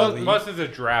you're doing. Well, in the league. Bust is a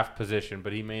draft position,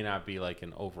 but he may not be like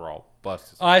an overall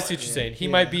bust. Oh, I see what you're saying. He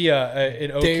might be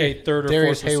an okay third or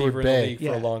Darius fourth receiver in the Hayward-Bay. league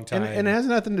for a long time. And it has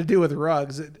nothing to do with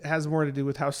Ruggs. It has more to do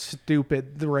with how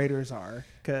stupid the Raiders are.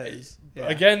 Because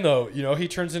Again, though, he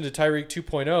turns into Tyreek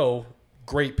 2.0.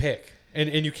 Great pick, and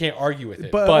you can't argue with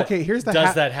it. But okay, here's the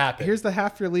does that happen? Here's the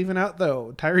half you're leaving out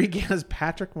though. Tyreek has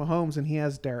Patrick Mahomes and he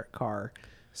has Derek Carr.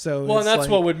 So well, and it's that's like-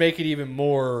 what would make it even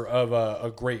more of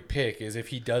a great pick is if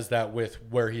he does that with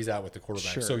where he's at with the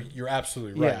quarterback. Sure. So you're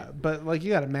absolutely right. Yeah, but like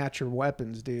you got to match your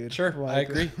weapons, dude. Sure, like, I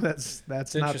agree. That's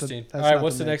It's not interesting. The, All that's right, not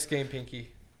what's the mix. next game, Pinky?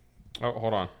 Oh,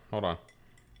 hold on.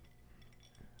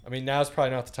 I mean, now's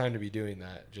probably not the time to be doing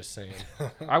that. Just saying.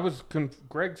 I was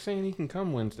Greg saying he can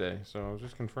come Wednesday, so I was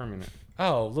just confirming it.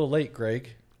 Oh, a little late, Greg.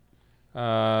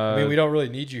 I mean, we don't really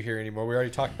need you here anymore. We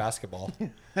already talked basketball.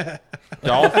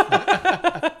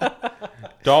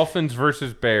 Dolphins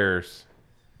versus Bears.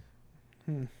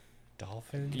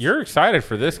 Dolphins. You're excited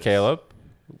for this, Caleb?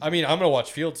 I mean, I'm gonna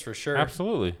watch Fields for sure.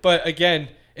 Absolutely. But again,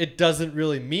 it doesn't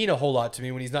really mean a whole lot to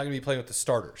me when he's not going to be playing with the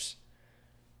starters.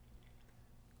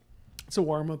 It's a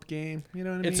warm up game. You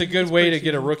know what I mean? It's a good way to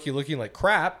get a rookie looking like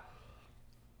crap,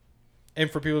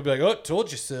 and for people to be like, "Oh,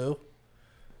 told you so."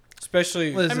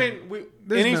 Especially, Listen, I mean,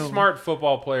 there's any no- smart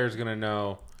football player is going to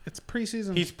know It's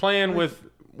preseason. he's playing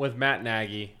with Matt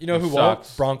Nagy. you know who sucks.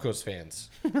 won't? Broncos fans,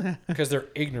 because they're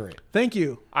ignorant. Thank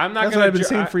you. I'm not That's going what I've been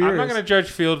saying for I'm not years. going to judge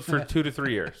Fields for 2 to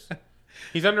 3 years.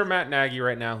 He's under Matt Nagy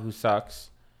right now, who sucks.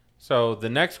 So the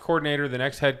next coordinator, the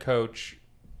next head coach,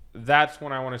 that's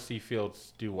when I want to see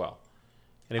Fields do well.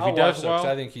 And if I'll he does watch that 'cause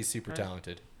well, I think he's super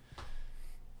talented.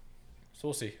 So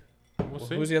we'll see. we'll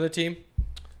see. Who's the other team?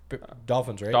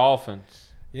 Dolphins, right? Dolphins.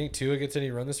 You think Tua gets any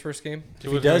run this first game?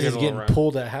 If he does, he's getting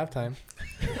pulled at halftime.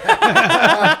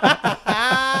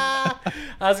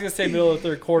 I was gonna say middle of the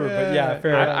third quarter, but yeah,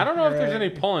 fair enough. I don't know if there's Right. any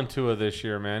pulling Tua this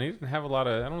year, man. He doesn't have a lot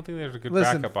of. I don't think there's a good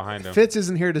Listen, backup behind him. Fitz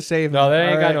isn't here to save No, him. they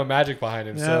ain't all got right? no magic behind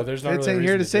him, so Nope, there's not Fitz really a ain't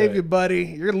here to reason do save it. you, buddy.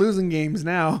 You're losing games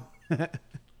now.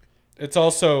 It's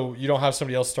also you don't have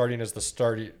somebody else starting as the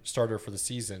starter for the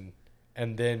season,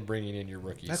 and then bringing in your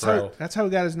rookie. That's So how he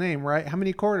got his name, right? How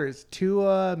many quarters?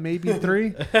 2, maybe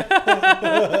 3.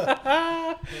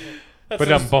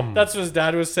 Ba-dum-bum. that's what his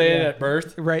dad was saying at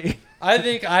birth. Right. I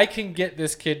think I can get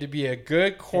this kid to be a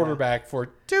good quarterback for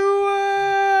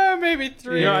 2, maybe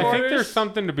 3. I think quarters. there's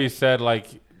something to be said. Like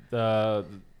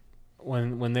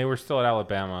when they were still at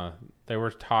Alabama, there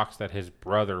were talks that his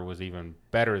brother was even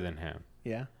better than him.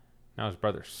 Yeah. Now his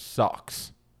brother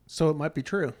sucks. So it might be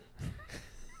true.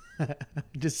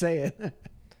 Just say it.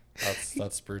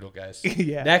 That's brutal, guys.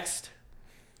 Yeah. Next,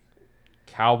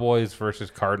 Cowboys versus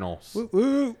Cardinals. Woo,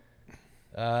 woo.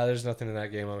 there's nothing in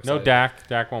that game. I'm No excited. Dak.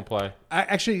 Dak won't play.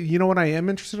 Actually, you know what I am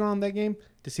interested in on that game?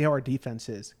 To see how our defense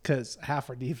is. Because half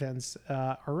our defense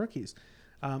are rookies.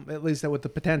 At least with the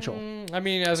potential. I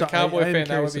mean, as So a Cowboy I am fan,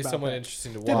 that would curious be about somewhat that.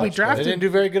 interesting to Did we watch. draft They him? didn't do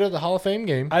very good at the Hall of Fame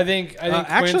game. I think Quinn's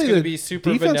actually, going to the be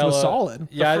super defense vanilla. was solid.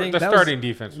 Yeah, I think the that was- starting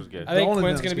defense was good. I think only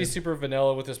Quinn's thing going to be that's good. super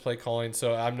vanilla with his play calling.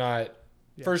 So I'm not.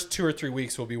 First 2 or 3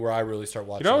 weeks will be where I really start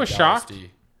watching. You know, I was the shocked.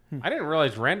 Dynasty. I didn't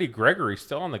realize Randy Gregory's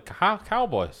still on the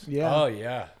Cowboys. Yeah. Oh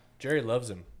yeah, Jerry loves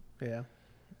him. Yeah.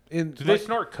 In, Do they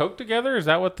snort coke together? Is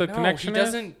that what the No, connection he is?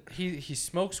 doesn't. He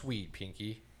smokes weed,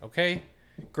 Pinky. Okay,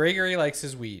 Gregory likes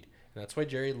his weed, and that's why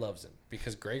Jerry loves him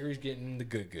because Gregory's getting the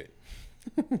good.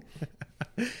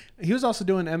 he was also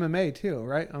doing MMA too,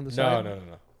 right? On the No, side. no.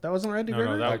 That wasn't Randy No,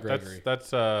 Gregory? that, Not Gregory.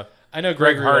 that's I know Greg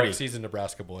Gregory Hardy. Hardy. He's a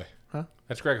Nebraska boy.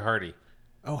 that's Greg Hardy.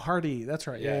 Oh, Hardy. That's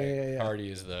right. Yeah.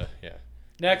 Hardy is the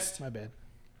Next, My bad.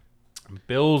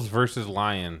 Bills versus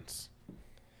Lions.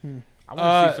 I want to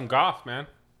Uh, see some golf, man.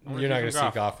 you're not going to see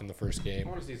Goff in the first I game.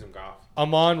 want to see some golf.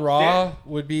 Amon Ra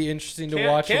would be interesting to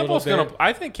watch a little bit.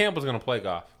 I think Campbell's gonna play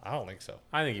golf. I don't think so.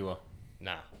 I think he will.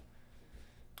 Nah.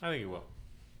 I think he will.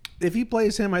 If he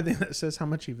plays him, I think that says how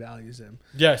much he values him.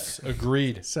 Yes,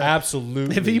 agreed. So,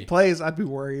 Absolutely. If he plays, I'd be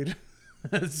worried.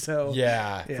 So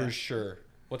yeah, Yeah. for sure.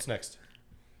 What's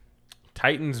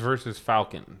Titans versus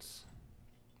Falcons.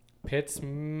 Pitts,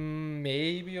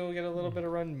 maybe he'll get a little bit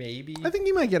of run. Maybe. I think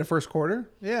he might get a first quarter.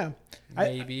 Yeah.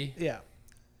 Maybe. Yeah.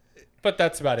 But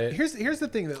that's about it. Here's the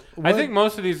thing though. I think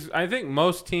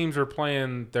most teams are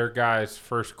playing their guys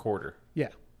first quarter. Yeah.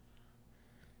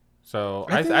 So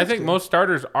I think I that's think good. most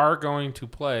starters are going to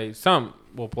play. Some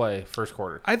will play first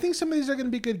quarter. I think some of these are going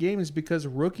to be good games because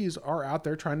rookies are out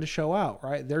there trying to show out,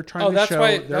 right? They're trying Oh, to that's show.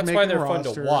 why they're that's why making they're a fun to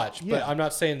roster. watch. But Yeah. I'm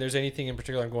not saying there's anything in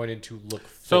particular I'm going in to look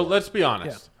for. So let's be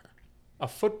honest. A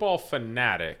football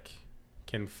fanatic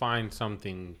can find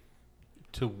something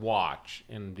to watch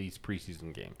in these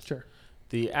preseason games. Sure.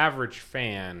 The average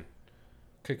fan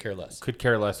Could care less. could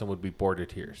care less and would be bored to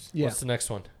tears. Yeah. What's the next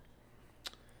one?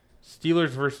 Steelers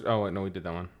versus. Oh wait, no, we did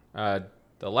that one.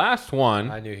 The last one.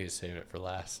 I knew he was saving it for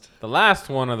last. The last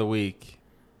one of the week.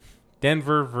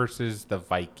 Denver versus the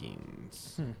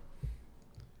Vikings.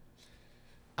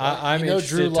 I'm You know,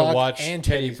 interested Drew to Lock watch and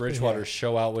Teddy Teddy's- Bridgewater yeah.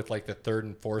 show out with like the third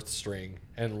and fourth string,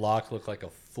 and Locke look like a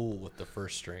fool with the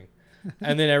first string,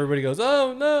 and then everybody goes,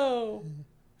 "Oh no!"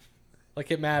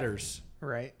 Like it matters.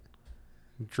 Right.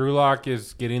 Drew Lock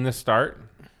is getting the start.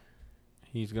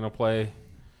 He's going to play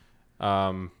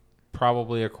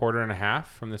probably a quarter and a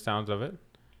half from the sounds of it.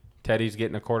 Teddy's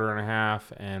getting a quarter and a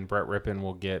half, and Brett Rippon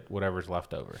will get whatever's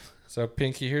left over. So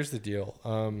Pinky, here's the deal.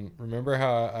 Remember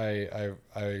how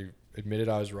I admitted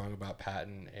I was wrong about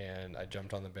Patton, and I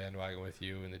jumped on the bandwagon with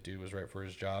you, and the dude was right for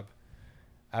his job.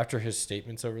 After his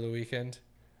statements over the weekend,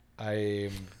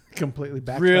 I'm Completely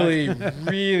back. really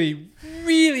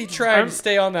trying to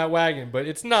stay on that wagon, but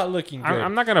it's not looking good.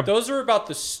 I'm not going to... Those are about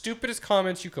the stupidest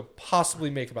comments you could possibly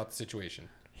make about the situation.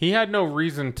 He had no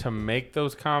reason to make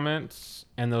those comments,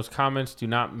 and those comments do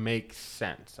not make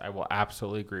sense. I will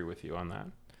absolutely agree with you on that.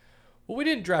 Well, we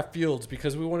didn't draft Fields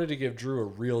because we wanted to give Drew a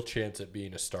real chance at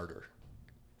being a starter.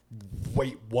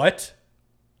 Wait, what?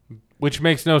 Which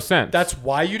makes no sense. That's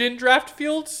why you didn't draft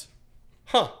Fields?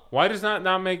 Huh. Why does that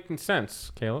not make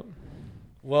sense, Caleb?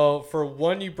 Well, for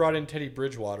one, you brought in Teddy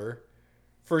Bridgewater.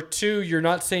 For two, you're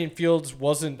not saying Fields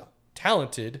wasn't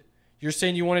talented. You're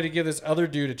saying you wanted to give this other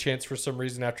dude a chance for some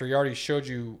reason after he already showed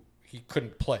you he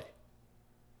couldn't play.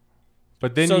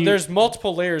 But then So there's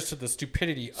multiple layers to the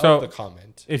stupidity So- of the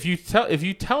comment. if you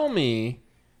tell me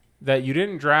that you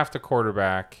didn't draft a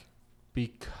quarterback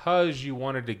because you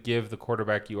wanted to give the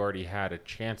quarterback you already had a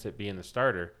chance at being the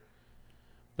starter,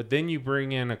 but then you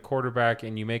bring in a quarterback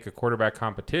and you make a quarterback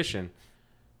competition,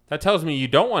 that tells me you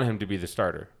don't want him to be the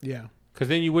starter. Yeah. Because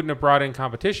then you wouldn't have brought in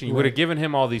competition. You would have given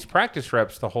him all these practice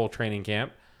reps the whole training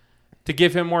camp to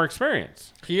give him more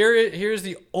experience. Here's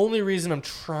the only reason I'm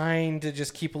trying to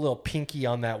just keep a little pinky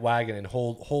on that wagon and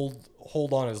hold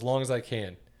on as long as I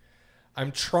can.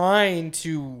 I'm trying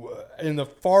to, in the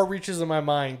far reaches of my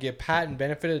mind, give Patton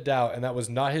benefit of the doubt, and that was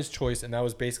not his choice, and that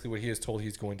was basically what he was told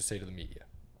he's going to say to the media.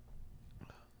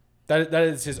 That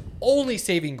is his only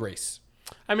saving grace.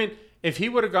 I mean, if he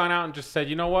would have gone out and just said,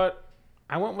 you know what,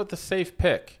 I went with the safe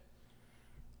pick.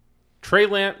 Trey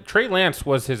Lance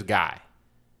was his guy.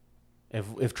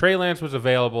 If Trey Lance was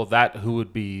available, that who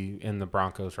would be in the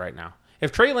Broncos right now.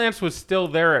 If Trey Lance was still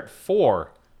there at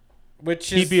 4,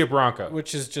 he'd be a Bronco.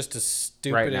 Which is just as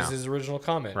stupid Right as now. his original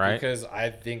comment. Right. Because I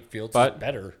think Fields But- is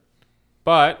better.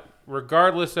 But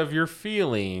regardless of your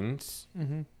feelings,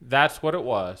 that's what it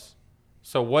was.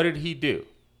 So what did he do?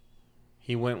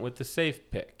 He went with the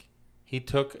safe pick. He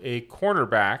took a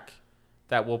cornerback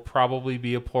that will probably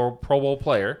be a Pro Bowl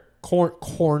player.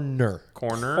 Corner.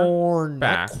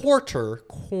 Back. Not quarter.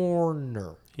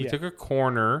 Corner. He took a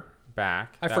corner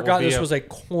back. I that forgot will be this was a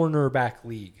cornerback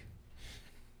league.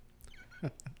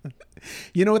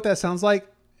 You know what that sounds like?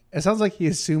 It sounds like he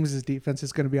assumes his defense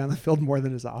is going to be on the field more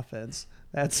than his offense.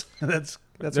 That's what There's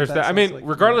that that. I sounds mean, like.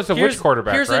 regardless of which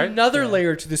quarterback, Here's right? another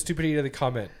layer to the stupidity of the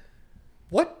comment.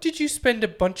 What did you spend a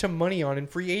bunch of money on in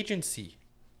free agency?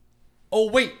 Oh,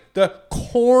 wait. The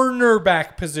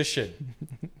cornerback position.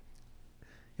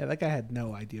 Yeah, that guy had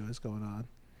no idea what was going on.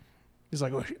 He's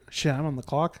like, oh, shit, I'm on the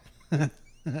clock.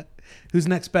 Who's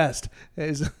next best?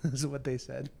 Is what they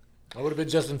said. That would have been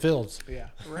Justin Fields. Yeah,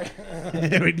 right.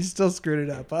 He still screwed it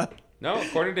up, huh? No,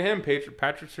 according to him,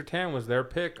 Patrick Surtain was their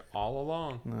pick all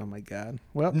along. Oh my god.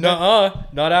 Well, Nuh-uh.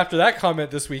 Not after that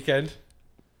comment this weekend.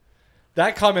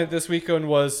 That comment this weekend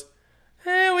was,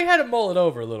 we had to mull it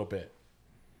over a little bit.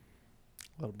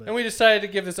 a little bit. And we decided to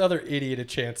give this other idiot a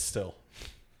chance still.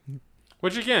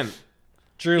 Which again,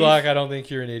 Drew Lock, I don't think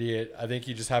you're an idiot. I think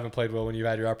you just haven't played well when you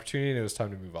had your opportunity and it was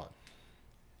time to move on.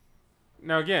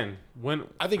 now again, when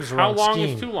I think it's the how wrong long scheme.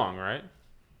 is too long, right?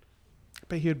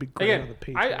 But he would be great on Again, the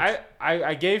Patriots.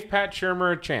 I gave Pat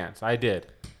Shurmur a chance. I did.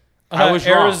 I was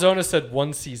Arizona said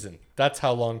 1 season. That's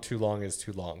how long too long is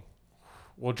too long.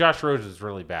 Well, Josh Rose is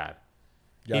really bad.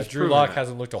 Yeah, He's Drew proven Lock that.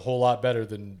 hasn't looked a whole lot better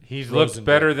than He's Rosen looked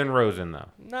better did. than Rosen, though.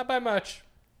 Not by much.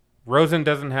 Rosen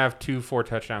doesn't have 2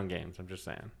 4-touchdown games. I'm just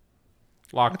saying.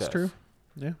 Lock That's does. true.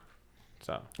 Yeah.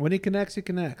 So When he connects, he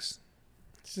connects.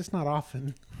 It's just not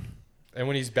often. And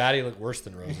when he's bad, he looked worse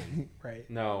than Rosen. Right.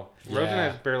 no, Yeah. Rosen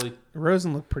has barely.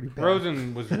 Rosen looked pretty bad.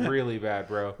 Rosen was really bad,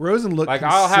 bro. Rosen looked Like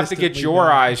I'll have to get consistently your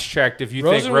bad. eyes checked if you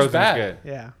Rosen think was Rosen's bad. good.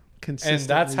 Yeah. consistently And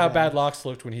that's how bad Locke's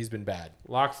looked when he's been bad.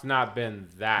 Locke's not been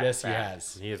that Yes, he bad.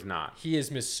 has. He has not. He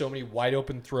has missed so many wide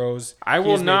open throws. I He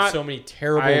will has not. made so many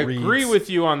terrible I reads. agree with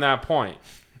you on that point.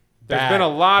 There's Bad. been a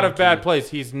lot of Thank bad you. plays.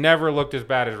 He's never looked as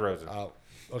bad as Rosen.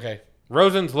 Okay.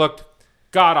 Rosen's looked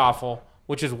god awful,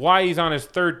 which is why he's on his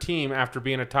third team after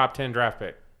being a top 10 draft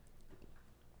pick.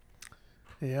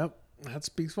 Yep, that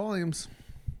speaks volumes.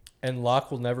 And Locke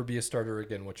will never be a starter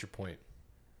again. What's your point?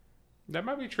 That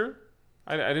might be true.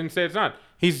 I didn't say it's not.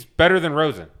 He's better than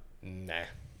Rosen. Nah.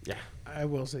 Yeah. I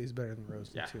will say he's better than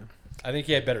Rosen Yeah. too. I think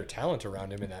he had better talent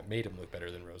around him, and that made him look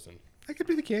better than Rosen. That could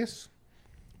be the case,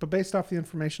 but based off the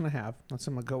information I have, that's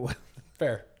what I'm gonna go with.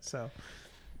 Fair. So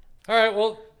All right.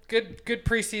 Well, good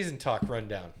preseason talk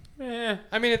rundown. Eh.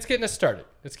 I mean, it's getting us started.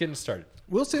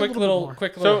 we'll see. Quick a little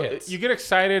bit So hits. you get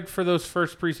excited for those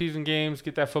first preseason games,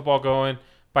 get that football going.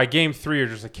 By game 3, you're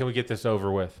just like, can we get this over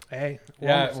with? Hey,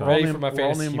 Yeah, we're ready only, for my we're only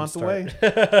fantasy a team month start.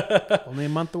 away. Only a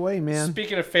month away, man.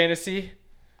 Speaking of fantasy,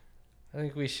 I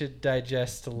think we should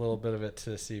digest a little bit of it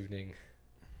this evening.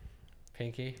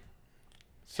 Pinky?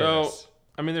 So, Yes.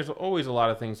 I mean, there's always a lot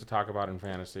of things to talk about in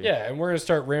fantasy. Yeah, and we're going to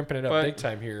start ramping it up But- big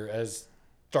time here as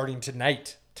starting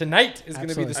tonight. Tonight is going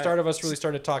to be the Absolutely. start of us really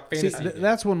starting to talk See, fantasy.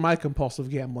 that's when my compulsive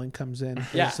gambling comes in.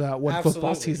 Yeah, is, when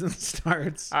football absolutely. season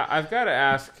starts. I've got to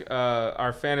ask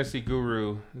our fantasy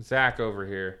guru, Zach, over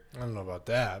here. I don't know about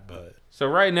that, but So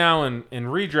right now in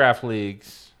redraft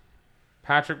leagues,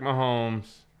 Patrick Mahomes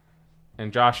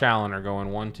and Josh Allen are going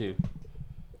 1-2.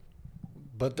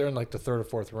 they're in like the third or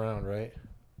fourth round, right?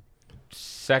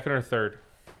 Second or third.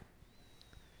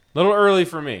 Little early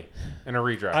for me in a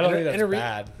redraft. I don't in think a- that's in a re-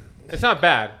 bad. It's not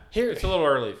bad. Here- It's a little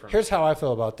early for me. Here's how I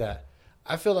feel about that.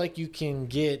 I feel like you can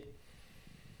get,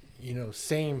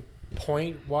 same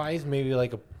point wise, maybe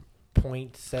like a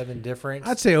 0.7 difference.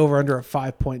 I'd say over under a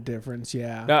 5-point difference.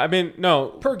 Yeah. No, I mean, no.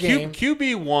 Per game.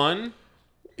 QB1,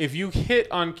 if you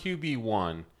hit on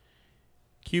QB1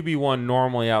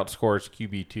 normally outscores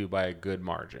QB2 by a good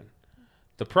margin.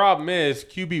 The problem is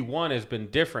QB1 has been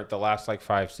different the last like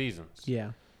 5 seasons.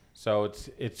 Yeah. So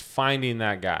it's finding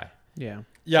that guy. Yeah.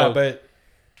 Yeah, So- but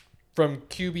from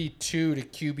QB2 to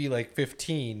QB like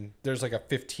 15, there's like a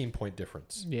 15-point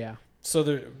difference. Yeah.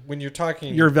 So when you're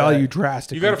talking Your value that-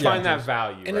 drastically. You got to find Yeah. that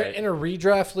value, in, right? in a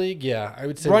redraft league, yeah, I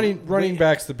would say running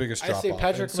back's the biggest I drop say off.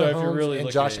 Patrick And so if you're Mahomes really and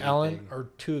looking Josh at Allen anything- are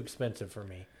too expensive for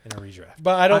me in a redraft.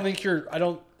 But I don't think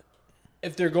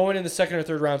if they're going in the second or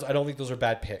third rounds, I don't think those are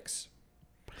bad picks.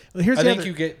 Well, here's I the think other,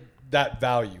 you get that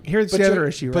value. here's the other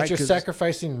issue, right? But you're 'Cause-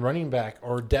 sacrificing running back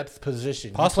or depth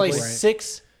position. Possibly. You play Right.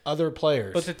 6 other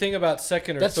players. But the thing about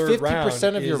second or That's third 50%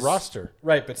 round of your is- roster.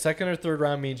 Right, but second or third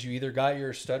round means you either got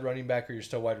your stud running back or your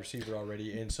stud wide receiver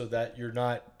already, and so that you're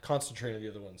not concentrating on the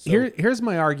other ones. So, Here's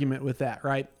my argument with that,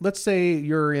 right? Let's say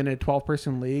you're in a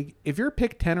 12-person league. If you're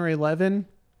pick 10 or 11,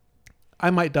 I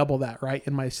might double that, right?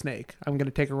 In my snake. I'm going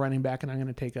to take a running back and I'm going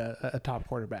to take a top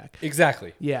quarterback.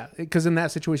 exactly. Yeah, because in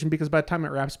that situation, because by the time it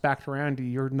wraps back around,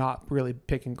 you're not really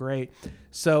picking great.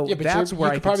 So Yeah, but that's where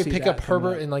you I could could probably see pick that up coming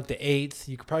Herbert in like the 8th.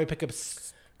 You could probably pick up.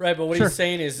 Right, but what Sure. he's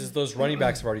saying is those running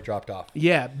backs have already dropped off.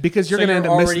 Yeah, because you're So going to end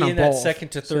up already missing on in that both. second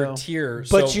to third So- tier.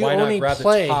 But so you why only not grab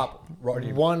play the top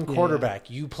running one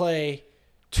quarterback. You play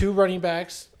 2 running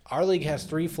backs. Our league has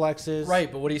 3 flexes.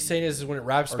 Right, but what he's saying is when it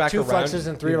wraps Or back 2 around, flexes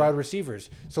and 3 wide receivers.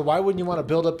 So why wouldn't you want to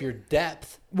build up your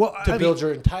depth Well, to I build mean,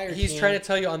 your entire he's team? trying to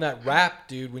tell you on that wrap,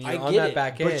 dude. When you're I on get that it,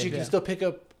 back end, but you can still pick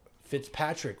up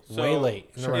Fitzpatrick So, way late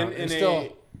in the in, round. in, And a,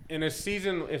 still, in a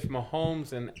season, if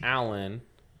Mahomes and Allen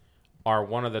are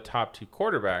one of the top 2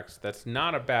 quarterbacks, that's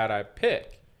not a bad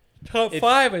pick. top It's-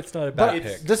 5, it's not a bad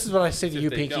it's- pick. this is what I say to If you,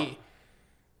 they Pinky. don't.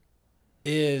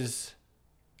 Is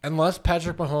unless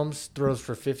Patrick Mahomes throws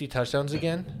for 50 touchdowns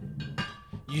again,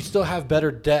 you still have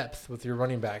better depth with your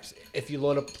running backs if you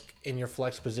load up in your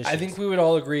flex position. I think we would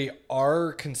all agree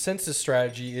our consensus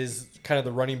strategy is kind of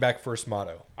the running back first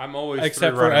motto. I'm always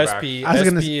Except three for running SP. I was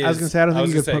going SP to say, I don't think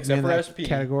you could put me except in for that SP,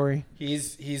 category.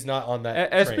 He's not on that.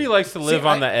 backs. SP train. likes to live See,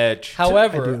 on the edge.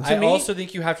 However, do. I To me- also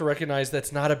think you have to recognize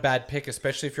that's not a bad pick,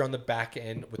 especially if you're on the back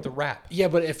end with the wrap. Yeah,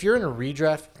 but if you're in a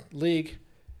redraft league,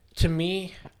 to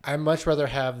me, I'd much rather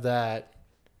have that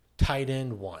tight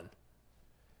end 1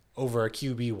 over a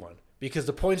QB 1 because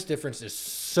the points difference is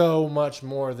so much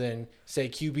more than say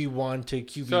QB 1 to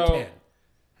QB So-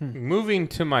 10. Moving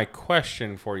to my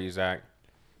question for you, Zach.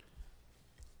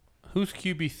 Who's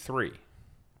QB3?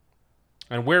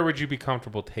 And where would you be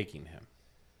comfortable taking him?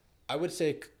 I would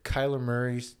say Kyler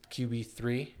Murray's QB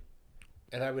 3,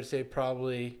 and I would say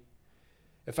probably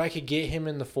if I could get him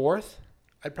in the 4th,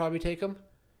 I'd probably take him.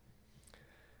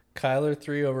 Kyler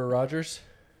 3 over Rodgers.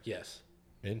 Yes.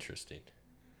 Interesting.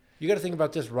 You got to think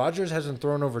about this. Rodgers hasn't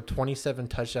thrown over 27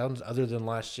 touchdowns other than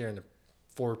last year in the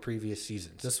 4 previous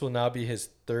seasons. This will now be his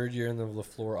 3rd year in the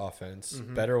LaFleur offense.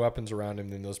 Better weapons around him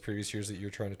than those previous years that you're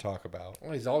trying to talk about.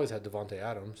 Well, he's always had Devontae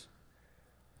Adams.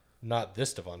 Not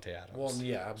this Devontae Adams. Well,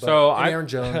 yeah. But So Aaron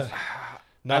Jones.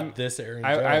 Not this Aaron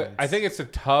Jones. I think it's a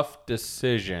tough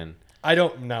decision. I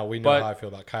don't know. We know But how I feel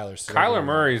about Kyler. So Kyler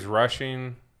Murray's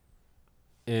rushing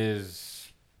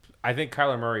is. I think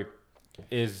Kyler Murray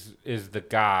is the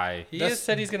guy. He has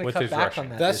said he's going to with cut his back rushing. on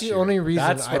that. That's this the year. only reason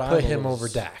That's I what put I'm a him little over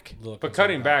Dak. little But concerned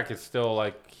cutting about. back, it's still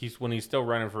like when he's still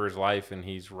running for his life and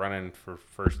he's running for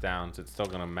first downs. It's still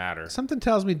going to matter Something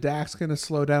tells me Dak's going to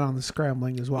slow down on the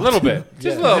scrambling as well. a little bit,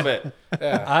 just a little bit.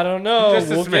 Yeah. I don't know.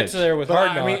 Just a We'll get smidge. to there with But Hard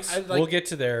I mean, Knocks. I like- we'll get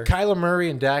to there. Kyler Murray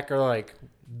and Dak are like,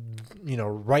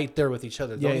 right there with each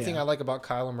other. The Yeah, only yeah. thing I like about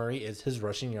Kyler Murray is his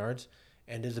rushing yards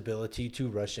and his ability to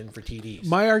rush in for TDs.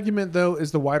 My argument, though,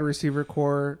 is the wide receiver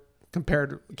core compared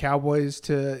to Cowboys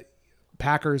to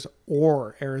Packers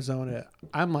or Arizona.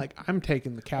 I'm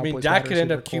taking the I Cowboys. mean, Dak wide could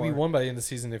end up receiver core. QB1 by the end of the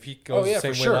season if he goes yeah, the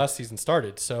same for way sure. last season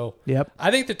started. So Yep. I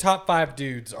think the top 5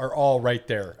 dudes are all right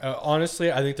there.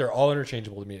 Honestly, I think they're all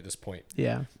interchangeable to me at this point.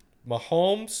 Yeah.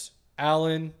 Mahomes,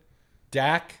 Allen,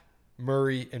 Dak,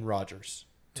 Murray, and Rodgers.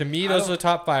 To me, those are the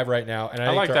top 5 right now, and I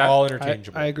think like they're that. all I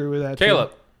interchangeable. agree with that. too.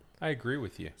 Caleb, I agree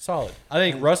with you. Solid. I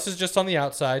think Russ is just on the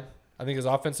outside. I think his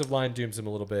offensive line dooms him a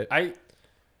little bit.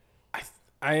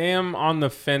 I am on the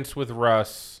fence with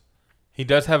Russ. He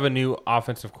does have a new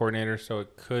offensive coordinator, so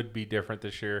it could be different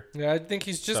this year. Yeah, I think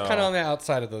he's just So- kind of on the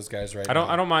outside of those guys right I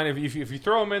now. don't mind if you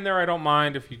throw him in there. I don't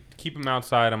mind if you keep him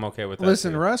outside. I'm okay with that.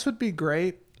 Listen, too. Russ would be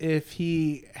great if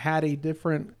he had a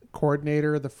different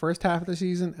coordinator the first half of the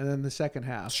season and then the second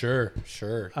half. Sure.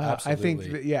 I Absolutely.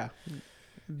 think, that, yeah.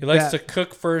 he likes that- to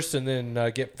cook first and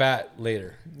then get fat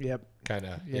later. Yep. Kind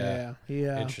of. Yeah.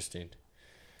 Yeah. Interesting.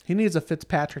 He needs a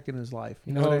Fitzpatrick in his life.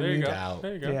 You know what I there you mean? go. Doubt.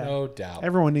 There you go. Yeah. No doubt.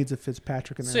 Everyone needs a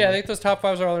Fitzpatrick in their So yeah, I life. think those top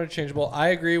 5s are all interchangeable. I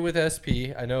agree with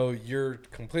SP. I know you're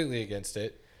completely against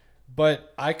it,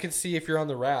 but I could see if you're on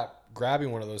the wrap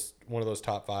grabbing one of those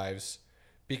top 5s,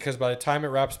 because by the time it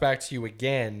wraps back to you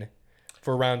again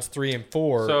for rounds 3 and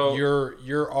 4, So-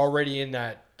 you're already in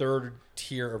that 3rd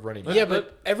tier of running back. Yeah,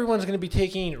 but everyone's going to be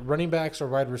taking running backs or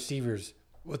wide receivers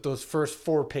with those first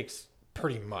 4 picks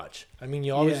pretty much. I mean,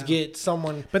 you always Yeah. get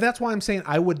someone. But that's why I'm saying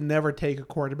I would never take a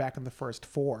quarterback in the first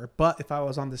 4. But if I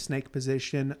was on the snake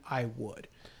position, I would.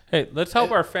 Hey, let's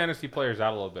help our fantasy players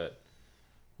out a little bit.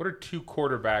 What are 2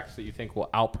 quarterbacks that you think will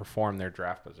outperform their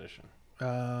draft position?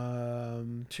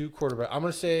 2 quarterbacks. I'm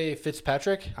going to say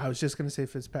Fitzpatrick. I was just going to say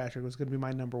Fitzpatrick was going to be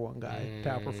my number 1 guy to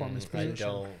outperform his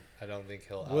position. I don't think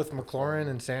he'll With outperform. McLaurin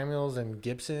and Samuels and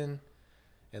Gibson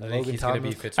and I think Logan he's going to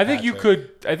Thomas. be Fitzpatrick.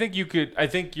 I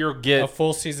think you'll get a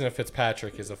full season of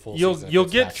Fitzpatrick is a full you'll season. of you'll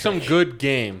get some Fitzpatrick. good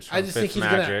games from I just think he's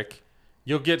gonna- Fitzmagic.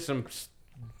 You'll get some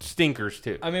stinkers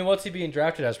too. I mean, what's he being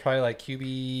drafted as? Probably like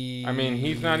QB. I mean,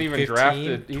 he's not even 15,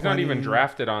 drafted. He's not even 20.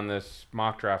 drafted on this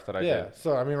mock draft that I Yeah. did.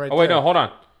 So I mean, right. Oh wait, there. no, hold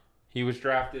on. He was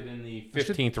drafted in the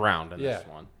 15th round in Yeah. this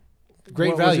one. Great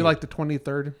What, value. Was he like the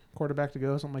 23rd quarterback to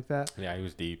go, something like that? Yeah, he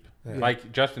was deep. Yeah.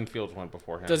 Like Justin Fields went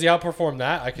before him. Does he outperform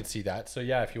that? I could see that. So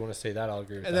yeah, if you want to say that, I'll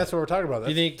agree with and that. that's what we're talking about. That's,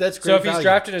 You think that's great so? If value. he's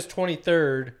drafted as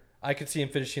 23rd, I could see him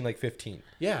finishing like 15.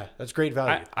 Yeah, that's great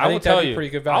value. I will think tell that'd be you, pretty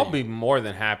good value. I'll be more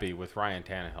than happy with Ryan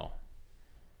Tannehill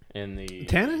in the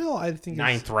Tannehill, I think.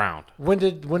 9th round. when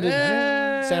did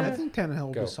I Sam think Tannehill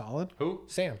will Go. be solid. Who?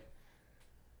 Sam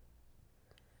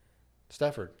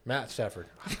Stafford, Matt Stafford.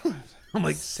 I'm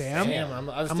like, Sam? I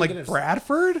was I'm thinking like, of-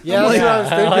 Bradford? Yeah, I'm that's like, what I was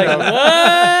thinking of.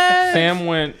 What? Sam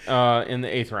went in the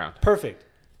 8th round. Perfect.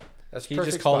 That's He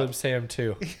perfect just called spot. him Sam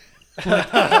too.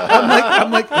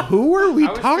 I'm like, who are we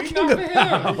I was talking feeding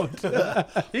about? off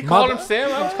of him. He called him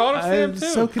Sam. I was calling him Sam I'm too.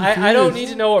 so confused. I don't need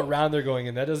to know what round they're going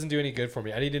in. That doesn't do any good for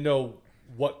me. I need to know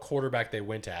what quarterback they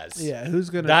went as. Yeah, who's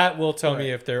gonna? That will tell me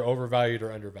Right. if they're overvalued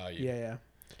or undervalued. yeah, yeah.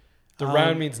 The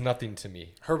round means nothing to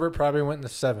me. Herbert probably went in the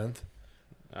 7th.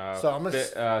 So I'm gonna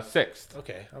 6th.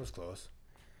 Okay, I was close.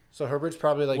 So Herbert's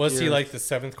probably like Was he your- like the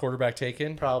 7th quarterback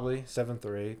taken? probably 7th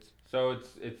or 8th. So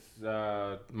it's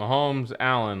Mahomes,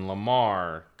 Allen,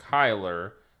 Lamar,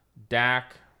 Kyler,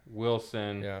 Dak,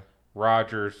 Wilson, Yeah.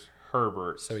 Rodgers,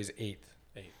 Herbert, So he's 8th.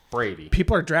 Brady.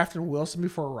 People are drafting Wilson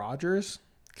before Rodgers.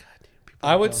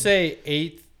 I would say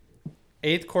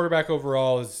eighth quarterback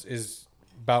overall is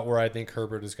about where I think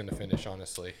Herbert is going to finish.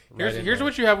 Honestly, Here's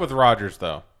what you have with Rodgers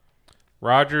though.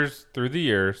 Rodgers through the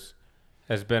years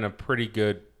has been a pretty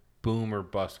good boom or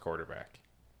bust quarterback.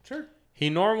 Sure. He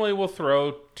normally will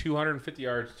throw 250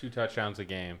 yards, 2 touchdowns a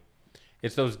game.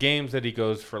 It's those games that he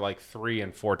goes for like 3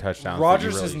 and 4 touchdowns. that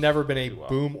Rodgers you has really never been a do well.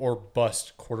 boom or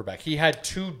bust quarterback. He had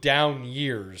 2 down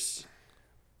years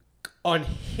on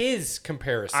his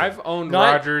comparison. I've owned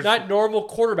not, Rodgers. not normal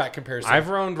quarterback comparison. I've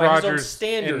owned By his own Rodgers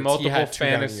standards, in he multiple had 2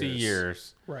 down fantasy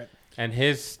years. Right. And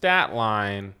his stat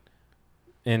line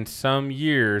in some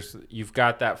years, you've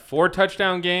got that 4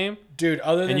 touchdown game, Dude,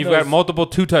 other than and you've those, got multiple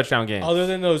 2 touchdown games. other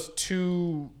than those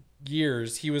 2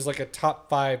 years, he was like a top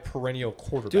 5 perennial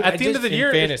quarterback. Dude, at the end of the in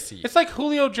year, fantasy. it's like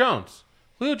Julio Jones.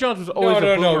 Julio Jones was always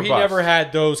no, a boom or he bust. never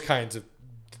had those kinds of.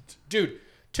 Dude,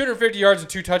 250 yards and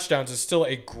 2 touchdowns is still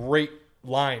a great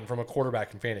line from a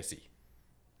quarterback in fantasy.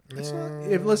 It's not,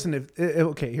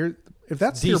 if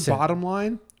that's your Decent. bottom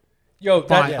line, Yo,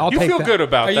 fine. that, I'll You take feel that. good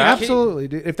about Are you that. kidding? Absolutely,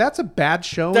 dude. If that's a bad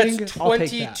showing, that's I'll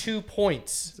take that. 22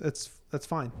 points. That's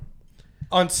fine.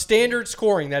 On standard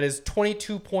scoring, that is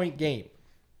 22-point game.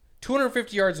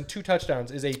 250 yards and 2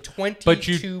 touchdowns is a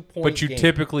 22-point But you game.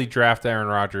 typically draft Aaron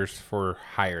Rodgers for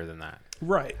higher than that.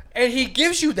 Right. And he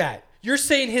gives you that. You're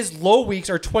saying his low weeks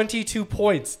are 22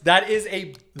 points. That is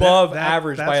above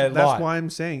average by a lot. That's why I'm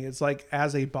saying it's like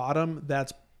as a bottom,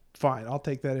 that's fine. I'll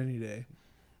take that any day.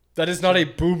 That is not a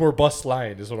boom or bust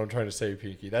line, is what I'm trying to say,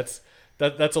 Pinky. That's a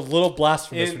little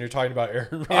blasphemous when you're talking about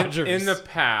Aaron Rodgers. In the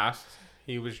past,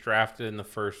 he was drafted in the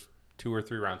first 2 or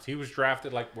 3 rounds. He was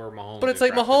drafted like where Mahomes. but it's is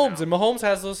like drafted Mahomes, now. and Mahomes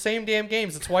has those same damn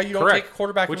games. That's why you don't Correct. take a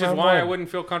quarterback Which in is round why I one. wouldn't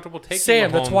feel comfortable taking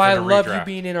Sam, Mahomes that's why I in a love you redraft.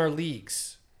 being in our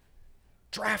leagues.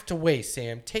 Draft away,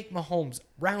 Sam. Take Mahomes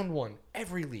round 1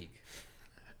 every league.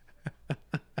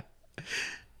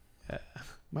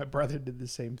 My brother did the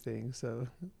same thing, so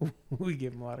we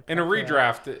give him a lot of In a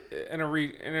crap for that. redraft, in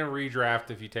a redraft,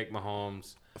 if you take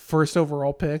Mahomes, First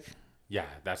overall pick. yeah,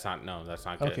 that's not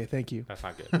good. Okay, thank you. That's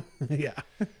not good. Yeah.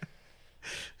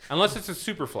 Unless it's a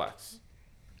super flex.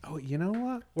 Oh, you know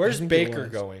what? Where's I think it Baker was.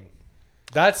 going?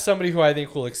 That's somebody who I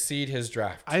think will exceed his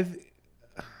draft.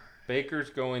 Baker's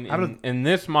going Out of- in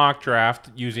this mock draft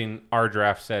using our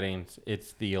draft settings.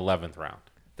 It's the 11th round.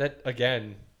 That,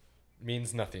 again,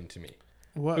 means nothing to me.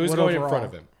 What, Who's what going in overall? front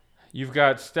of him? You've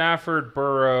got Stafford,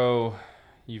 Burrow,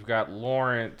 you've got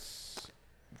Lawrence,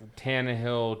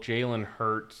 Tannehill, Jalen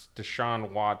Hurts,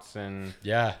 Deshaun Watson.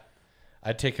 Yeah.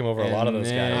 I'd take him over a lot of those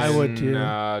and guys. I would too.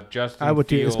 Justin I would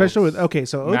too, Fields, especially with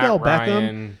so Odell Matt Beckham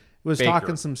Ryan, was Baker.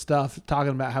 talking some stuff,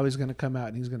 talking about how he's going to come out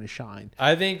and he's going to shine.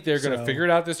 I think they're going to So- figure it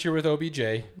out this year with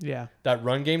OBJ. Yeah. That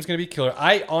run game's going to be killer.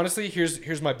 I honestly,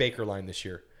 here's my Baker line this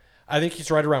year. I think he's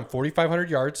right around 4,500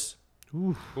 yards.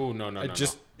 Ooh, no.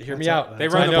 Just hear me That's out. up- They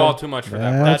That's run I the know. ball too much for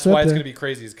that. Yeah. That's That's why up it's there. going to be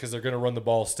crazy, is because they're going to run the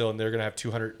ball still, and they're going to have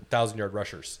 200,000 yard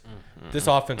rushers. This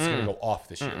offense is going to go off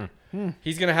this year.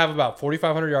 He's going to have about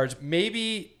 4,500 yards,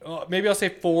 maybe I'll say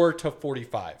 4 to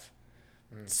 45,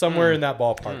 somewhere in that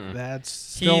ballpark. That's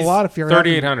still He's a lot if you're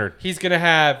 3,800. He's going to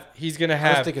have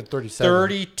I was thinking 37.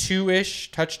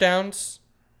 32-ish touchdowns,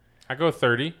 I go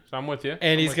 30, so I'm with you.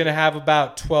 and he's going to have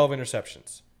about 12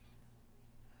 interceptions.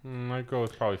 I'd go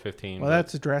with probably 15. Well, but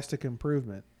that's a drastic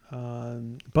improvement.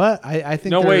 But I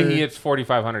think no way they're- he hits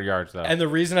 4,500 yards though. And the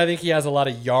reason I think he has a lot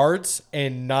of yards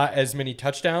and not as many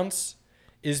touchdowns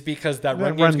is because that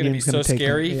run game's going to be game's so gonna take him,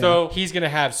 scary. yeah. So- he's going to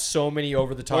have so many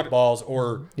over the top What- balls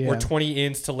or Yeah. 20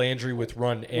 ins to Landry with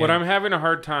run. And what I'm having a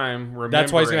hard time remembering.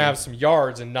 that's why he's going to have some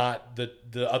yards and not the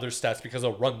other stats, because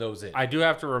he'll run those in. I do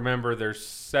have to remember there's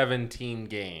 17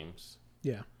 games.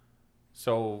 Yeah.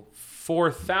 So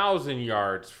 4,000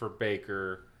 yards for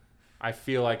Baker, I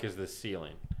feel like is the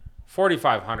ceiling.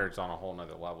 4,500 is on a whole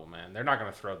nother level, man. They're not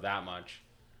going to throw that much.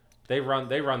 They run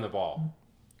the ball.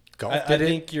 Golf I did it.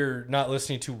 think you're not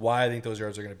listening to why I think those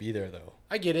yards are going to be there, though.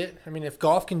 I get it. I mean, if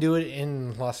golf can do it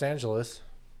in Los Angeles,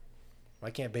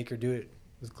 why can't Baker do it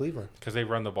with Cleveland? Because they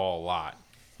run the ball a lot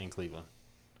in Cleveland.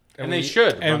 And when they he-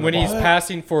 should run And the when he's ball.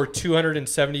 passing for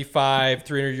 275,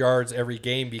 300 yards every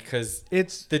game, because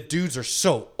It's the dudes are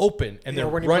so open and they're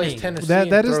when he running. plays Tennessee that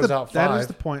and is throws the out that five, is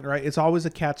the point, right? It's always a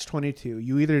catch-22.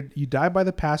 You die by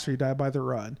the pass or you die by the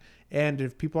run. And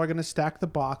if people are going to stack the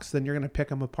box, then you're going to pick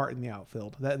them apart in the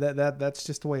outfield. That's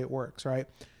just the way it works, right?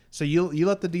 So you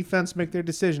let the defense make their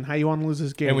decision how you want to lose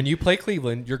this game. And when you play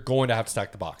Cleveland, you're going to have to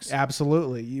stack the box.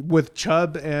 Absolutely, with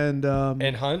Chubb and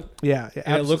And Hunt, yeah,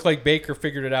 and it looked like Baker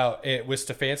figured it out with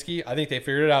Stefanski. I think they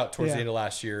figured it out towards Yeah. the end of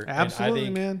last year. absolutely,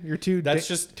 and I think man. You're too that's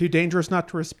just- too dangerous not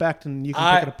to respect, and you can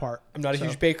I- pick it apart. I'm not a So,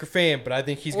 huge Baker fan, but I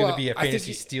think he's going Well, to be a I think fantasy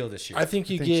he- steal this year. I think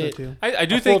you I think so get. too. I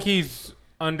do I think thought- he's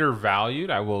undervalued.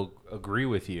 I will agree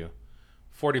with you.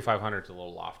 4,500 is a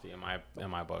little lofty in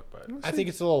my book, but I think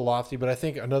it's a little lofty, but I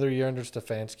think another year under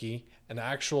Stefanski, an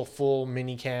actual full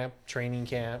mini camp, training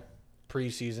camp,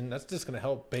 preseason. That's just going to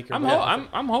help Baker.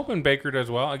 I'm hoping Baker does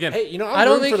well. Again, Hey, you know, I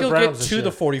don't think he'll he'll get to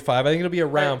the 45. I think it'll be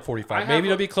around 45. Maybe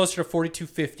it'll be closer to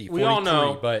 42.50, 43, all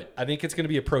know. but I think it's going to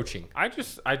be approaching. I'm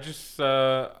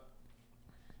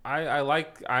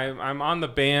on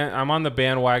the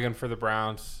bandwagon for the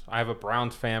Browns. I have a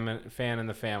Browns fan in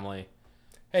the family.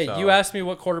 Hey, So- you asked me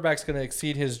what quarterback's going to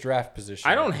exceed his draft position.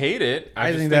 I don't hate it.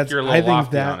 I just think that's you're a little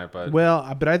lofty on it. But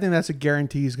but I think that's a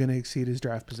guarantee he's going to exceed his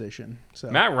draft position. So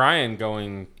Matt Ryan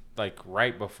going like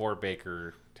right before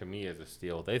Baker to me is a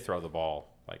steal. They throw the ball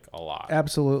like a lot.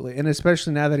 absolutely, and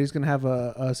especially now that he's going to have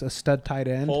a stud tight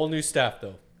end. Whole new staff,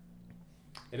 though.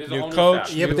 It is New a whole coach.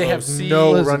 staff. Yeah, but new they have OC,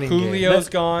 no running game. Julio's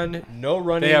gone. No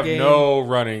running They have game. no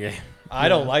running game. I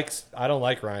don't like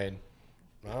Ryan.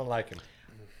 I don't like him.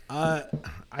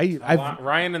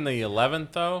 Ryan in the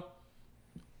 11th though,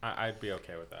 I'd be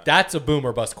okay with that. That's a boom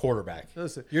or bust quarterback.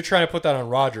 Listen. You're trying to put that on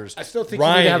Rodgers. I still think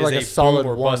Ryan you need to have is like a solid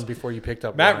boom or one bust. before you picked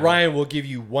up Matt Ryan will give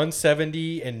you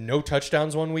 170 and no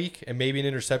touchdowns one week and maybe an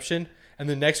interception. And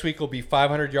the next week will be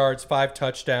 500 yards, 5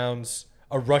 touchdowns,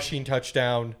 a rushing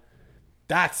touchdown.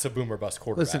 That's a boom or bust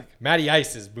quarterback. Listen. Matty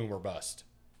Ice is boom or bust.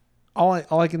 All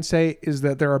I can say is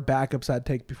that there are backups I'd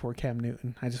take before Cam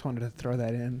Newton. I just wanted to throw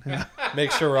that in.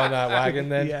 Make sure we're on that wagon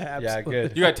then. Yeah, absolutely.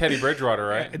 good. You got Teddy Bridgewater,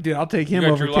 right? Dude, I'll take You him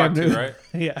got over Drew Cam Lock too, Newton.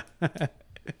 right?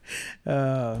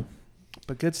 Yeah.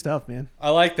 But good stuff, man. I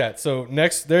like that. So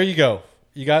next, there you go.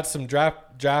 You got some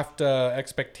draft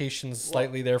expectations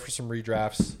slightly there for some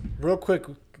redrafts. Real quick,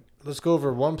 let's go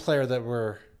over one player that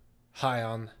we're high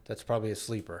on. That's probably a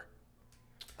sleeper.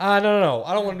 No.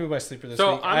 I don't want to do my sleeper this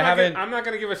So week. I'm not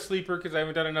going to give a sleeper because I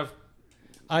haven't done enough.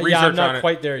 I'm research on not it.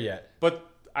 quite there yet. But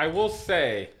I will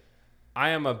say, I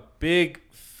am a big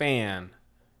fan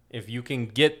if you can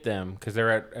get them because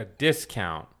they're at a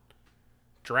discount.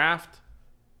 Draft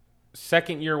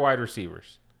second-year wide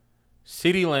receivers: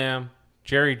 CeeDee Lamb,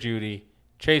 Jerry Jeudy,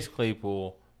 Chase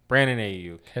Claypool, Brandon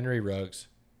Ayuk. Henry Ruggs.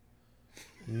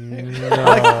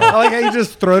 I like how you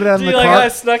just throw it out in Do the you like cart. how I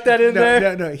snuck that in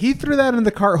there? No. He threw that in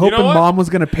the cart hoping know what? mom was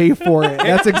going to pay for it.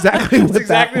 That's exactly what That's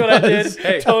exactly what I did. was.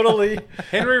 Hey. Totally.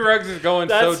 Henry Ruggs is going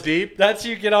so deep. That's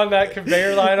you get on that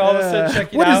conveyor line all of a sudden,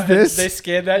 check it What is out. this? And they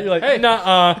scan that. You're like, Hey.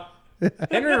 nuh-uh.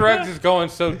 Henry Ruggs is going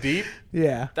so deep.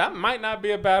 Yeah. That might not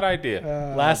be a bad idea.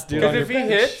 Last dude on Because your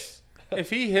bench. if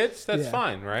he hits, that's Yeah.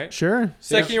 fine, right? Sure.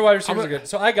 Second year wide receivers are good.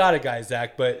 So I got a guy,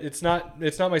 Zach, but it's not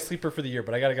my sleeper for the year.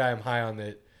 But I got a guy I'm high on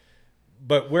that.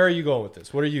 But where are you going with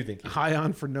this? What are you thinking? High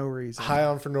on for no reason. High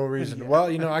on for no reason. Well,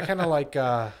 you know, I kind of like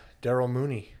Daryl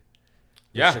Mooney.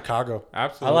 Yeah, Chicago. I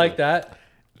absolutely. like that.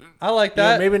 You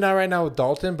know, maybe not right now with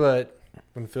Dalton, but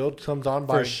when Field comes on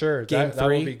by For sure. game That will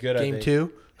 3, be good, I game think.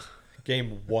 2.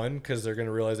 Game 1 because they're going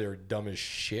to realize they were dumb as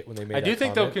shit when they made I that do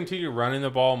think comment. they'll continue running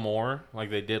the ball more like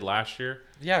they did last year.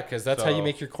 Yeah, because that's how you So-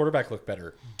 make your quarterback look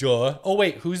better. Duh. Oh,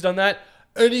 wait. Who's done that?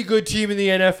 Any good team in the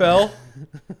NFL.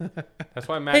 That's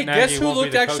why Matt Hey, Nagy guess who won't be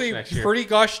looked the coach actually next year. pretty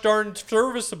gosh darn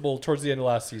serviceable towards the end of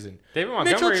last season? David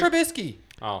Mitchell Montgomery. Trubisky.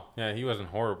 Oh, yeah, he wasn't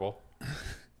horrible. It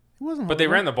wasn't But they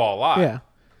horrible. ran the ball a lot. Yeah.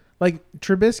 Like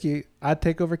Trubisky, I'd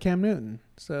take over Cam Newton.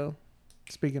 So,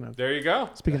 speaking of There you go. of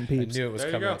I peeps. knew it was There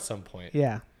you coming go. at some point.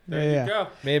 Yeah. There yeah. you go.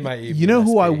 Made my evening. You know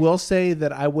who I SP. will say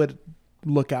that I would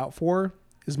look out for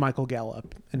is Michael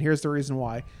Gallup. And here's the reason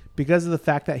why. Because of the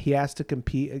fact that he has to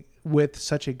compete with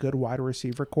such a good wide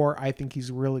receiver core, I think he's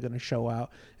really going to show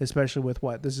out, especially with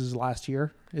this is last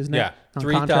year, isn't Yeah. it? On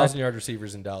 3,000 contract. yard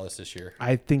receivers in Dallas this year.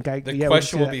 I think The we question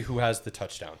see will that. be who has the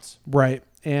touchdowns. Right.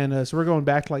 And so we're going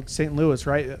back to like St. Louis,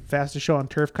 right? Fastest show on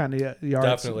turf kind of yards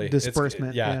Definitely.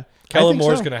 disbursement. Yeah. I Kellen think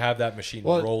Moore's so. going to have that machine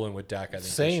Well, rolling with Dak, I think.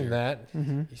 this Saying year. that,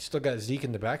 you still got Zeke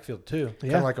in the backfield too.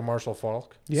 Kind Yeah. of like a Marshall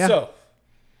Falk. Yeah. So,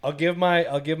 I'll give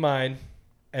mine,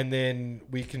 and then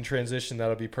we can transition.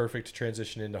 That'll be perfect to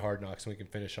transition into Hard Knocks, and we can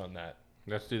finish on that.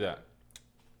 Let's do that.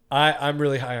 I'm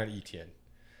really high on Etienne.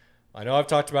 I know I've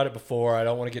talked about it before. I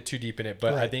don't want to get too deep in it,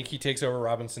 but I Right. think he takes over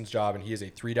Robinson's job, and he is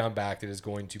a 3-down back that is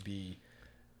going to be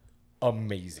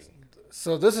amazing.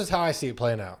 So this is how I see it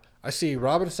playing out. I see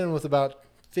Robinson with about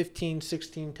 15,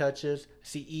 16 touches. I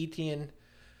see Etienne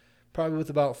probably with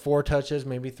about 4 touches,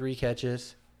 maybe 3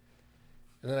 catches.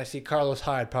 And then I see Carlos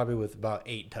Hyde probably with about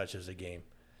 8 touches a game.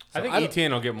 So I think don't-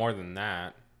 Etienne will get more than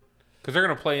that because they're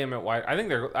going to play him at wide. I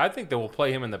think they will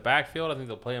play him in the backfield. I think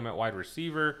they'll play him at wide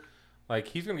receiver. Like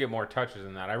he's going to get more touches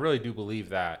than that. I really do believe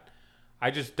that. I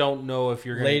just don't know if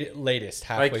you're going to Latest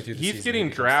halfway like through the he's season. getting he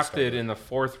becomes the drafted starter. in the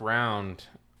 4th round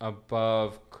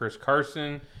above Chris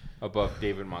Carson, above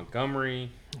David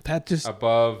Montgomery, That just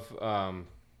above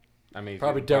I mean,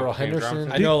 Probably both Darrell James Henderson.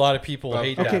 Robinson. I know a lot of people Well,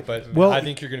 hate okay, that, but well- I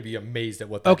think you're going to be amazed at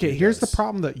what that Okay, dude here's does. the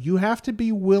problem though. You have to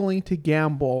be willing to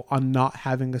gamble on not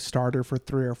having a starter for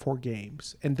 3 or 4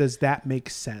 games. And does that make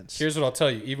sense? Here's what I'll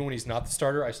tell you. Even when he's not the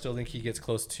starter, I still think he gets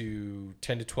close to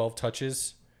 10 to 12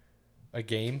 touches a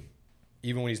game,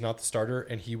 even when he's not the starter,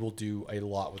 and he will do a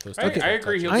lot with those I touches.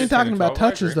 agree. He'll I ain't get 10 talking to about 12, I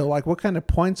touches agree. though. Like, what kind of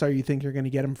points are you think you're going to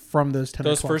get him from those 10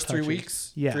 Those to 12 first 3 touches?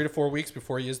 weeks, Yeah. 3 to 4 weeks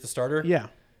before he is the starter, Yeah.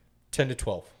 10 to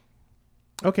 12.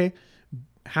 Okay.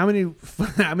 How many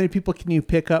people can you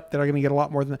pick up that are going to get a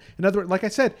lot more than that? In other words, like I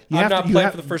said, you I'm have not to. You playing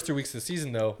have, for the first 3 weeks of the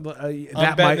season, though. that I'm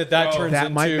might betting that turns that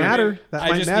into... might matter. That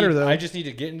might matter though. I just need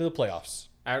to get into the playoffs.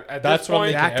 At That's this what I'm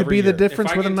point, thinking. that could every be the year.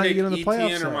 difference if I whether or can not you take get in the playoffs.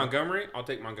 ETN or though. Montgomery, I'll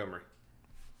take Montgomery.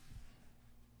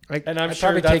 And I'm I'd sure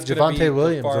probably that's take gonna be Javonte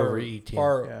Williams far, over Etienne.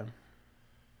 Far, Yeah.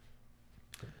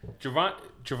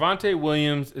 Javonte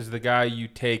Williams is the guy you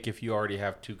take if you already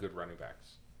have 2 good running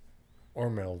backs. Or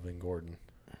Melvin Gordon.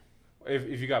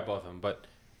 If you got both of them, but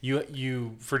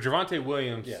you for Javonte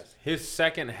Williams, Yes. his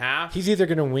second half. He's either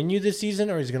going to win you this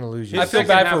season or he's going to lose you. I His feel second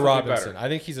bad half for will be Robinson. better. I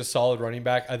think he's a solid running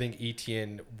back. I think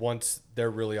Etienne, once they're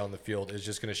really on the field, is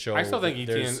just going to show. I still think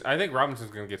that Etienne. I think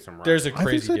Robinson's going to get some runs. There's a I think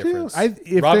crazy so, too. difference. If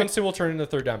they- Robinson will turn into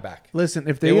third down back. Listen,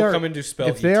 if They they will are come and do spell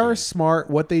if they are ETN.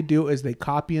 smart, what they do is they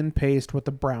copy and paste what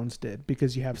the Browns did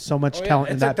because you have so much Oh, yeah. talent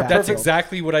in It's that like the backfield. That's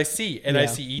exactly what I see, and I Yeah.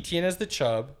 see Etienne as the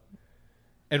Chubb,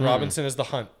 and Robinson as the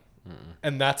Hunt,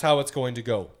 and that's how it's going to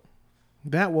go.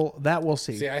 That will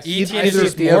see. See, I Etienne I is see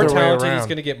just it the more other way talented. He's around.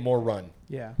 going to get more run.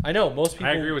 Yeah, I know most people.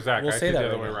 I agree with Zach. Will I say see that the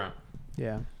other right way now. around.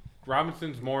 yeah.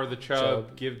 Robinson's more the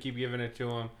Chubb. Keep giving it to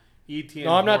him. Etienne.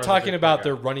 No, I'm not talking about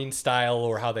their running style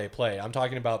or how they play. I'm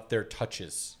talking about their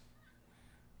touches.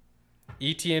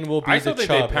 Etienne will be I the still think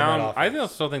Chubb they in that pound. I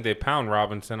offense. still think they pound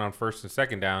Robinson on first and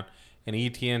second down, and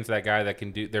Etienne's that guy that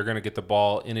can do. They're going to get the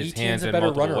ball in his hands Etienne's a in better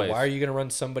multiple runner. ways. Why are you going to run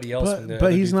somebody else? when the But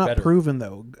other he's dude's not better? proven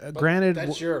though. Granted,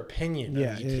 That's your opinion.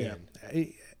 yeah, of yeah, Etienne. yeah.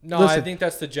 No, I Listen. think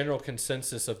that's the general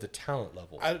consensus of the talent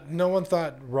level. No one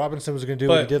thought Robinson was going to do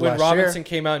what he But did when last Robinson year.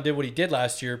 came out and did what he did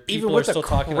last year, Even people are with a still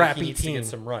talking like he crappy needs to team. get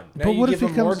some run. Now But you what give if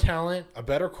he him more comes- talent, a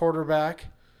better quarterback.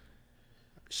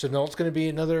 Chenault's going to be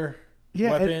another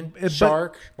weapon. but-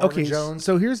 Shark, Marvin okay, Jones.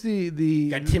 so here's the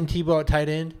Got Tim Tebow at tight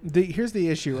end. here's the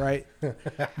issue, right?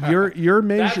 You're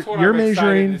That's what you're I'm excited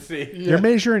measuring to see. you're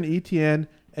measuring ETN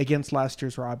against last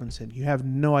year's Robinson. You have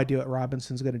no idea what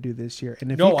Robinson's going to do this year.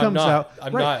 And if No, he I'm comes not. out,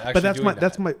 I'm right, not actually but that's doing my that.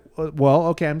 that's my well,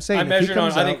 okay, I'm saying I'm if he measuring on.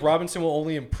 comes I out, think Robinson will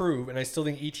only improve, and I still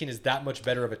think Etienne is that much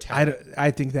better of a talent.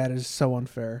 I think that is so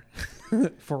unfair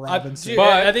for Robinson. Dude,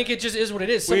 But I think it just is what it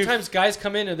is. we've- Sometimes guys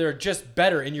come in and they're just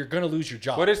better, and you're going to lose your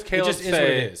job. What does Caleb it just is what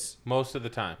say it is. most of the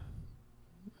time?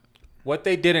 What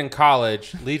they did in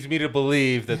college leads me to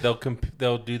believe that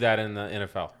they'll do that in the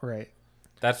NFL. Right.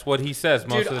 That's what he says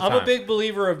most Dude, of the I'm time. a big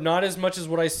believer of not as much as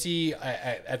what I see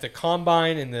at the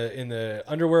combine in the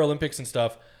underwear Olympics and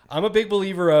stuff. I'm a big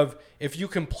believer of if you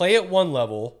can play at one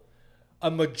level, a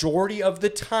majority of the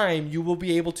time you will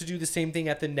be able to do the same thing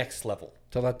at the next level.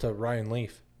 Tell that to Ryan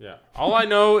Leaf. Yeah. All I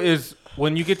know is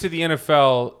when you get to the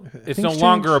NFL, it's no Things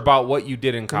longer change. about what you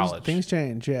did in college. Things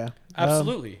change, yeah.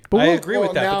 Absolutely. but I we'll- agree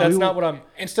with that, now but that's we not will- what I'm...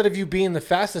 Instead of you being the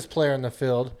fastest player in the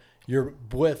field, you're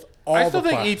with all I still the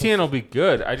think players. Etienne will be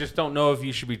good. I just don't know if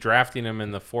you should be drafting him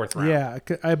in the 4th round. Yeah,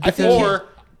 I because, think Or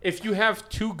if you have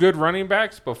 2 good running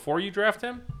backs before you draft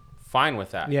him, fine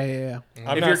with that. yeah.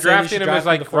 I'm If not you're saying you drafting should him draft as him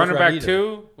in like the fourth running round back either.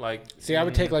 2, like See, I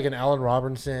would take like an Allen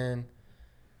Robinson,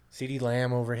 CeeDee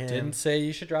Lamb over him. Didn't say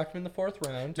you should draft him in the 4th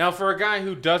round. now for a guy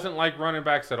who doesn't like running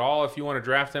backs at all, if you want to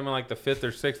draft him in like the 5th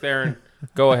or 6th, Aaron,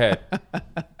 go ahead.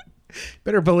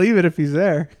 better believe it if he's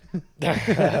there.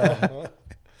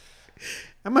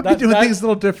 I might be That- doing that- things a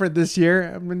little different this year.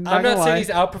 I'm not I'm gonna not lie. saying he's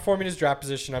outperforming his draft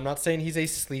position. I'm not saying he's a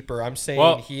sleeper. I'm saying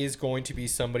Well, he is going to be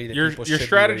somebody that Your people your should be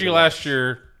strategy ready to last watch.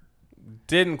 year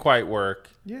didn't quite work.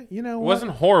 Yeah, you know It what?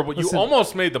 wasn't horrible. Listen. You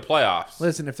almost made the playoffs.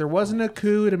 Listen, if there wasn't a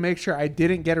coup to make sure I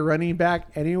didn't get a running back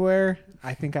anywhere,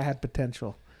 I think I had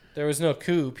potential. There was no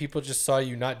coup. People just saw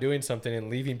you not doing something and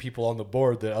leaving people on the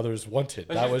board that others wanted.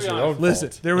 Let's that just was be your honest. own Listen,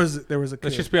 fault. there was a coup.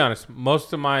 Let's just be honest.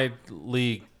 Most of my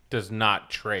league does not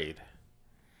trade.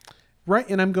 Right,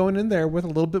 and I'm going in there with a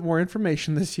little bit more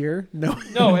information this year. No,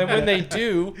 No, and when they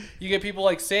do, you get people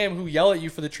like Sam who yell at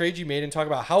you for the trade you made and talk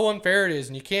about how unfair it is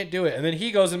and you can't do it. And then he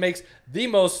goes and makes the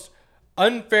most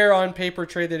unfair on paper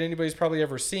trade that anybody's probably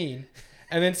ever seen,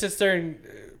 and then sits there and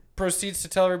proceeds to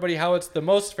tell everybody how it's the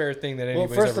most fair thing that Well,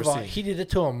 anybody's first ever of all, seen. he did it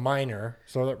to a minor,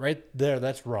 so that right there,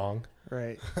 that's wrong.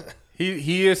 right.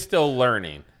 He is still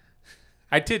learning.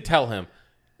 I did tell him,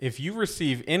 if you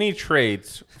receive any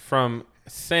trades from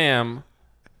Sam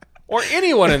or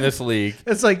anyone in this league,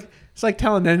 It's like It's like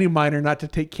telling any minor not to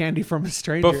take candy from a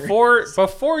stranger.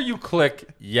 Before you click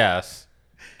yes,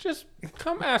 just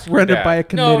come ask your Run it dad. by a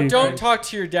committee. No, don't first. talk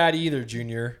to your dad either,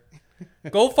 Junior.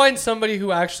 Go find somebody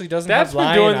who actually doesn't Dad's have been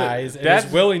lion doing eyes and Dad's-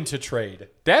 is willing to trade.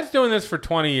 Dad's doing this for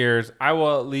 20 years. I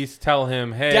will at least tell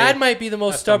him, hey. Dad might be the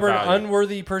most that's some stubborn, value.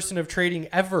 unworthy person of trading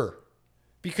ever.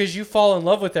 Because you fall in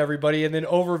love with everybody and then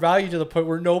overvalue to the point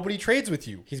where nobody trades with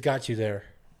you. He's got you there.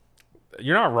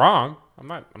 You're not wrong. I'm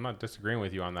not disagreeing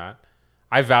with you on that.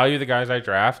 I value the guys I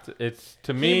draft. It's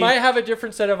to me. He might have a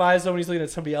different set of eyes though when he's looking at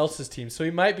somebody else's team, so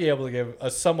he might be able to give a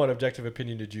somewhat objective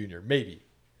opinion to Junior. Maybe.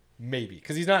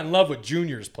 Because he's not in love with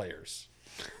Junior's players.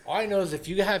 All I know is if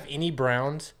you have any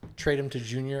Browns, trade him to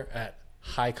Junior at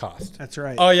high cost. That's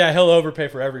right. Oh, yeah, he'll overpay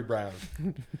for every Brown.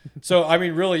 So, I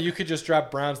mean, really, you could just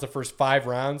draft Browns the first 5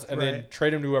 rounds and then Right.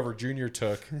 trade him to whoever Junior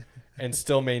took and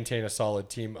still maintain a solid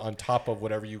team on top of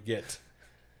whatever you get.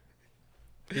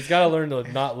 He's got to learn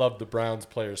to not love the Browns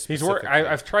players specifically.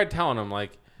 I've tried telling him,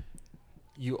 like,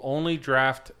 you only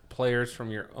draft players from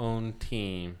your own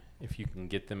team if you can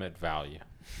get them at value.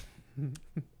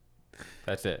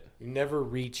 That's it. You never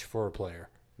reach for a player.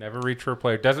 Never reach for a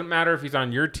player. Doesn't matter if he's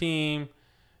on your team.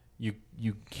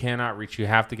 You cannot reach. You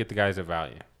have to get the guys at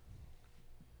value.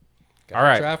 Gotta All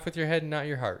right. Draft with your head and not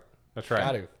your heart. That's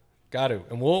right. Got to.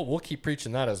 And we'll keep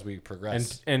preaching that as we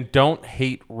progress. And don't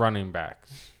hate running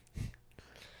backs.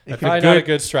 It Probably could, not a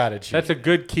good strategy. That's a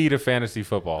good key to fantasy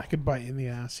football. I could bite you in the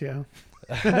ass, yeah.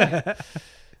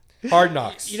 Hard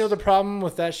Knocks. You know, the problem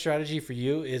with that strategy for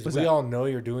you is What's we that? all know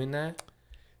you're doing that.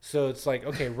 So it's like,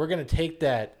 okay, we're going to take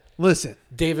that Listen,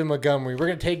 David Montgomery. We're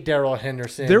going to take Darrell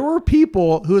Henderson. there were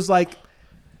people who was like,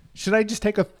 should I just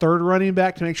take a third running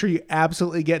back to make sure you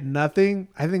absolutely get nothing?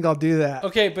 I think I'll do that.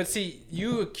 Okay, but see,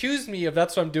 you accused me of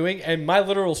that's what I'm doing, and my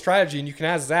literal strategy, and you can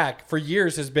ask Zach, for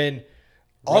years has been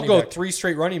I'll Running go back. 3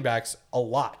 straight running backs a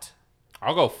lot.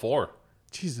 I'll go 4.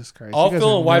 Jesus Christ. I'll you guys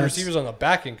fill are in wide nuts. receivers on the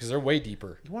back end because they're way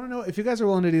deeper. You want to know if you guys are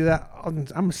willing to do that? I'm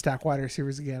gonna stack wide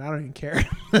receivers again. I don't even care.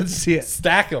 Let's see it.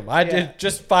 Stack them. I Yeah. did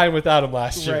just fine without him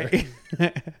last year.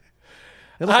 Right.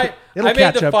 I made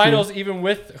catch the up to finals you. even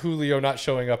with Julio not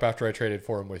showing up after I traded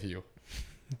for him with you.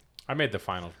 I made the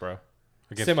finals, bro.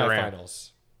 Against Durant.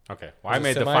 Semifinals. Okay. Well, I Was it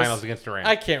made the semis? finals against Durant.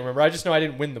 I can't remember. I just know I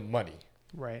didn't win the money.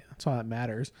 Right. That's all that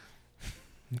matters.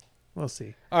 We'll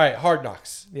see. All right, Hard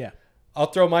Knocks. Yeah. I'll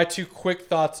throw my 2 quick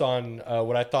thoughts on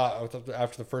what I thought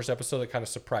after the first episode that kind of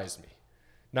surprised me.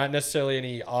 Not necessarily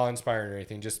any awe-inspiring or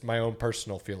anything, just my own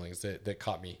personal feelings that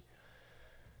caught me.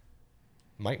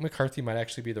 Mike McCarthy might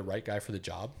actually be the right guy for the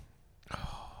job.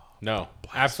 No,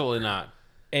 absolutely not.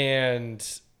 And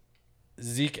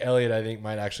Zeke Elliott, I think,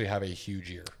 might actually have a huge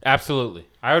year. Absolutely.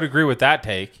 I would agree with that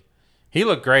take. He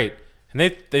looked great. And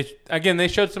they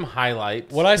showed some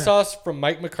highlights. What I saw from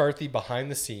Mike McCarthy behind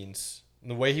the scenes,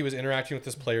 and the way he was interacting with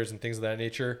his players and things of that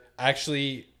nature,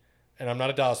 actually, and I'm not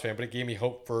a Dallas fan, but it gave me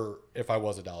hope for if I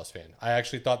was a Dallas fan. I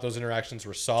actually thought those interactions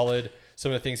were solid.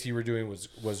 Some of the things he were doing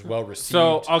was well received.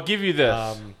 So I'll give you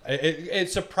this.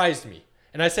 It surprised me,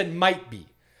 and I said might be.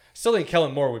 Still think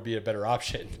Kellen Moore would be a better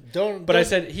option. But I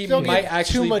said he don't might give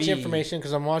actually too much be- information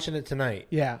because I'm watching it tonight.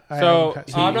 Yeah. So,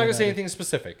 haven't I'm not seen gonna say it. anything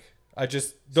specific.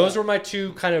 Those were my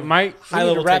 2 kind of Mike- We high need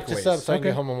level to wrap takeaways. this up so I can Okay.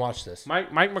 get home and watch this.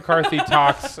 Mike McCarthy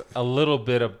talks a little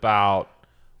bit about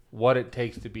what it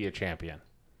takes to be a champion.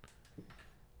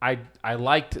 I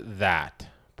liked that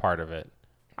part of it.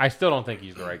 I still don't think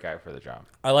he's the right guy for the job.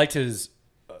 I liked his.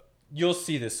 You'll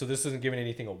see this, so this isn't giving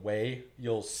anything away.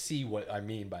 You'll see what I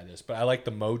mean by this, but I like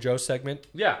the Mojo segment.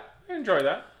 Yeah, I enjoy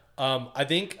that. I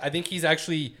think he's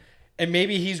actually, and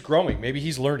maybe he's growing, maybe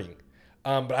he's learning.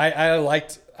 But I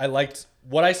liked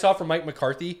what I saw from Mike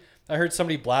McCarthy. I heard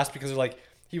somebody blast because like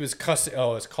he was cussing.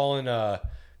 Oh, it's Colin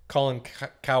Coward.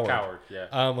 Coward,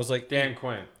 yeah. Was like Dan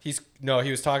Quinn. he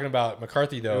was talking about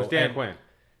McCarthy though. It was Dan and Quinn.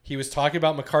 He was talking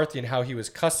about McCarthy and how he was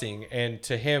cussing, and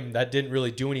to him that didn't really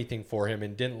do anything for him,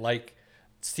 and didn't like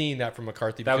seeing that from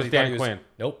McCarthy. That because was he thought Dan he Quinn.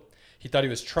 Nope, he thought he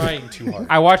was trying too hard.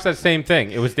 I watched that same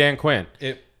thing. It was Dan Quinn.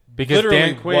 It Because literally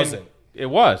Dan Quinn wasn't. It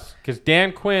was because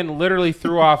Dan Quinn literally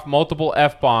threw off multiple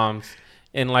F-bombs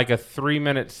in like a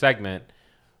 3-minute segment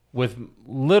with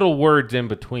little words in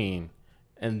between,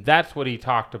 and that's what he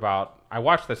talked about. I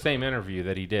watched the same interview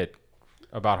that he did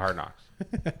about Hard Knocks.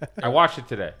 I watched it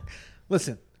today.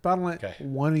 Listen, bottom line, Okay.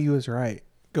 one of you is right.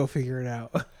 Go figure it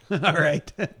out. All right.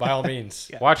 By all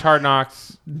means. Watch Hard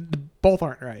Knocks. Both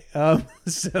aren't right.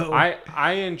 So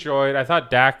I enjoyed. I thought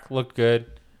Dak looked good.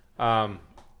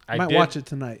 I might did watch it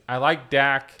tonight. I like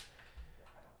Dak.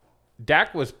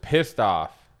 Dak was pissed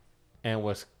off and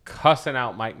was cussing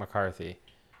out Mike McCarthy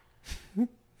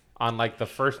on like the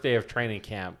first day of training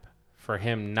camp for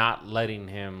him not letting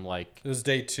him like. It was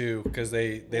day 2 because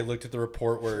they looked at the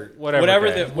report where Whatever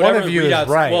day. One of you is readouts.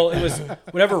 right. Well, it was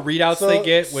whatever readouts they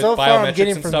get with so far I'm biometrics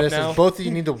getting and from stuff this now. is both of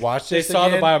you need to watch They this. saw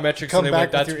the again, biometrics come and they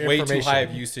went, back with "That's your way too information." high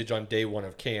of usage on day 1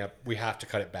 of camp. We have to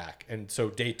cut it back." And so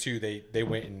day 2, they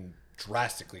went and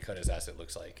drastically cut his ass. It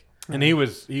looks like And he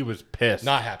was pissed.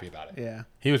 not happy about it. Yeah.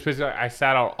 He was pissed. I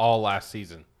sat out all last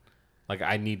season. Like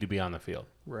I need to be on the field.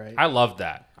 Right. I love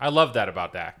that. I love that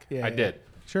about Dak. Yeah, I yeah. did.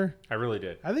 Sure. I really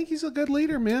did. I think he's a good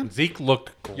leader, man. Zeke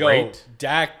looked Yo, great.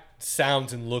 Dak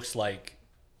sounds and looks like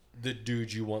the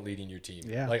dude you want leading your team.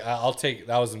 Yeah. Like I'll take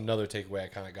that was another takeaway I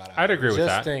kind of got out. I'd of it. agree with Just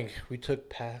that. think, we took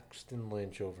Paxton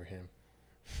Lynch over him.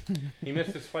 He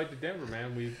missed his flight to Denver,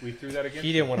 man. We threw that again.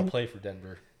 He didn't want to play for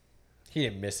Denver. He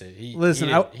didn't miss it. Listen,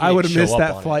 he didn't I would've show missed up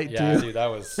that on it. flight, Yeah, too. dude, that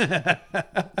was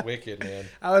wicked, man.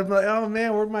 I would be like, oh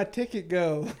man, where'd my ticket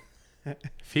go?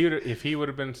 If he would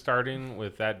have been starting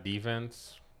with that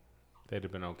defense, they'd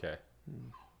have been okay.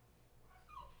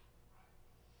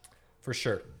 For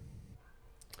sure.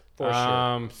 For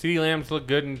CeeDee Lamb's looked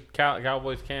good in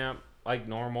Cowboys camp, like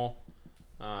normal.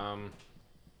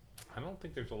 I don't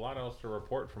think there's a lot else to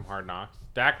report from Hard Knocks.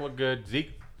 Dak looked good.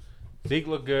 Zeke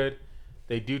looked good.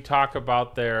 They do talk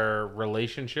about their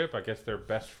relationship. I guess they're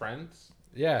best friends,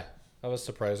 Yeah, that was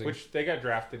surprising. which they got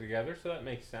drafted together, so that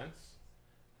makes sense.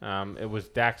 It was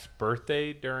Dak's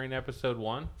birthday during episode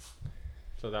 1,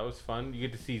 so that was fun. You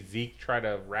get to see Zeke try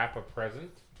to wrap a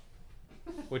present,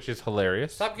 which is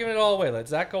hilarious. Stop giving it all away. Let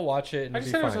Zach go watch it and I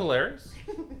it'll just be said it was fine. hilarious.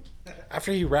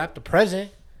 After he wrapped the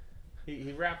present,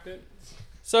 He wrapped it.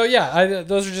 So yeah,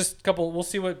 those are just a couple. We'll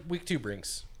see what week 2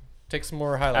 brings. Take some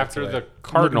more highlights After away. the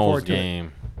Cardinals forward to it.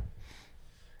 game.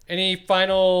 Any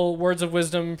final words of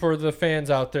wisdom for the fans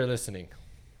out there listening?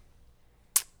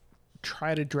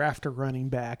 Try to draft a running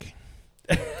back.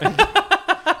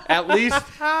 At least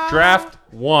draft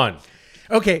one.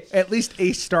 Okay, at least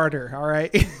a starter. All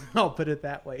right, I'll put it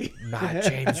that way. Not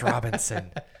James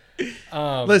Robinson.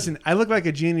 Listen, I look like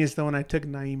a genius though when I took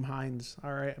Naeem Hines.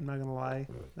 All right, I'm not gonna lie.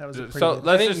 That was a pretty So good.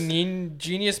 I let's think just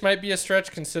genius might be a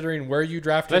stretch considering where you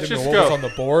drafted Let's him just and what was go. on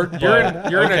the board. you're but-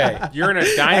 in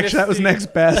a dynasty. Actually, that was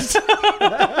next best.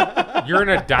 You're in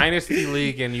a dynasty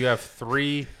league and you have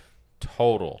 3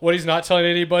 total. What he's not telling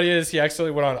anybody is he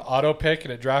accidentally went on auto pick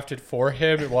and it drafted for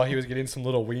him while he was getting some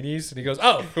little weenies. And he goes,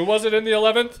 "Oh, who was it in the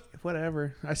 11th?"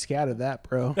 Whatever. I scouted that,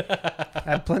 bro. I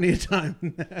had plenty of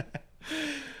time.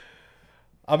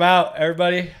 I'm out,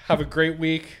 everybody. Have a great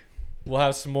week. We'll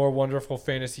have some more wonderful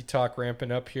fantasy talk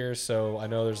ramping up here. So I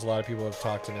know there's a lot of people who have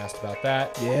talked and asked about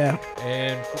that. Yeah.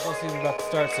 And football season's about to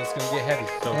start, so it's going to get heavy.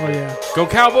 So Oh yeah. Go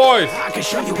Cowboys! I can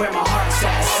show you where my heart's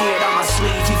at, see it on my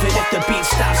sleeve. Even if the beat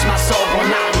stops, my soul will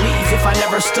not leave. If I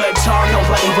never stood tall,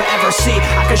 nobody will ever see.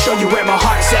 I can show you where my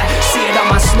heart's at, see it on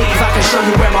my sleeve. I can show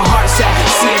you where my heart's at,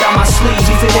 see it on my sleeve.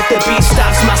 Even if the beat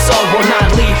stops, my soul will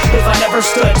not leave. If I never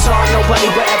stood tall, nobody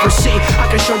will ever see. I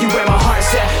can show you where my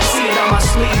heart's at, see it on my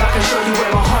sleeve. I can show you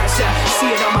where my heart's at,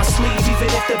 see it on my sleeve. Even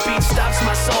if the beat stops,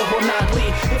 my soul will not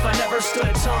leave. If I never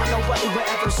stood tall, nobody will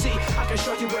ever see. I can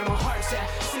show you where my heart's at,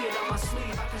 see it